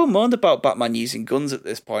 people moaned about Batman using guns at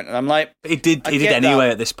this point, and I'm like... He did anyway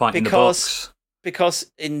at this point in the books.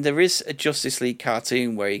 Because there is a Justice League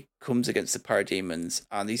cartoon where he comes against the parademons,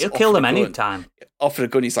 and he'll kill them any time. Offered a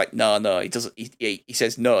gun, he's like, no, he doesn't. He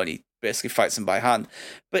says no, and he basically fights them by hand.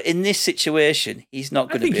 But in this situation, he's not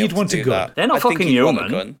going to be able to do that. They're not fucking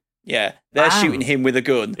human. Yeah, they're shooting him with a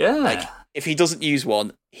gun. Yeah, like, if he doesn't use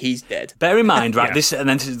one, he's dead. Bear in mind, right? This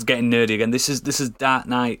is getting nerdy again. This is Dark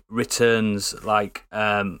Knight Returns, like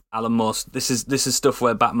Alan Moore. This is stuff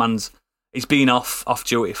where he's been off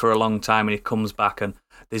duty for a long time, and he comes back, and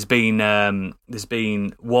there's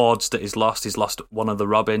been wards that he's lost. He's lost one of the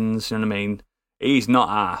Robins. You know what I mean? he's not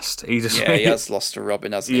arsed. He just he has lost to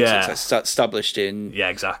Robin, hasn't he? Yeah. So it's established in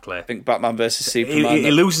exactly. I think Batman versus Superman.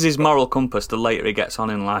 He loses his moral compass the later he gets on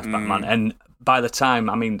in life, Batman. And by the time,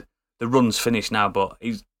 I mean, the run's finished now, but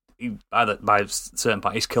by a certain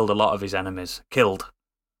point, he's killed a lot of his enemies. Killed.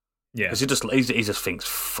 Yeah, because he just thinks,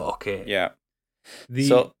 fuck it. Yeah. This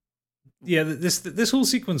whole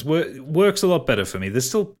sequence works a lot better for me. There's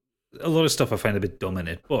still a lot of stuff I find a bit dumb in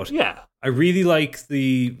it, but I really like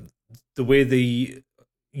the way they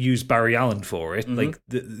use Barry Allen for it. Like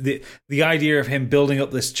the idea of him building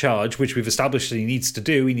up this charge, which we've established that he needs to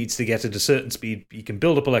do. He needs to get at a certain speed. He can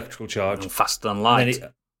build up electrical charge faster than light.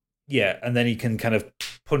 And then he can kind of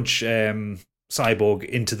punch Cyborg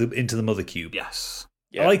into the Mother Cube. Yes.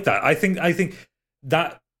 Yeah. I like that. I think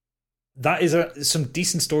that is some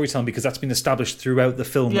decent storytelling because that's been established throughout the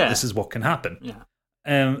film that this is what can happen. Yeah.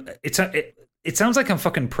 It sounds like I'm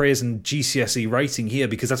fucking praising GCSE writing here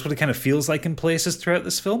because that's what it kind of feels like in places throughout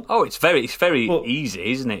this film. Oh, it's very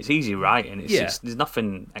easy, isn't it? It's easy writing. There's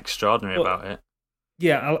nothing extraordinary about it.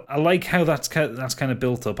 Yeah, I like how that's kind of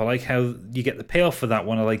built up. I like how you get the payoff for that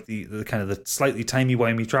one. I like the kind of the slightly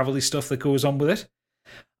timey-wimey travel-y stuff that goes on with it.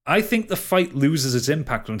 I think the fight loses its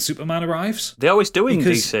impact when Superman arrives. They always do in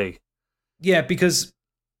DC. Yeah, because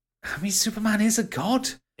I mean, Superman is a god.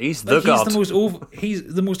 He's the god. He's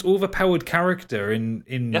the most overpowered character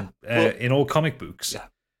in all comic books. Yeah.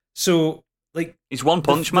 So he's One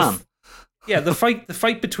Punch Man. The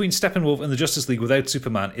fight between Steppenwolf and the Justice League without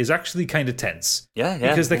Superman is actually kind of tense. Yeah.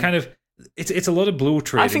 Because they kind of it's a lot of blow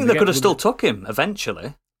trading. I think they could have still took him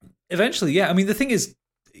eventually. Eventually, yeah. I mean, the thing is,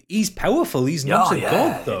 he's powerful. He's not a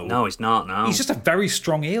god, though. No, he's not. No, he's just a very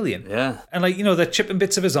strong alien. Yeah, and they're chipping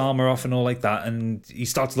bits of his armor off and all like that, and he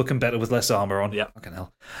starts looking better with less armor on. Yeah, fucking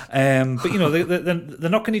hell. But they're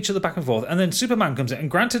knocking each other back and forth, and then Superman comes in. And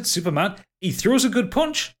granted, Superman, he throws a good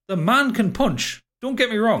punch. The man can punch. Don't get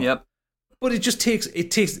me wrong. Yep. But it just takes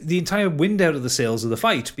the entire wind out of the sails of the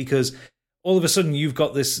fight because all of a sudden you've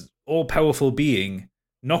got this all-powerful being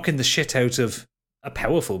knocking the shit out of a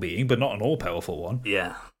powerful being, but not an all-powerful one.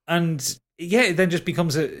 Yeah. And it then just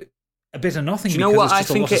becomes a bit of nothing. Do you know what I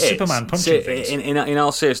it's think just it is? Superman punching things. In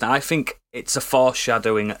all seriousness, I think it's a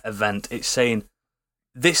foreshadowing event. It's saying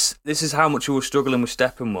this is how much we were struggling with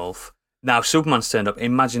Steppenwolf. Now Superman's turned up.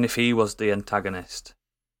 Imagine if he was the antagonist.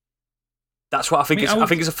 That's what I think. I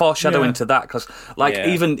think it's a foreshadowing to that because,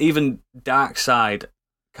 even Darkseid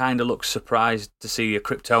kind of looks surprised to see a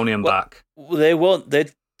Kryptonian back. They won't. They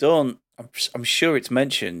don't. I'm sure it's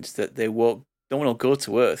mentioned that they won't. Don't want to go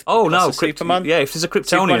to Earth. Oh no, Superman. Yeah, if there's a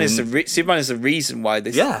Kryptonian, Superman is the reason why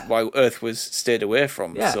why Earth was stayed away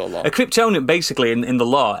from so long. A Kryptonian, basically, in the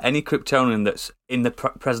law, any Kryptonian that's in the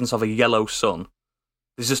presence of a yellow sun,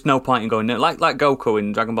 there's just no point in going near. Like Goku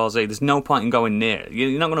in Dragon Ball Z, there's no point in going near.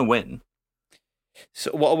 You're not going to win.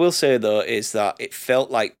 So what I will say though is that it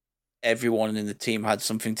felt like everyone in the team had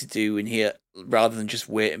something to do in here, rather than just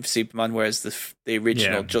waiting for Superman. Whereas the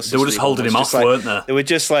original Justice League, they were just holding him off, weren't they? They were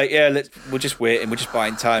just like, we're just waiting, we're just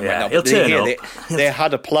buying time right now. He'll turn up. They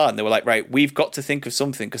had a plan. They were like, right, we've got to think of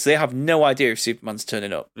something because they have no idea if Superman's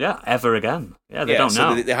turning up. Yeah, ever again. Yeah, they don't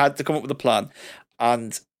know. So they had to come up with a plan,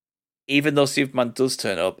 and even though Superman does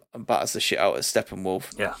turn up and batters the shit out of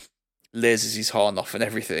Steppenwolf, lasers his horn off and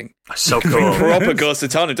everything. That's so cool. Proper goes to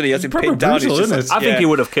town, doesn't he? He has him pinned down. I think he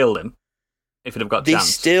would have killed him if he'd have got a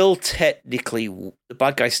chance. The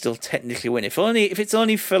bad guys still technically win. If it's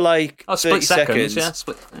only for like 30 seconds.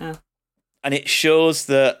 Yeah. And it shows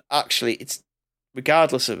that actually it's,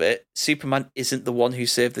 regardless of it, Superman isn't the one who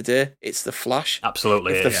saved the day. It's the Flash.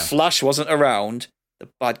 Absolutely. If the Flash wasn't around, the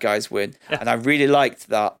bad guys win. Yeah. And I really liked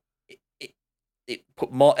that. It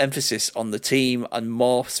put more emphasis on the team and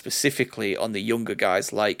more specifically on the younger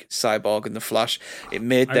guys like Cyborg and the Flash. It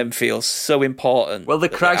made them feel so important. Well, the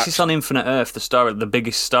Crisis on Infinite Earth, the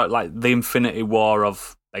biggest story, like the Infinity War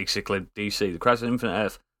of basically DC, the Crisis on Infinite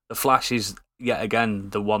Earth, the Flash is yet again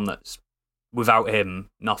the one that's, without him,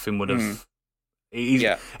 nothing would have.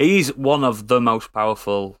 He's one of the most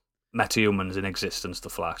powerful metahumans in existence, the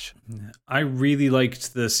Flash. I really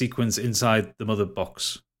liked the sequence inside the Mother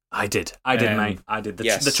Box. I did, mate. I did.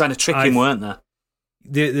 They're trying to trick him, weren't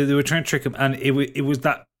they? They were trying to trick him, and it was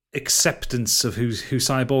that acceptance of who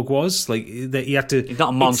Cyborg was. Like that he had to. He's not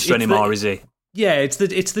a monster anymore, is he? Yeah, it's the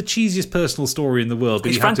cheesiest personal story in the world.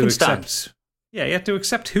 But he's Frankenstein. You had to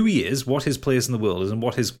accept who he is, what his place in the world is, and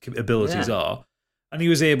what his abilities are, and he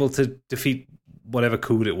was able to defeat whatever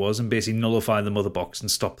code it was and basically nullify the Mother Box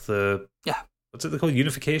and stop the what's it they called,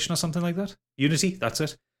 unification or something like that? Unity, that's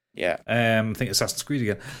it. Yeah. I think Assassin's Creed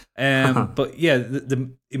again. But yeah,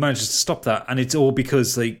 he manages to stop that, and it's all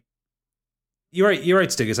because like you're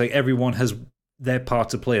right, Stig. It's like everyone has their part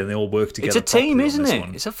to play, and they all work together. It's a team, properly on isn't this it?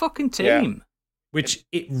 one. It's a fucking team. Yeah. Which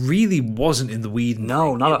it really wasn't in the Whedon. No,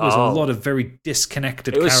 thing. not it at was all. a lot of very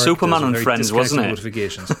disconnected. It was characters Superman and very Friends, wasn't disconnected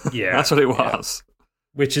it? Motivations. Yeah, That's what it was.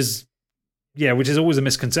 Which is always a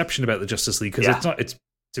misconception about the Justice League, because it's not. It's,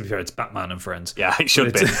 to be fair, it's Batman and Friends. Yeah, it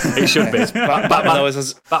should be. But It should be.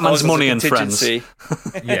 Batman's money and friends.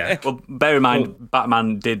 Yeah. Well, bear in mind,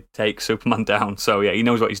 Batman did take Superman down, so yeah, he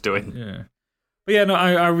knows what he's doing. Yeah. But yeah, no,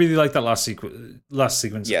 I really like that last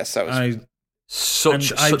sequence. Yes, that was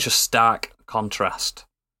Such a stark contrast.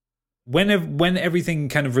 When everything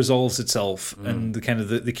kind of resolves itself and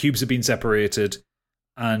the cubes have been separated,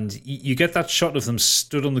 and you get that shot of them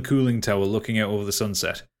stood on the cooling tower looking out over the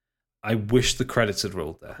sunset. I wish the credits had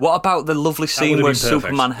rolled there. What about the lovely scene where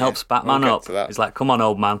Superman helps Batman we'll up? It's like, come on,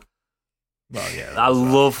 old man. Well, yeah, I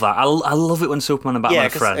love that. I love it when Superman and Batman are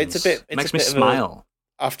friends. It makes me smile.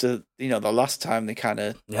 After the last time they kind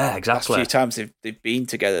of exactly. Last few times they've been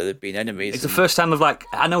together, they've been enemies. It's the first time of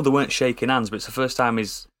I know they weren't shaking hands, but it's the first time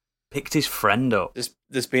he's picked his friend up.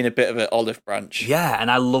 There's been a bit of an olive branch. Yeah,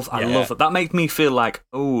 and I love it. That made me feel like,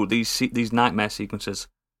 these nightmare sequences.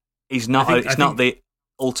 It's not the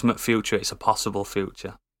ultimate future; it's a possible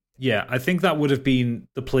future. Yeah, I think that would have been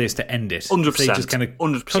the place to end it. 100%. They just kind of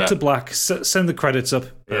 100%. cut to black, send the credits up.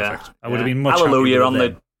 Perfect. I would have been much hallelujah happier on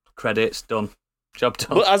with the credits. Done. Job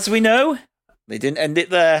done. But as we know, they didn't end it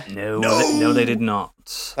there. No, they did not.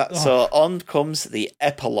 So on comes the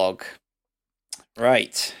epilogue.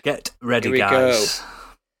 Right. Get ready, Here we guys. Go.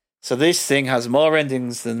 So this thing has more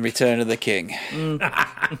endings than Return of the King.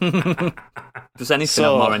 Does anything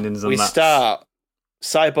have more endings than we that? Start.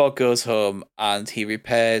 Cyborg goes home and he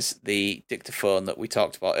repairs the dictaphone that we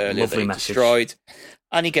talked about earlier Lovely that he message. destroyed.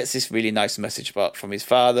 And he gets this really nice message from his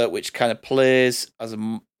father, which kind of plays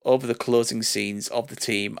over the closing scenes of the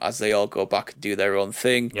team as they all go back and do their own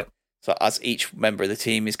thing. Yep. So as each member of the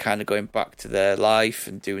team is kind of going back to their life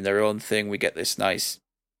and doing their own thing, we get this nice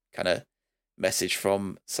kind of message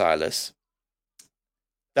from Silas.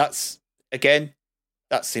 That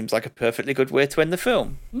seems like a perfectly good way to end the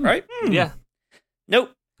film, right? Yeah.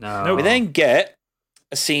 Nope. No. We then get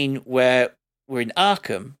a scene where we're in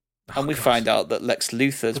Arkham and we find out that Lex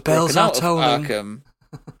Luthor's broken out of Arkham.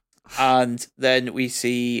 And then we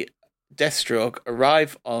see Deathstroke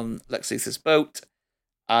arrive on Lex Luthor's boat,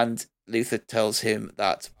 and Luthor tells him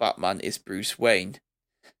that Batman is Bruce Wayne.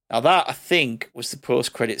 Now that, I think, was the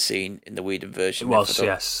post-credit scene in the Whedon version. It was,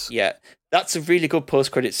 yes. Yeah, that's a really good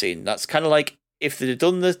post-credit scene. That's kind of like if they'd have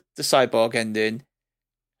done the Cyborg ending,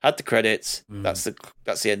 had the credits, that's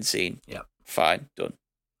the end scene. Yep. Fine, done.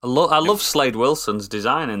 I love Slade Wilson's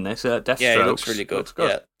design in this. Deathstroke. Yeah, it looks really good. Looks good.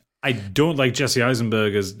 Yeah. I don't like Jesse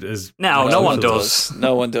Eisenberg as no one does.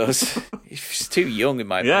 No one does. He's too young in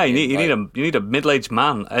my opinion. Yeah, you need a middle-aged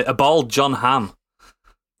man, a bald John Hamm.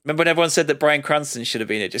 Remember when everyone said that Bryan Cranston should have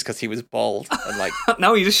been it just because he was bald and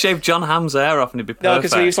No, you just shaved John Hamm's hair off and he'd be perfect. No,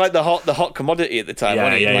 because he was like the hot commodity at the time,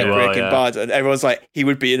 wasn't he? Breaking Bad, and everyone's like, he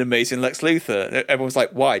would be an amazing Lex Luthor. Everyone's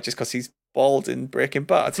like, why? Just because he's bald in Breaking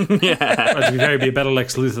Bad? Yeah. To be fair, he'd be a better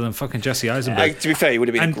Lex Luthor than fucking Jesse Eisenberg. To be fair, he would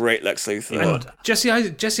have been a great Lex Luthor.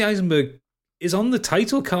 Jesse Eisenberg is on the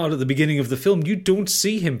title card at the beginning of the film. You don't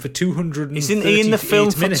see him for 238 Isn't he in the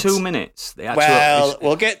film minutes. for 2 minutes?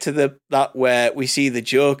 We'll get to that where we see the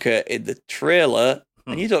Joker in the trailer,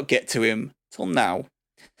 and you don't get to him till now.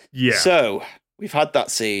 Yeah. So we've had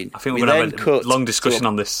that scene. I think we're going to have a long discussion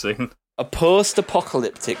on this scene. A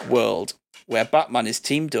post-apocalyptic world where Batman is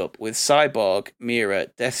teamed up with Cyborg, Mira,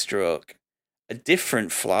 Deathstroke, a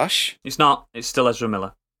different Flash. It's not. It's still Ezra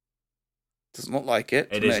Miller. Doesn't look like it.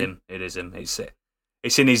 It is him.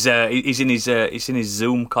 It's in his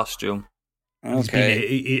Zoom costume.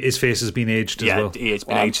 Okay. His face has been aged as well. It's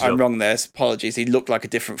been aged. I'm wrong there. Apologies. He looked like a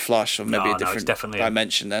different Flash, or maybe a different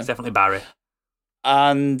dimension there. It's definitely Barry.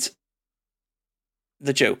 And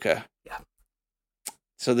the Joker. Yeah.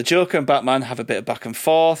 So the Joker and Batman have a bit of back and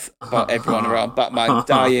forth about everyone around Batman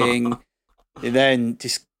dying. They then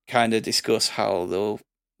kind of discuss how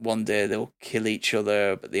one day they'll kill each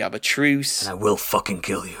other, but they have a truce. And I will fucking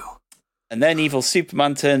kill you. And then evil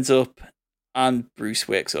Superman turns up, and Bruce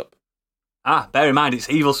wakes up. Bear in mind, it's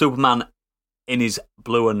evil Superman in his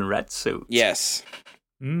blue and red suit. Yes.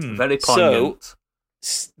 Very poignant.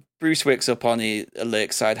 So, Bruce wakes up on a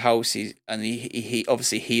lakeside house, and he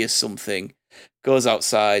obviously hears something, goes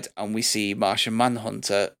outside, and we see Martian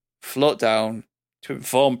Manhunter float down to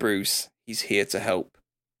inform Bruce he's here to help.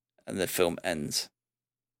 And the film ends.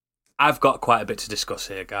 I've got quite a bit to discuss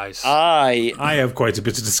here, guys. I have quite a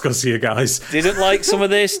bit to discuss here, guys. Didn't like some of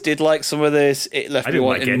this. Did like some of this. It left me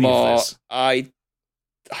wanting more. I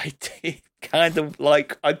did kind of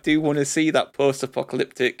like, I do want to see that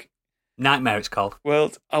post-apocalyptic Nightmare, it's called.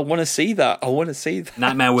 world. I want to see that.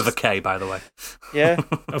 Nightmare with a K, by the way. Yeah.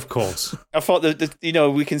 Of course. I thought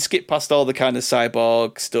that, we can skip past all the kind of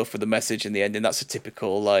cyborg stuff with the message in the ending. That's a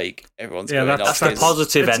typical, like, everyone's going off. That's the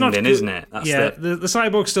positive ending, isn't it? That's the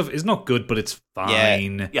cyborg stuff is not good, but it's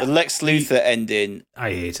fine. Yeah. The Lex Luthor ending.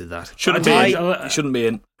 I hated that. Shouldn't be in. It shouldn't be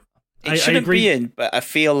in. It shouldn't be in, but I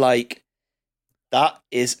feel like that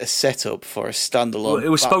is a setup for a standalone. Well, it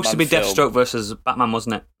was supposed to be Batman film. Deathstroke versus Batman,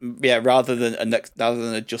 wasn't it? Yeah, rather than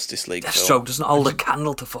a Justice League Deathstroke film. doesn't hold a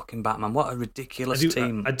candle to fucking Batman. What a ridiculous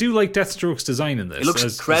team. I do like Deathstroke's design in this. It looks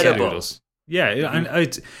incredible. Yeah,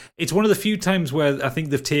 and it's one of the few times where I think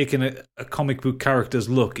they've taken a comic book character's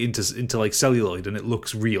look into like celluloid, and it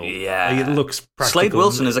looks real. Yeah, like, it looks practical. Slade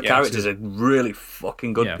Wilson as a character is a really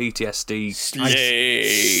fucking good PTSD.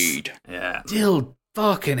 Slade. Yeah. Still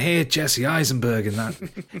fucking hate Jesse Eisenberg in that.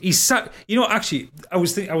 He sat. Actually, I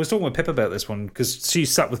was talking with Pip about this one because she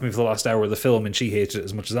sat with me for the last hour of the film, and she hated it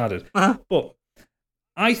as much as I did. Uh-huh. But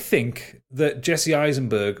I think that Jesse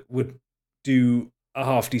Eisenberg would do a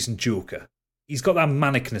half decent Joker. He's got that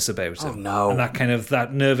manicness about him. Oh no, and that kind of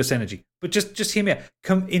that nervous energy. But just hear me out.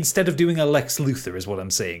 Come instead of doing a Lex Luthor is what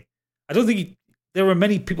I'm saying. I don't think there are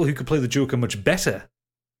many people who could play the Joker much better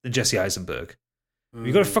than Jesse Eisenberg.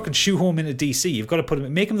 You've got to fucking shoehorn him into DC. You've got to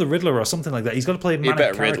make him the Riddler or something like that. He's got to play a manic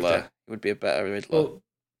character. Riddler. It would be a better Riddler. Well,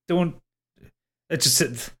 don't. I just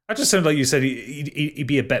sounded like you said he'd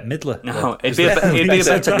be a Bette Midler. No, it'd be a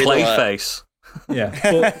better Clayface. Yeah,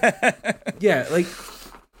 but, yeah, like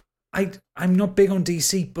I'm not big on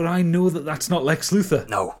DC, but I know that that's not Lex Luthor.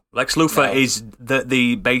 No, Lex Luthor is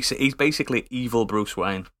the basic. He's basically evil Bruce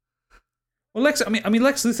Wayne. Well, Lex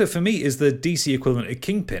Luthor for me is the DC equivalent of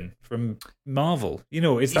Kingpin from Marvel.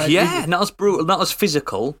 It's that not as brutal, not as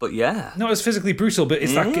physical, but yeah, not as physically brutal, but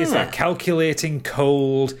it's that calculating,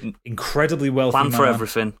 cold, incredibly wealthy plan for man.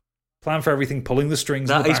 everything. Plan for everything, pulling the strings.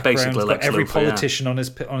 That in the is background, basically got Lex every Luthor, politician on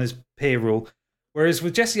his payroll. Whereas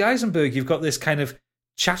with Jesse Eisenberg, you've got this kind of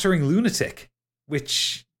chattering lunatic,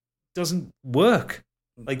 which doesn't work.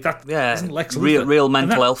 Like that isn't Lex Luthor. Real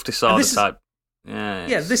mental health disorder type.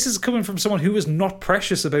 Yeah, this is coming from someone who is not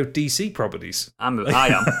precious about DC properties. I am.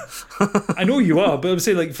 I know you are, but I'm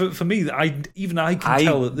saying, like, for me, I can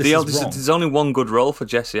tell that this is wrong. There's only one good role for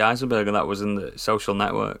Jesse Eisenberg, and that was in The Social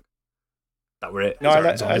Network. That were it. No,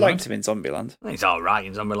 I liked him in Zombieland. He's all right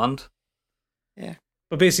in Zombieland. Yeah.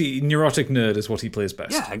 But basically, neurotic nerd is what he plays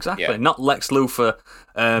best. Yeah, exactly. Yeah. Not Lex Luthor,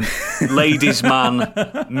 ladies' man,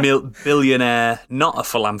 billionaire, not a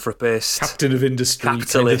philanthropist, captain of industry,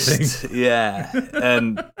 capitalist. Kind of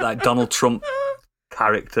yeah, like Donald Trump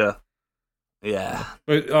character. Yeah.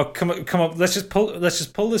 But, come on. Let's just pull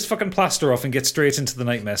this fucking plaster off and get straight into the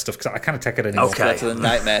nightmare stuff because I can't take it anymore. Okay. Let's go to the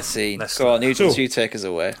nightmare scene. Go on, you take us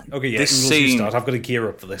away. Okay, yeah. This scene, start. I've got to gear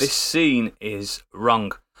up for this. This scene is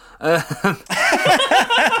wrong.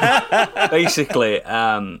 Basically,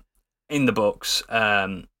 in the books,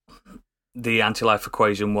 the anti-life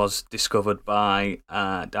equation was discovered by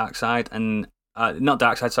Darkseid and not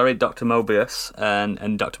Darkseid, sorry, Dr. Mobius,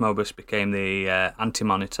 and Dr. Mobius became the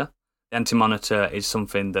Anti-Monitor. The Anti-Monitor is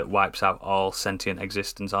something that wipes out all sentient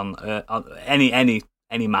existence on any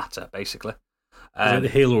matter, basically. Like the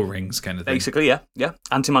Halo rings kind of thing. Basically, yeah.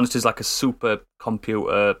 Anti-Monitor is like a super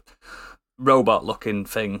computer robot-looking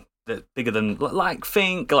thing that's bigger than, like,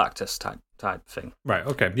 Galactus type thing. Right,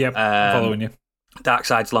 okay, yeah, I'm following you.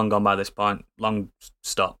 Darkseid's long gone by this point, long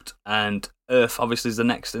stopped, and Earth obviously is the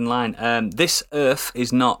next in line. This Earth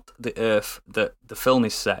is not the Earth that the film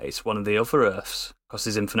is set, it's one of the other Earths, because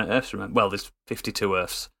there's infinite Earths, remember? Well, there's 52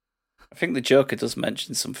 Earths. I think the Joker does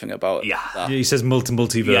mention something about that. Yeah, he says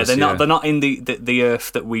multiverse. Yeah, they're not in the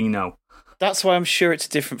Earth that we know. That's why I'm sure it's a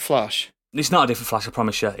different Flash. It's not a different Flash, I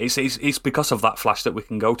promise you. It's because of that Flash that we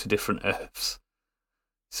can go to different Earths.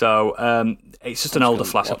 So it's just an older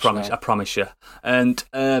Flash, I promise you. And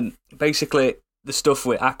basically, the stuff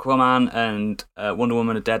with Aquaman and Wonder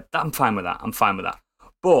Woman are dead, I'm fine with that.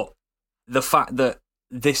 But the fact that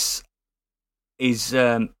this is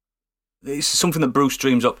it's something that Bruce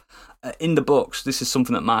dreams up. In the books, this is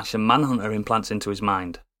something that Martian Manhunter implants into his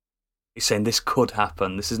mind. He's saying this could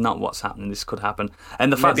happen. This is not what's happening. This could happen.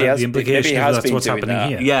 And the fact that the implication is that's what's happening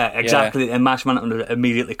here. Yeah, exactly. Yeah. And Martian Manhunter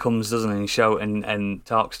immediately comes, doesn't he, and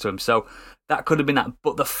talks to him. So that could have been that.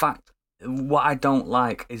 But what I don't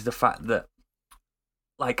like is the fact that,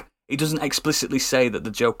 like, he doesn't explicitly say that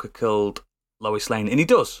the Joker killed Lois Lane, and he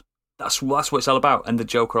does. That's what it's all about. And the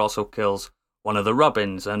Joker also kills one of the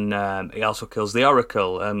Robins, and he also kills the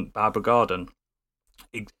Oracle, Barbara Gordon.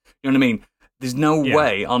 You know what I mean? There's no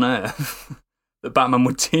way on earth that Batman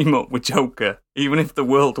would team up with Joker, even if the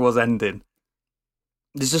world was ending.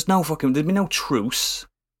 There's just there'd be no truce.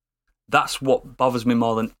 That's what bothers me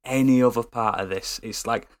more than any other part of this. It's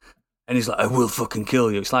like, and he's like, I will fucking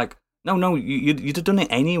kill you. It's like, no, you'd have done it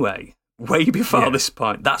anyway, way before this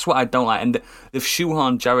point. That's what I don't like. And they've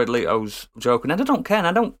shoehorned Jared Leto's Joker, and I don't care.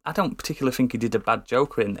 And I don't particularly think he did a bad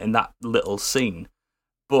Joker in that little scene.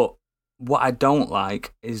 But what I don't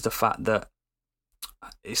like is the fact that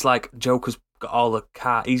it's like Joker's got all the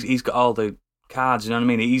cards. He's got all the cards. You know what I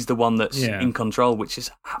mean? He's the one that's in control, which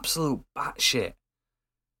is absolute batshit.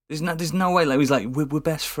 There's no way. Like he's like, we're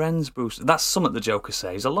best friends, Bruce. That's something the Joker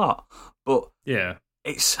says a lot, but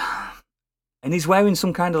it's, and he's wearing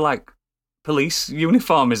some kind of like police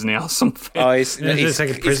uniform, isn't he, or something? Oh, it's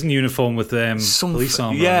like a prison uniform with police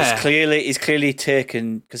armor. Yeah, he's clearly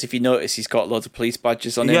taken, because if you notice, he's got loads of police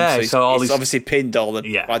badges on him. Yeah, so he's obviously pinned all the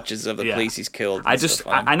badges of the police he's killed.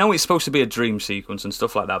 I know it's supposed to be a dream sequence and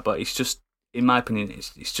stuff like that, but it's just, in my opinion,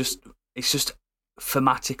 it's just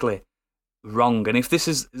thematically wrong. And if this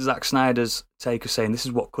is Zack Snyder's take of saying this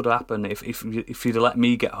is what could happen if you'd have let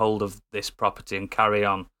me get hold of this property and carry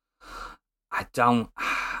on,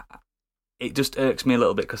 it just irks me a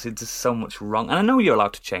little bit because it's just so much wrong. And I know you're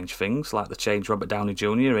allowed to change things, like they changed Robert Downey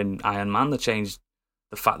Jr. in Iron Man, they changed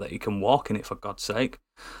the fact that he can walk in it, for God's sake,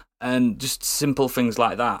 and just simple things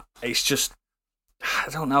like that. It's just, I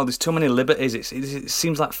don't know, there's too many liberties. It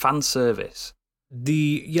seems like fan service. But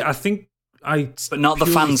not the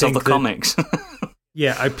fans of the comics.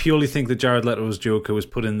 I purely think that Jared Leto's Joker was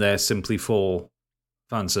put in there simply for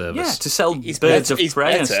fan service. Yeah, to sell Birds of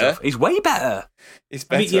Prey and stuff. He's way better. He's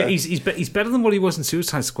better. I mean, he's better than what he was in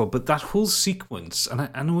Suicide Squad, but that whole sequence, and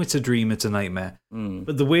I know it's a dream, it's a nightmare,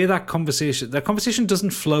 but the way that conversation doesn't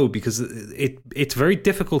flow because it's very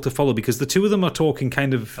difficult to follow because the two of them are talking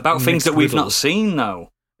kind of about things that we've not seen, though.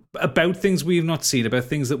 About things we've not seen, about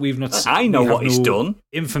things that we've not seen. I know what he's done.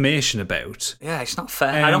 Information about. Yeah, it's not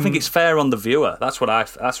fair. I don't think it's fair on the viewer. I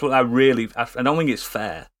don't think it's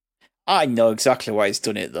fair. I know exactly why he's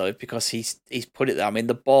done it though, because he's put it there. I mean,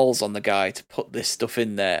 the balls on the guy to put this stuff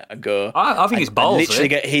in there and go. I think it's balls. Literally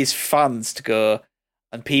get his fans to go,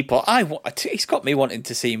 and people. He's got me wanting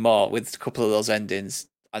to see more with a couple of those endings.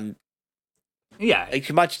 And yeah, you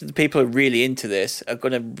can imagine the people who are really into this are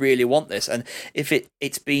going to really want this. And if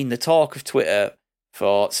it's been the talk of Twitter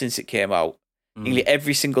since it came out, nearly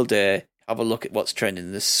every single day, have a look at what's trending.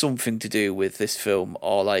 There's something to do with this film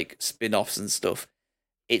or like spin-offs and stuff.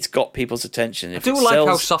 It's got people's attention. If I do like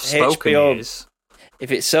how soft-spoken he is.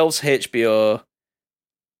 If it sells HBO,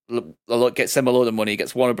 gets them a load of money,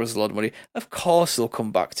 gets Warner Bros. A load of money, of course they'll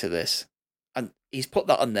come back to this. And he's put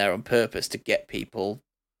that on there on purpose to get people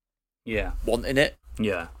wanting it.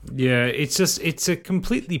 Yeah. Yeah, it's a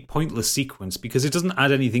completely pointless sequence because it doesn't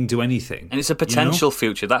add anything to anything. And it's a potential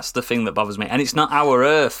future. That's the thing that bothers me. And it's not our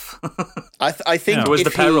Earth. I think it was the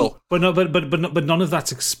peril. But none of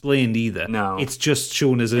that's explained either. No. It's just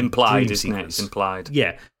shown as a implied, dream isn't sequence. it? It's implied.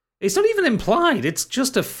 Yeah. It's not even implied. It's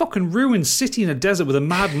just a fucking ruined city in a desert with a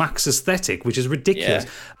Mad Max aesthetic, which is ridiculous.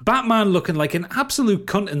 Yeah. Batman looking like an absolute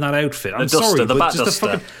cunt in that outfit. I'm sorry, the but just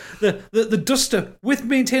Bat the duster with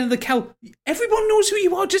maintaining the cowl. Everyone knows who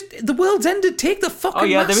you are. Just the world's ended. Take the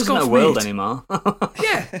fucking mask off, there isn't a world anymore.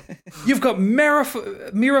 Yeah, you've got Mira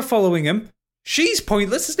following him. She's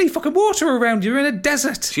pointless. There's no fucking water around. You're in a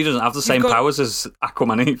desert. She doesn't have the same powers as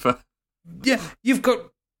Aquaman either. Yeah, you've got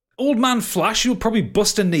Old Man Flash, you'll probably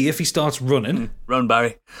bust a knee if he starts running. Run,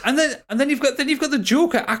 Barry. And then you've got the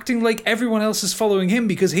Joker acting like everyone else is following him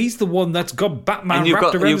because he's the one that's got Batman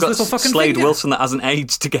wrapped around his little fucking Slade finger. Wilson that hasn't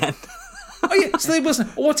aged again. Oh yeah, Slade Wilson.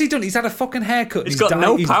 What's he done? He's had a fucking haircut. He's got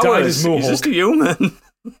no powers. He's just a human.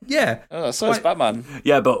 Yeah. Oh, so is Batman.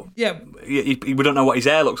 Yeah, but we don't know what his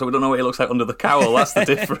hair looks like. We don't know what he looks like under the cowl. That's the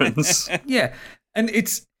difference. Yeah, and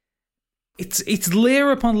it's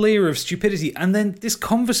layer upon layer of stupidity, and then this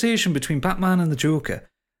conversation between Batman and the Joker.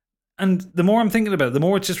 And the more I'm thinking about it, the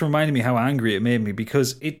more it's just reminding me how angry it made me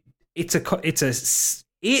because it's a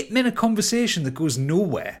 8-minute conversation that goes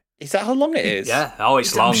nowhere. Is that how long it is? Yeah. Oh,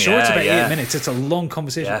 it's long. I'm sure it's about 8 minutes. Yeah. It's a long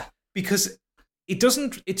conversation because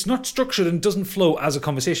it's not structured and doesn't flow as a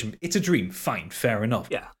conversation. It's a dream. Fine, fair enough.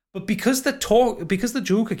 Yeah. But because the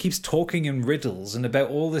Joker keeps talking in riddles and about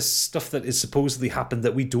all this stuff that is supposedly happened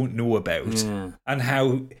that we don't know about, and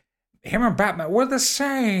how him and Batman we're the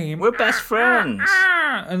same, we're best friends,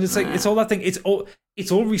 and it's like it's all that thing. It's all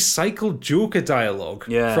recycled Joker dialogue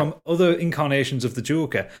from other incarnations of the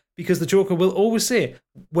Joker because the Joker will always say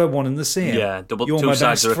we're one and the same. Yeah, You're two my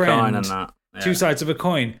sides best of a friend. coin and that. Yeah. Two sides of a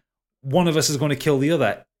coin. One of us is going to kill the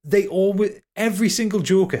other. Every single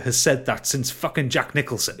Joker has said that since fucking Jack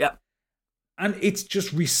Nicholson. Yep. And it's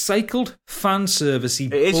just recycled fan servicey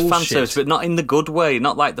It is bullshit. fan service, but not in the good way.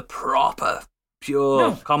 Not like the proper,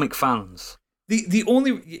 pure comic fans. The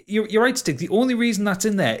only you're right, Stig. The only reason that's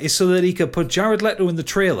in there is so that he could put Jared Leto in the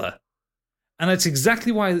trailer, and that's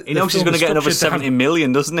exactly why he knows he's going to get another 70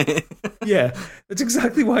 million, doesn't he? Yeah, that's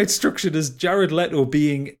exactly why it's structured as Jared Leto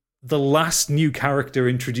being the last new character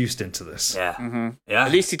introduced into this. Yeah, Mm-hmm. yeah.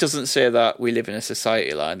 At least he doesn't say that we live in a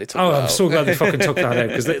society line. They took that I'm out. so glad they fucking took that out,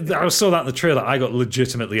 because I saw that in the trailer. I got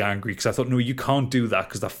legitimately angry because I thought, no, you can't do that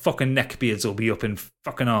because the fucking neckbeards will be up in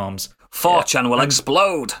fucking arms. 4chan will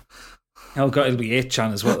explode. Oh god, it'll be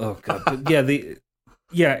 8chan as well. Oh god, but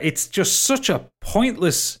yeah, it's just such a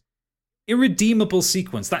pointless, irredeemable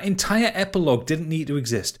sequence. That entire epilogue didn't need to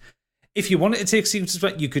exist. If you wanted to take sequences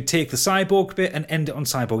back, you could take the Cyborg bit and end it on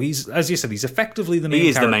Cyborg. He's, as you said, he's effectively the main character. He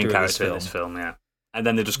is the main character in this film, yeah. And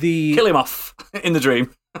then they just kill him off in the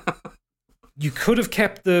dream. You could have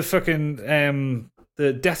kept the fucking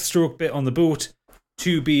the Deathstroke bit on the boat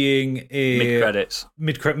to being a mid-credits.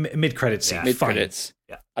 Mid-credit scene. Yeah. Mid-credits.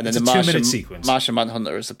 Yeah. And then It's the a 2-minute sequence. Martian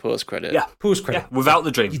Manhunter as the post-credit. Yeah. Post-credit. Yeah, without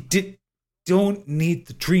the dream. You don't need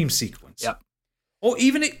the dream sequence. Yep. Or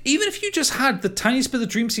even if you just had the tiniest bit of the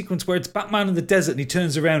dream sequence where it's Batman in the desert and he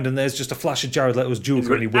turns around and there's just a flash of Jared Leto's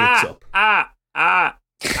Joker and he wakes up. Yeah.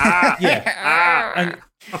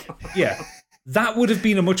 Yeah, that would have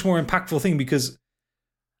been a much more impactful thing, because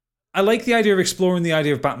I like the idea of exploring the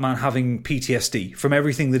idea of Batman having PTSD from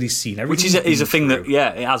everything that he's seen. Which is a thing that,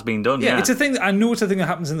 it has been done. Yeah, it's a thing that I know it's a thing that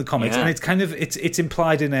happens in the comics, and it's kind of it's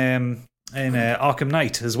implied in Arkham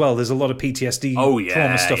Knight as well. There's a lot of PTSD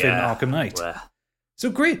trauma stuff in Arkham Knight. Well. So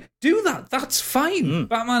great, do that. That's fine.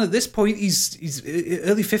 Batman at this point, he's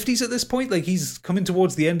early 50s at this point. Like, he's coming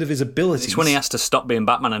towards the end of his abilities. It's when he has to stop being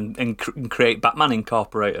Batman and create Batman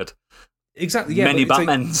Incorporated. Exactly. Yeah, many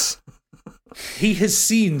Batmans. Like, he has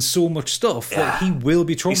seen so much stuff that he will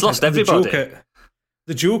be traumatized. He's lost everybody.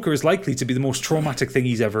 The Joker is likely to be the most traumatic thing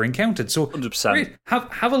he's ever encountered. So 100%. Great.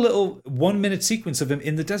 Have a little 1-minute sequence of him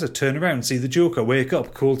in the desert, turn around, see the Joker, wake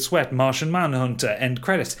up, cold sweat, Martian Manhunter, end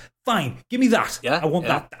credits. Fine, give me that. Yeah, I want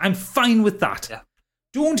that. I'm fine with that. Yeah.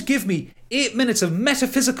 Don't give me 8 minutes of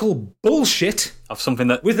metaphysical bullshit Of something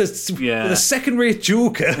that with a second-rate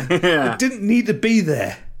Joker that didn't need to be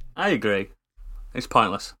there. I agree. It's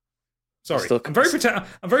pointless. Sorry, I'm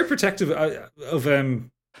very protective of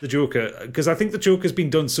the Joker, because I think the Joker's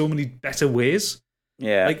been done so many better ways.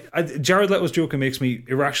 Yeah, like Jared Leto's Joker makes me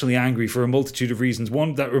irrationally angry for a multitude of reasons.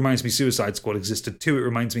 One, that reminds me Suicide Squad existed. Two, it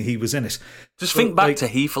reminds me he was in it. Just think back to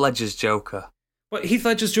Heath Ledger's Joker. Well, Heath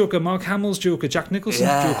Ledger's Joker, Mark Hamill's Joker, Jack Nicholson's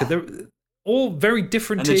Joker. They're all very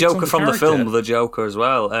different. And the takes Joker on the from character. the film, the Joker as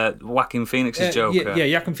well. Joaquin Phoenix's Joker.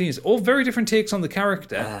 Yeah, Joaquin Phoenix. All very different takes on the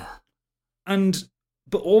character,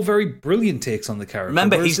 but all very brilliant takes on the character.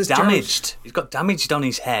 Remember, he's damaged. He's got damaged on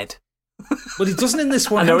his head. But he doesn't in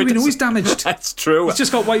this one. How do we know he's damaged? That's true. He's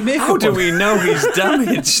just got white makeup. How do we know he's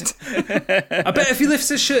damaged? I bet if he lifts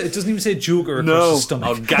his shirt, it doesn't even say Joker across his stomach.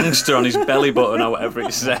 Or gangster on his belly button or whatever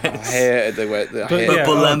it says. I hated the way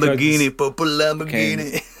Purple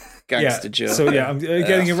Lamborghini. Gangster Joe. So I'm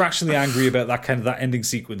getting irrationally angry about that ending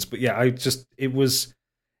sequence. But yeah, it was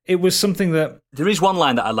something that... There is one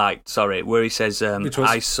line that I liked, where he says,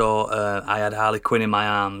 I had Harley Quinn in my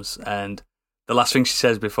arms, and the last thing she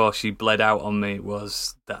says before she bled out on me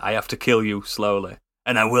was that I have to kill you slowly,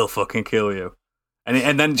 and I will fucking kill you.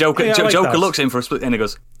 And then Joker looks at him for a split, and he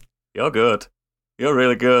goes, "You're good. You're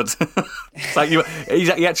really good." It's like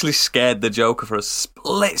he actually scared the Joker for a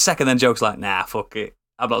split second. Then Joker's like, "Nah, fuck it.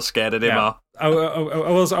 I'm not scared anymore." I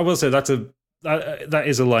will say that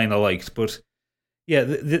is a line I liked, but yeah,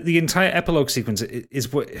 the entire epilogue sequence is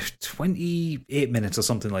 28 minutes or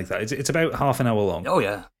something like that. It's about half an hour long. Oh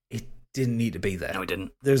yeah. Didn't need to be there. No, it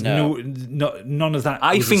didn't. There's none of that.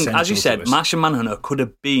 I think, as you said, Martian Manhunter could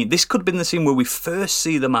have been the scene where we first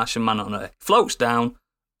see the Martian Manhunter. Floats down.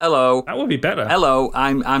 Hello. That would be better. Hello,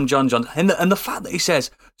 I'm John John. And the fact that he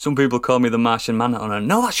says, some people call me the Martian Manhunter.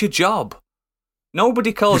 No, that's your job.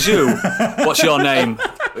 Nobody calls you. What's your name?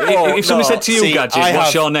 If somebody said to you, Gadget,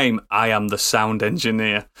 what's your name? I am the sound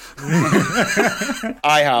engineer.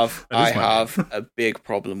 I have a big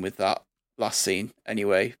problem with that last scene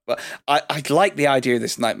anyway, but I like the idea of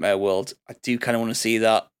this nightmare world. I do kind of want to see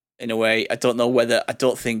that in a way. I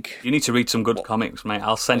don't think you need to read some good comics, mate.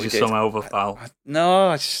 I'll send you some over, pal.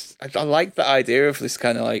 I like the idea of this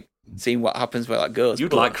kind of like seeing what happens where that goes.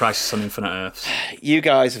 You'd like Crisis on Infinite Earths. You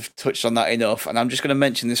guys have touched on that enough, and I'm just going to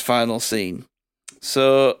mention this final scene.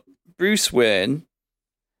 So Bruce Wayne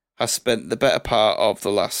has spent the better part of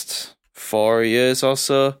the last 4 years or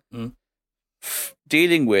so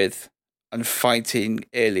dealing with and fighting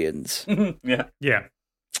aliens. Yeah. Yeah.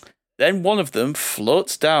 Then one of them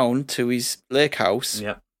floats down to his lake house.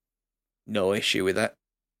 Yeah. No issue with that.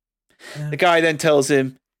 Yeah. The guy then tells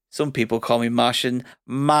him, some people call me Martian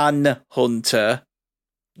Manhunter.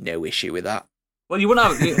 No issue with that. Well, you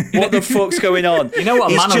wouldn't have. What the fuck's going on? You know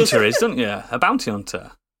what a It's manhunter is, don't you? A bounty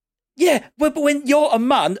hunter. Yeah, but when you're a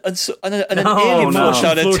man and an No, alien no. floats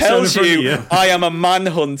down and Floats down tells in front of you, you. I am a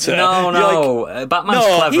manhunter. No, you're like, Batman's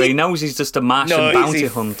No, clever. he- He knows he's just a Martian bounty easy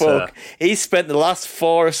hunter. fuck. He spent the last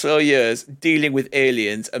 4 or so years dealing with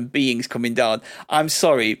aliens and beings coming down. I'm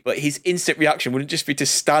sorry, but his instant reaction wouldn't just be to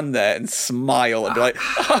stand there and smile and be like,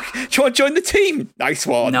 oh, "Do you want to join the team? Nice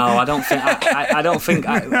one." No, I don't think. I don't think.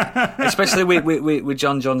 Especially with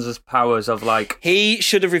John Jones's powers of like. He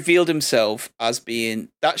should have revealed himself as being.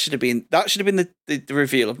 That should have been the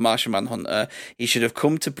reveal of Martian Manhunter. He should have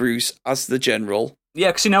come to Bruce as the general. Yeah,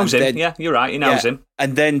 because he knows And him. then- Yeah, you're right. He knows him.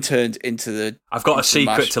 And then turned into the. I've got a into secret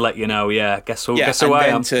Martian- to let you know. Yeah, guess who? Yeah, Guess who and I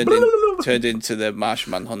then am. turned into the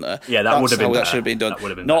Martian Manhunter. Yeah, that That's would have been how better. that should have been done. That would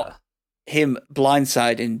have been Not better. him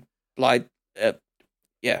blindsiding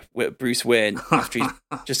with Bruce Wayne after he's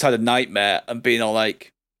just had a nightmare and being all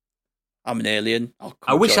like, "I'm an alien."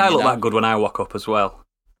 I wish I looked that good when I woke up as well.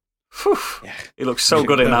 Whew. Yeah. He looks so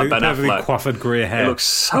good in that Ben Perfectly Affleck. coiffed grey hair. It looks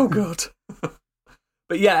so good.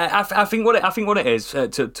 But yeah, I think what it is to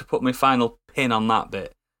put my final pin on that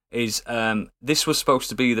bit is this was supposed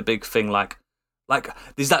to be the big thing. Like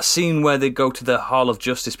there's that scene where they go to the Hall of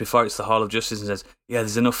Justice before it's the Hall of Justice and says, "Yeah,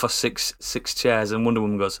 there's enough for six chairs," and Wonder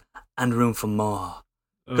Woman goes, "And room for more."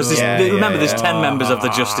 Because remember, there's 10 members of the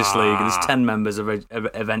Justice League. There's 10 members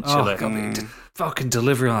eventually. Oh, God, the fucking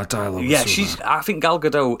delivery on that dialogue. Yeah, was so bad. I think Gal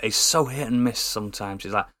Gadot is so hit and miss sometimes.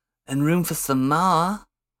 She's like, "And room for some more."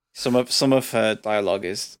 Some of her dialogue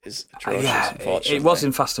is atrocious. Yeah, Unfortunately, it was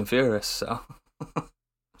in Fast and Furious. So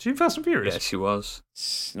She in Fast and Furious? yeah, she was.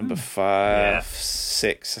 It's number 5,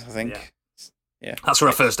 6, I think. Yeah. That's where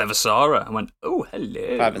I first ever saw her. I went, "Oh,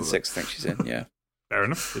 hello." 5 and 6, I think she's in. Yeah. Fair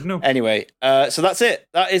enough. Didn't know. Anyway, so that's it.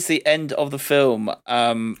 That is the end of the film.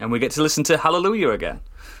 And we get to listen to Hallelujah again.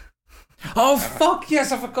 Oh, fuck,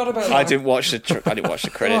 yes, I forgot about that. I didn't watch the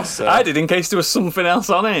credits. So. I did in case there was something else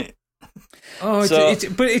on it. Oh, So-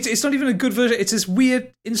 but it's not even a good version. It's this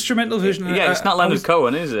weird instrumental version. Yeah, it's not Leonard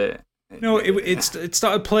Cohen, is it? No, it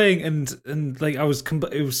started playing and like I was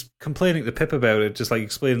complaining to Pip about it, just like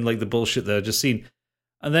explaining like the bullshit that I just seen,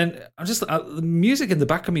 and then I'm just the music in the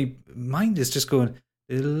back of me mind is just going.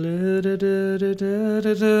 It's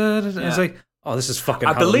like, oh, this is fucking.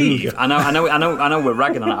 I believe. Hallelujah. I know. We're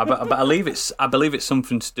ragging on it, but I believe it's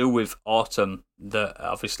something to do with autumn. That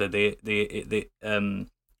obviously the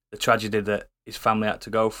tragedy that his family had to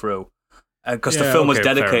go through, because the film was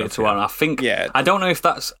dedicated to her. And I think. Yeah. I don't know if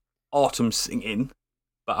that's autumn singing,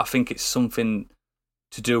 but I think it's something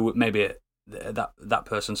to do with maybe that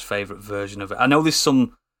person's favourite version of it. I know there's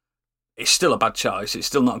some. It's still a bad choice. It's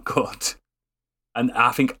still not good. And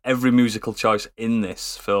I think every musical choice in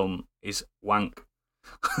this film is wank.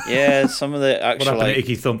 Yeah, some of the What actual happened to like,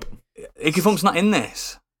 Icky Thump? Icky Thump's not in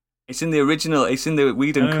this. It's in the original. It's in the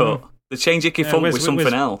Whedon cut. They change Icky Thump with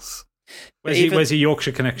something else. Where's the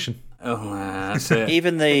Yorkshire connection? Oh, that's it.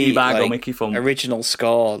 even the Bag or like, Mickey Thump. original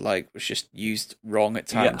score was just used wrong at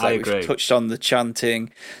times. Yeah, I Like, agree. We've touched on the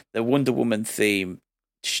chanting, the Wonder Woman theme.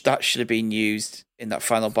 That should have been used in that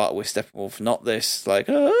final battle with Steppenwolf, not this. Like,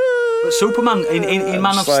 But Superman in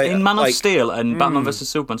Man of Just in Man of like, Steel and Batman vs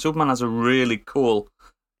Superman. Superman has a really cool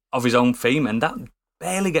of his own theme, and that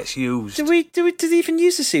barely gets used. Did they even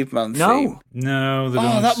use the Superman theme? No, they Oh,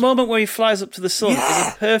 don't. that moment where he flies up to the sun Yeah.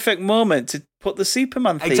 is a perfect moment to put the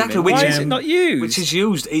Superman theme Exactly, in. which Why is- is it not used? Which is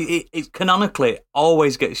used. It canonically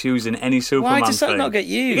always gets used in any Superman Why does that thing. not get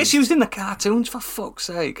used? It gets used in the cartoons, for fuck's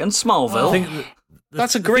sake, and Smallville. I think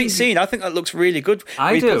That's a great scene. I think that looks really good. I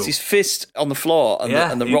Where he do. puts his fist on the floor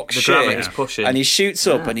and the rocks the shake, gravity's pushing. and he shoots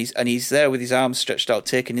up, Yeah. and he's there with his arms stretched out,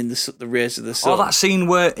 taking in the rays of the sun. Or that scene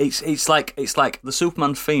where it's like the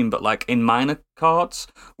Superman theme, but like in minor chords,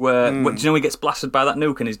 where do you know he gets blasted by that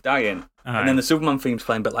nuke and he's dying, and then the Superman theme's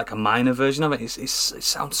playing, but like a minor version of it. It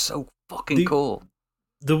sounds so fucking cool.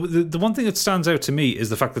 The one thing that stands out to me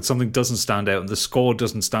is the fact that something doesn't stand out, and the score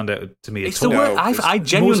doesn't stand out to me It's at the all. worst. I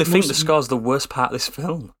genuinely think the most- score's the worst part of this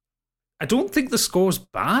film. I don't think the score's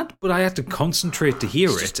bad, but I had to concentrate to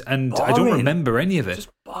hear it, and I don't boring. remember any of it. Just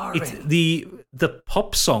boring. It's the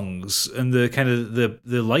pop songs and the kind of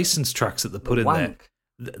the license tracks that they put in there. Wank.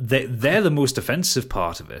 They're the most offensive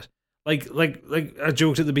part of it. Like I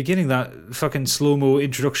joked at the beginning, that fucking slow-mo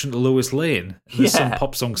introduction to Lois Lane. There's some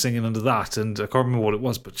pop song singing under that, and I can't remember what it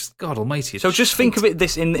was, but just God Almighty. So just think of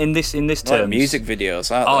it in this terms. Music videos.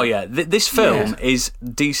 Aren't Oh they? yeah, this film is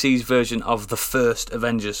DC's version of the first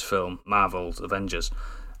Avengers film, Marvel's Avengers.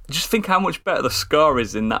 Just think how much better the score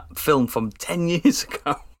is in that film from 10 years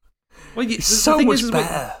ago. Well, it's so much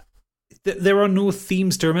better. There are no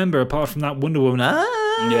themes to remember apart from that Wonder Woman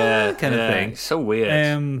kind of thing. It's so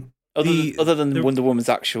weird. Other than Wonder Woman's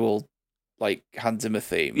actual like Hans Zimmer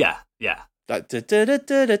theme. Yeah. Like, but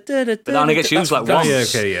that only gets used like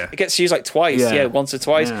once. It gets used like twice, once or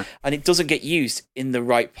twice, and it doesn't get used in the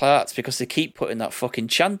right parts because they keep putting that fucking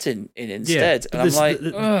chanting in instead. And I'm like,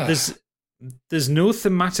 there's no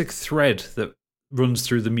thematic thread that runs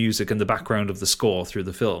through the music and the background of the score through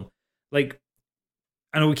the film. Like,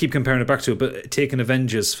 I know we keep comparing it back to it, but take an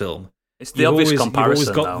Avengers film. It's the obvious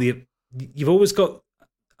comparison. You've always got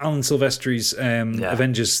Alan Silvestri's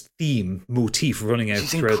Avengers theme motif running out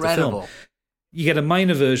throughout the film. You get a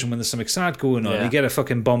minor version when there's something sad going on. You get a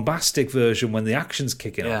fucking bombastic version when the action's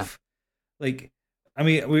kicking off. Like, I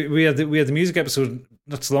mean, we had the music episode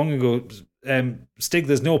not so long ago. Stig,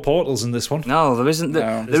 there's no portals in this one. No, there isn't.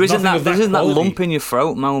 There isn't that lump in your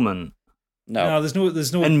throat moment. No,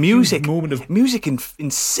 there's no. And music moment of music in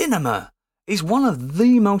cinema is one of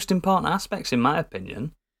the most important aspects, in my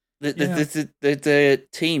opinion. The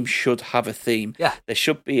team should have a theme. Yeah. There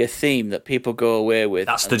should be a theme that people go away with.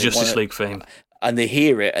 That's the Justice League theme. And they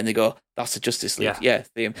hear it and they go, that's the Justice League theme.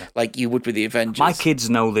 Yeah. Like you would with the Avengers. My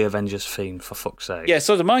kids know the Avengers theme, for fuck's sake. Yeah,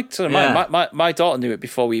 so did mine. My daughter knew it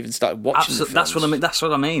before we even started watching the films. That's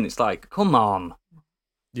what I mean. It's like, come on.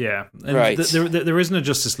 Yeah. And right. There isn't a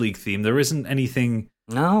Justice League theme. There isn't anything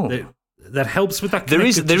that helps with that. There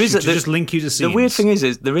is just link you to scenes. The weird thing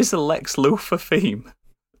is there is a Lex Luthor theme.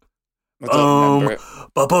 I don't remember it.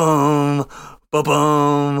 Ba-bum,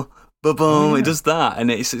 ba-bum, ba-bum. It does that,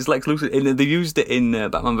 and it's like they used it in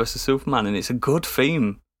Batman vs Superman, and it's a good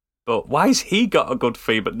theme. But why has he got a good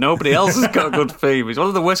theme, but nobody else has got a good theme? He's one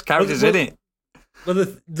of the worst characters in it. Well,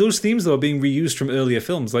 those themes though are being reused from earlier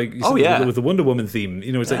films, like with the Wonder Woman theme.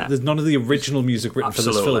 You know, it's like there's none of the original music written for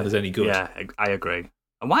this film is any good. Yeah, I agree.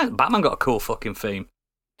 And why Batman got a cool fucking theme?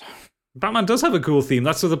 Batman does have a cool theme.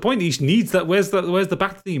 That's the point. He needs that. Where's the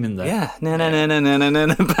Bat theme in there? Yeah, no,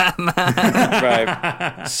 Batman.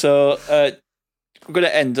 Right. So we're going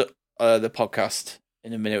to end the podcast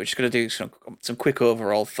in a minute. We're just going to do some quick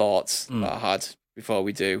overall thoughts that I had before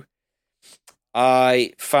we do.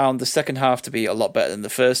 I found the second half to be a lot better than the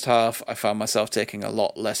first half. I found myself taking a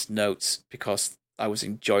lot less notes because I was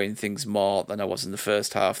enjoying things more than I was in the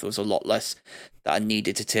first half. There was a lot less that I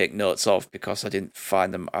needed to take notes of because I didn't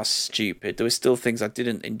find them as stupid. There were still things I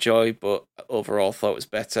didn't enjoy, but overall thought it was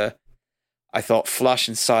better. I thought Flash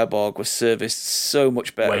and Cyborg were serviced so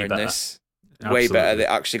much better in this. Absolutely. Way better. They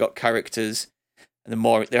actually got characters, and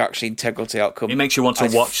they're actually integral to the outcome. It makes you want to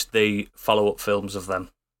watch the follow-up films of them.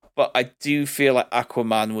 But I do feel like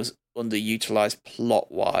Aquaman was underutilized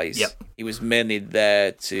plot-wise. Yep. He was mainly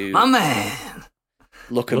there to... My man!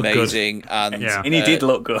 Look amazing and he did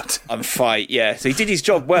look good and fight. Yeah, so he did his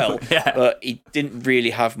job well, but he didn't really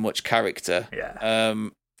have much character.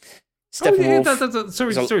 Steppenwolf.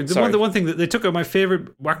 Sorry. The one thing that they took out my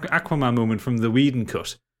favorite Aquaman moment from the Whedon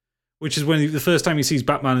cut, which is when the first time he sees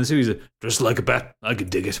Batman and he's like, just like a bat, I can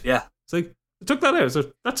dig it. Yeah, it's like they took that out.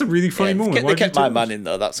 So that's a really funny moment. They kept my man in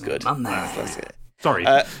though. That's good. My man. That's good. Sorry.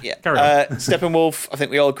 Steppenwolf, I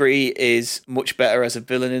think we all agree, is much better as a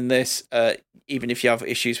villain in this. Even if you have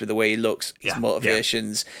issues with the way he looks, his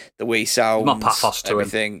motivations, the way he sounds, not pathos to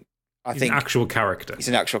everything. I think an actual character. He's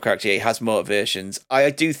an actual character. Yeah, he has motivations.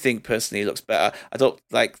 I do think personally he looks better. I don't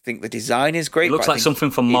think the design is great. It looks like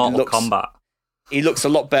something from Mortal Kombat. He looks a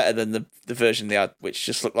lot better than the version they had, which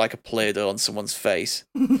just looked like a Play-Doh on someone's face.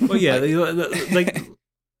 Well, yeah,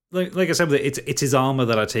 like I said, it's his armor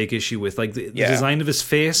that I take issue with. Like the design of his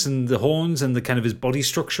face and the horns and the kind of his body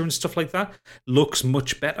structure and stuff like that looks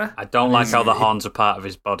much better. I don't like how the horns are part of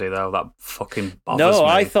his body though. That fucking bothers me. No,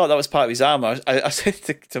 I thought that was part of his armor. I said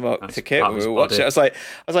to Kate when we were watching it, I was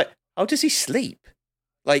like, how does he sleep?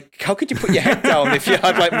 Like, how could you put your head down if you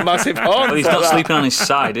had like massive horns? Well, he's like not that? sleeping on his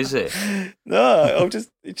side, is it? No,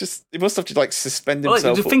 he must have to like suspend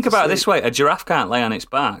himself. Well, think about it this way: a giraffe can't lay on its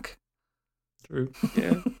back. True.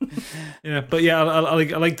 Yeah, but I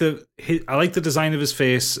like the design of his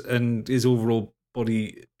face and his overall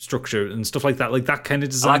body structure and stuff like that. Like that kind of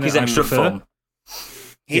design. I like his extra fun.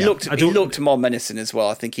 He looked more menacing as well.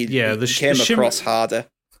 I think he came across harder.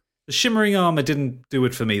 The shimmering armor didn't do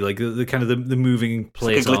it for me. Like the kind of the moving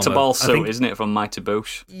plate. It's like a glitter armor. ball suit, isn't it, from Mighty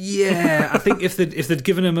Boosh? Yeah, I think if they'd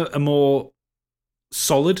given him a more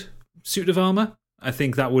solid suit of armor, I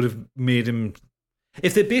think that would have made him.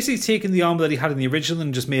 If they'd basically taken the armor that he had in the original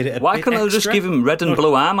and just made it Why bit couldn't they just extra? give him red and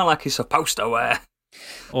blue armor like he's supposed to wear?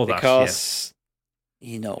 All that, Because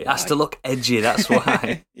It has to look edgy, that's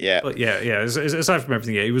why. yeah. But yeah. Aside from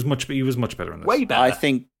everything, he was much better in this. Way better. I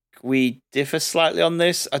think we differ slightly on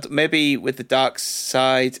this. Maybe with the dark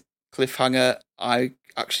side cliffhanger, I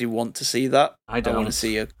actually want to see that. I don't. I want to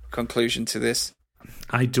see a conclusion to this.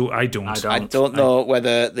 I don't. I don't know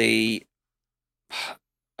whether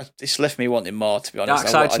it's left me wanting more, to be honest.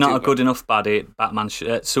 Darkseid's not a good enough baddie.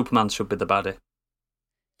 Superman should be the baddie.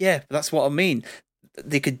 Yeah, but that's what I mean.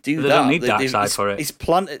 They could do They that. don't need Darkseid for it. He's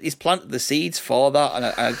planted the seeds for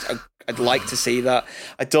that, and I'd like to see that.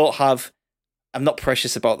 I'm not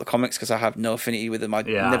precious about the comics because I have no affinity with them. I've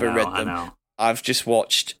never read them. I've just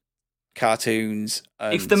watched cartoons.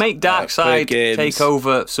 And, if they make Darkseid take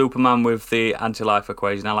over Superman with the anti-life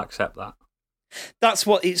equation, I'll accept that. That's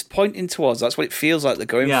what it's pointing towards. That's what it feels like they're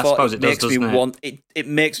going for. I suppose it does, doesn't it? It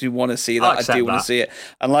makes me want to see that. I do want to see it.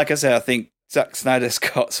 And like I say, I think Zack Snyder's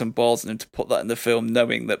got some balls in him to put that in the film,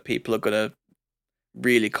 knowing that people are going to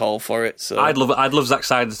really call for it. So I'd love Zack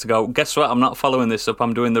Snyder to go, guess what? I'm not following this up.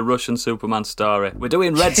 I'm doing the Russian Superman story. We're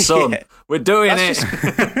doing Red Sun. Yeah. We're doing it.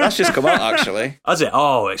 That's just come out, actually. Has it?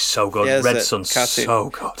 Oh, it's so good. Yeah, Red Sun's so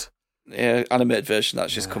good. Yeah, animated version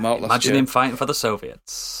that's just come out last Imagine year. him fighting for the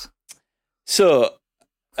Soviets. So,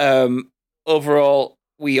 overall,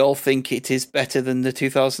 we all think it is better than the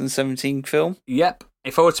 2017 film? Yep.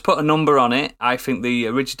 If I were to put a number on it, I think the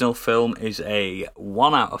original film is a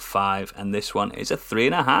 1 out of 5, and this one is a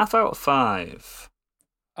 3.5 out of 5.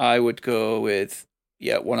 I would go with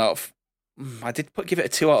 1 out of. I did give it a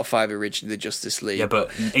 2 out of 5 originally, the Justice League. Yeah,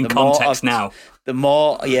 but in context now, the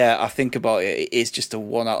more I think about it, it is just a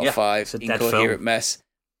 1 out of 5 it's a incoherent film. mess.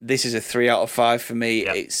 This is a 3 out of 5 for me.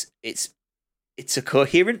 Yep. It's a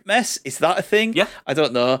coherent mess. Is that a thing? Yeah, I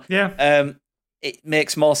don't know. Yeah. It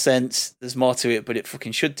makes more sense. There's more to it, but it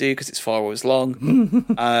fucking should do because it's 4 hours long.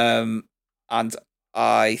 And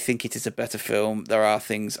I think it is a better film. There are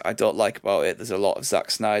things I don't like about it. There's a lot of Zack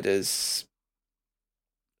Snyder's.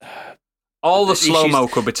 All the slow-mo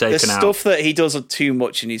could be taken out. The stuff that he does too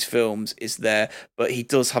much in his films is there, but he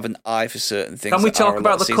does have an eye for certain things. Can we talk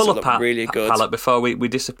about the colour palette before we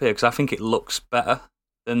disappear? Because I think it looks better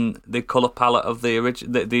than the colour palette of the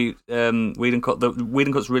original. The Whedon cut. The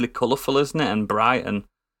Whedon cut's really colourful, isn't it, and bright, and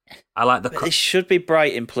I like the. It should be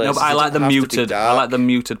bright in places. No, but I like the muted. I like the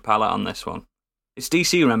muted palette on this one. It's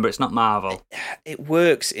DC, remember? It's not Marvel. It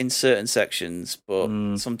works in certain sections, but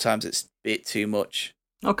sometimes it's a bit too much.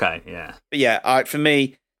 Okay, yeah. But yeah, for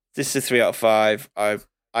me, this is a 3 out of 5. I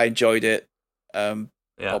enjoyed it. What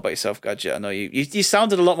about yourself, Gadget? I know you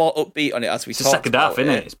sounded a lot more upbeat on it as we talked. The second half,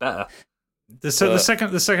 isn't it? It's better. The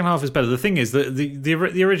second half is better. The thing is,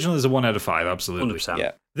 the original is a 1 out of 5, absolutely. 100%.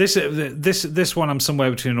 Yeah. This one, I'm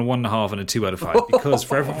somewhere between a 1.5 and a 2 out of 5 because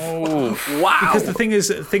for wow. Because the thing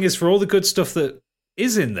is, for all the good stuff that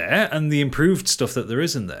is in there and the improved stuff that there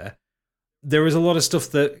is in there is a lot of stuff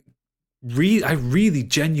that I really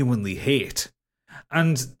genuinely hate.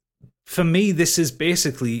 And for me, this is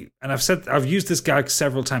basically, and I've used this gag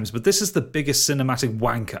several times, but this is the biggest cinematic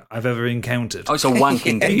wanker I've ever encountered. Oh, it's a wank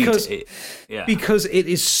indeed. Because it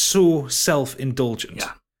is so self-indulgent.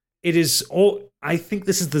 Yeah. It is all. I think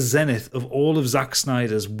this is the zenith of all of Zack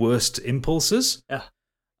Snyder's worst impulses. Yeah.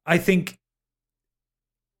 I think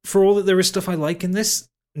for all that there is stuff I like in this,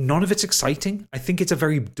 none of it's exciting. I think it's a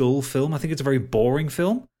very dull film. I think it's a very boring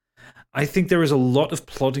film. I think there is a lot of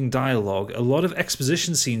plodding dialogue, a lot of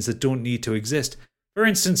exposition scenes that don't need to exist. For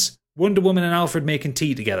instance, Wonder Woman and Alfred making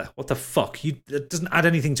tea together. What the fuck? It doesn't add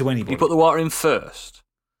anything to anybody. You put the water in first.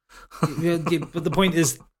 Yeah, but the point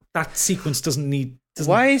is that sequence doesn't need.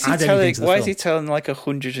 Why is he telling like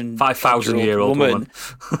 105,000-year-old woman?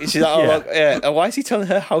 Is she why is he telling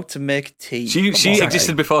her how to make tea? She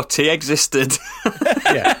existed before tea existed.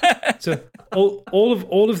 Yeah. So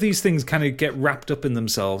all of these things kind of get wrapped up in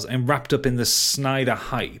themselves and wrapped up in the Snyder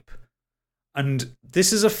hype. And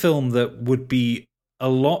this is a film that would be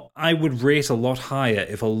I would rate a lot higher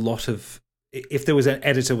if there was an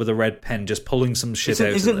editor with a red pen just pulling some shit out.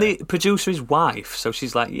 Isn't the producer his wife? So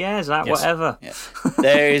she's like, Zack, whatever. Yeah.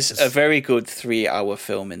 There is a very good 3-hour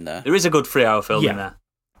film in there. There is a good 3-hour film in there.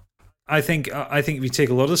 I think if you take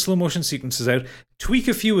a lot of the slow motion sequences out, tweak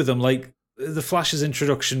a few of them, like the Flash's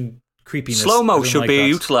introduction creepiness. Slow-mo should be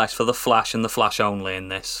utilised for the Flash and the Flash only in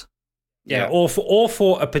this. Yeah, or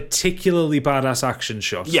for a particularly badass action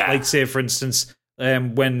shot. Yeah. Like, say, for instance,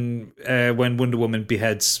 when Wonder Woman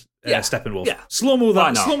beheads Steppenwolf. Yeah. Slow-mo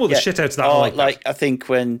the shit out of that. Or, I I think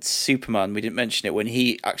when Superman, we didn't mention it, when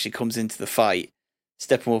he actually comes into the fight,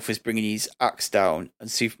 Steppenwolf is bringing his axe down, and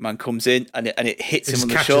Superman comes in, and it hits him on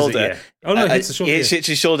the shoulder. It hits the shoulder. It hits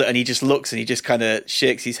his shoulder, and he just looks, and he just kind of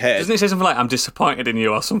shakes his head. Doesn't he say something like, I'm disappointed in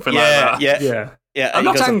you, or something like that? Yeah. I'm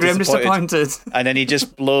not angry, I'm disappointed. And then he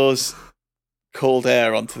just blows cold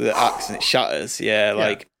air onto the axe, and it shatters.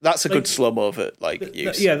 That's a good slow-mo of it,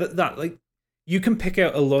 use. You can pick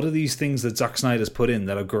out a lot of these things that Zack Snyder's put in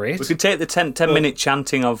that are great. We could take the 10-minute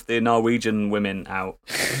chanting of the Norwegian women out.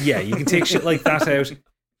 Yeah, you can take shit like that out.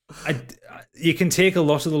 You can take a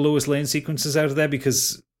lot of the Lois Lane sequences out of there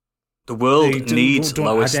because the world needs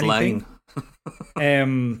Lois Lane.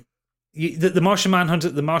 The Martian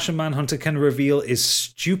Manhunter can reveal is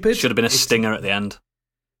stupid. Should have been a stinger at the end.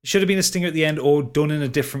 Should have been a stinger at the end, or done in a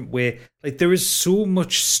different way. Like, there is so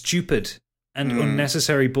much stupid and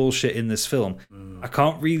unnecessary bullshit in this film. I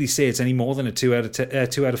can't really say it's any more than a 2 out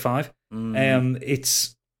of 5.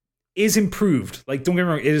 It's improved. Like, don't get me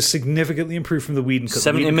wrong, it is significantly improved from the Whedon cut.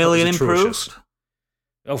 70 million improved.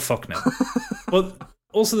 Oh fuck no. Well,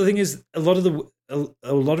 also the thing is, a lot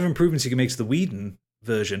of improvements you can make to the Whedon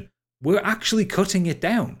version were actually cutting it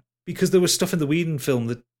down because there was stuff in the Whedon film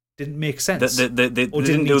that didn't make sense. They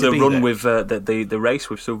didn't do the run with the race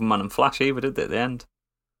with Superman and Flash either, did they? At the end.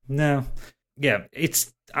 No. Yeah,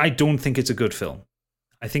 I don't think it's a good film.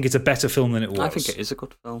 I think it's a better film than it was. I think it is a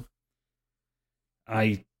good film.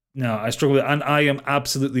 I struggle with it, and I am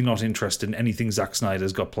absolutely not interested in anything Zack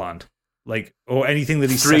Snyder's got planned. Like, or anything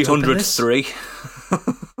that he's 303.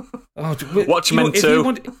 Watchmen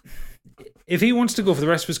 2. If he wants to go for the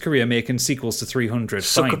rest of his career making sequels to 300,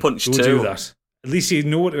 Sucker fine, Punch go 2. do that. At least you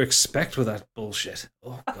know what to expect with that bullshit.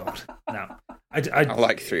 Oh god, no. I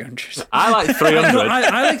like 300. I like 300.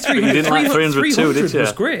 I like 300. You didn't like 300 too, did you?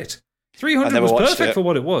 Was great. 300 was perfect for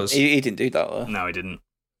what it was. He didn't do that though. No, he didn't.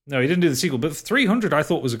 No, he didn't do the sequel. But 300, I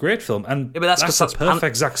thought was a great film, and but that's a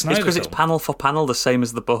perfect Zack Snyder. It's because it's panel for panel the same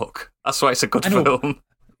as the book. That's why it's a good film.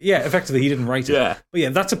 Yeah, effectively, he didn't write it. Yeah, but yeah,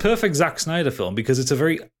 that's a perfect Zack Snyder film because it's a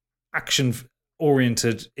very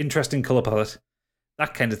action-oriented, interesting color palette,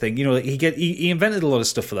 that kind of thing. You know, he invented a lot of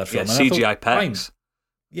stuff for that film. Yeah, CGI pecs.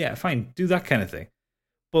 Yeah, fine, do that kind of thing.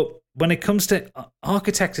 But when it comes to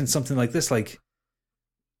architecting something like this, like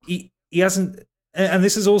he hasn't. And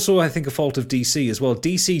this is also, I think, a fault of DC as well.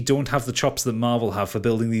 DC don't have the chops that Marvel have for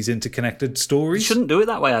building these interconnected stories. You shouldn't do it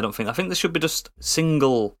that way, I don't think. I think there should be just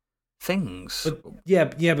single things. But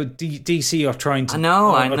DC are trying to. I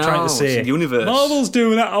know. Trying to say, it's a universe. Marvel's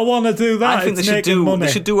doing that. I want to do that. I think they should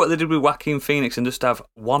do what they did with Joaquin Phoenix and just have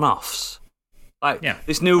one-offs. Like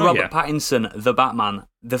this new Robert Pattinson, the Batman.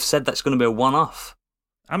 They've said that's going to be a one-off.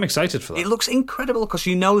 I'm excited for that. It looks incredible because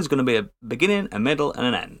you know there's going to be a beginning, a middle, and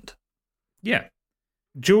an end. Yeah.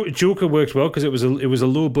 Joker worked well because it was a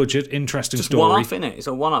low budget, interesting just story. One off in it. It's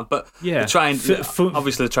a one off, but yeah,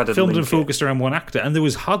 obviously they tried to filmed and focused around one actor, and there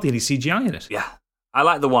was hardly any CGI in it. Yeah, I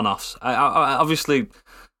like the one offs. I obviously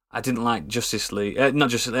I didn't like Justice League, not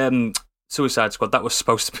just Suicide Squad. That was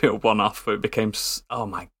supposed to be a one off, but it became oh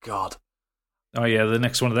my god. Oh yeah, the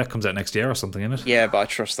next one of that comes out next year or something, isn't it? Yeah, but I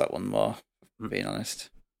trust that one more. Being honest,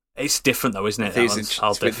 it's different though, isn't it? Who's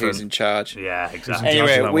in charge? Yeah, exactly.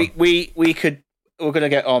 Anyway, we could. We're going to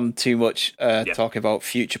get on too much talking about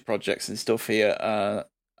future projects and stuff here.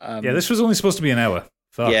 This was only supposed to be an hour.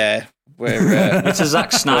 Fuck. Yeah, it's a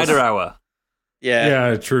Zack Snyder hour.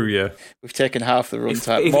 Yeah, true. Yeah, we've taken half the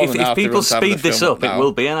runtime. If people speed this up, it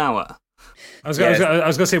will be an hour. I was going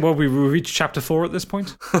to say, well, we reached chapter 4 at this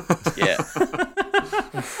point. Yeah.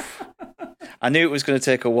 I knew it was going to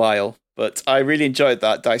take a while, but I really enjoyed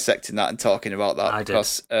that, dissecting that and talking about that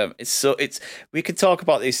because we can talk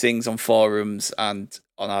about these things on forums and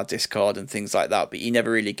on our Discord and things like that, but you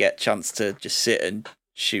never really get a chance to just sit and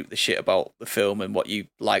shoot the shit about the film and what you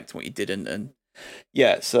liked and what you didn't. And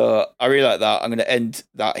yeah, so I really like that. I'm going to end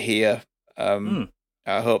that here. I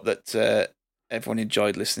hope that everyone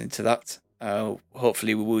enjoyed listening to that.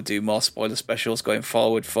 Hopefully we will do more spoiler specials going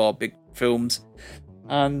forward for big films.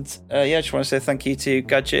 And just want to say thank you to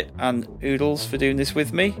Gadget and Oodles for doing this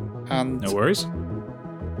with me. And no worries.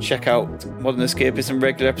 Check out Modern Escapism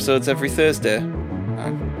regular episodes every Thursday.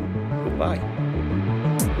 And goodbye.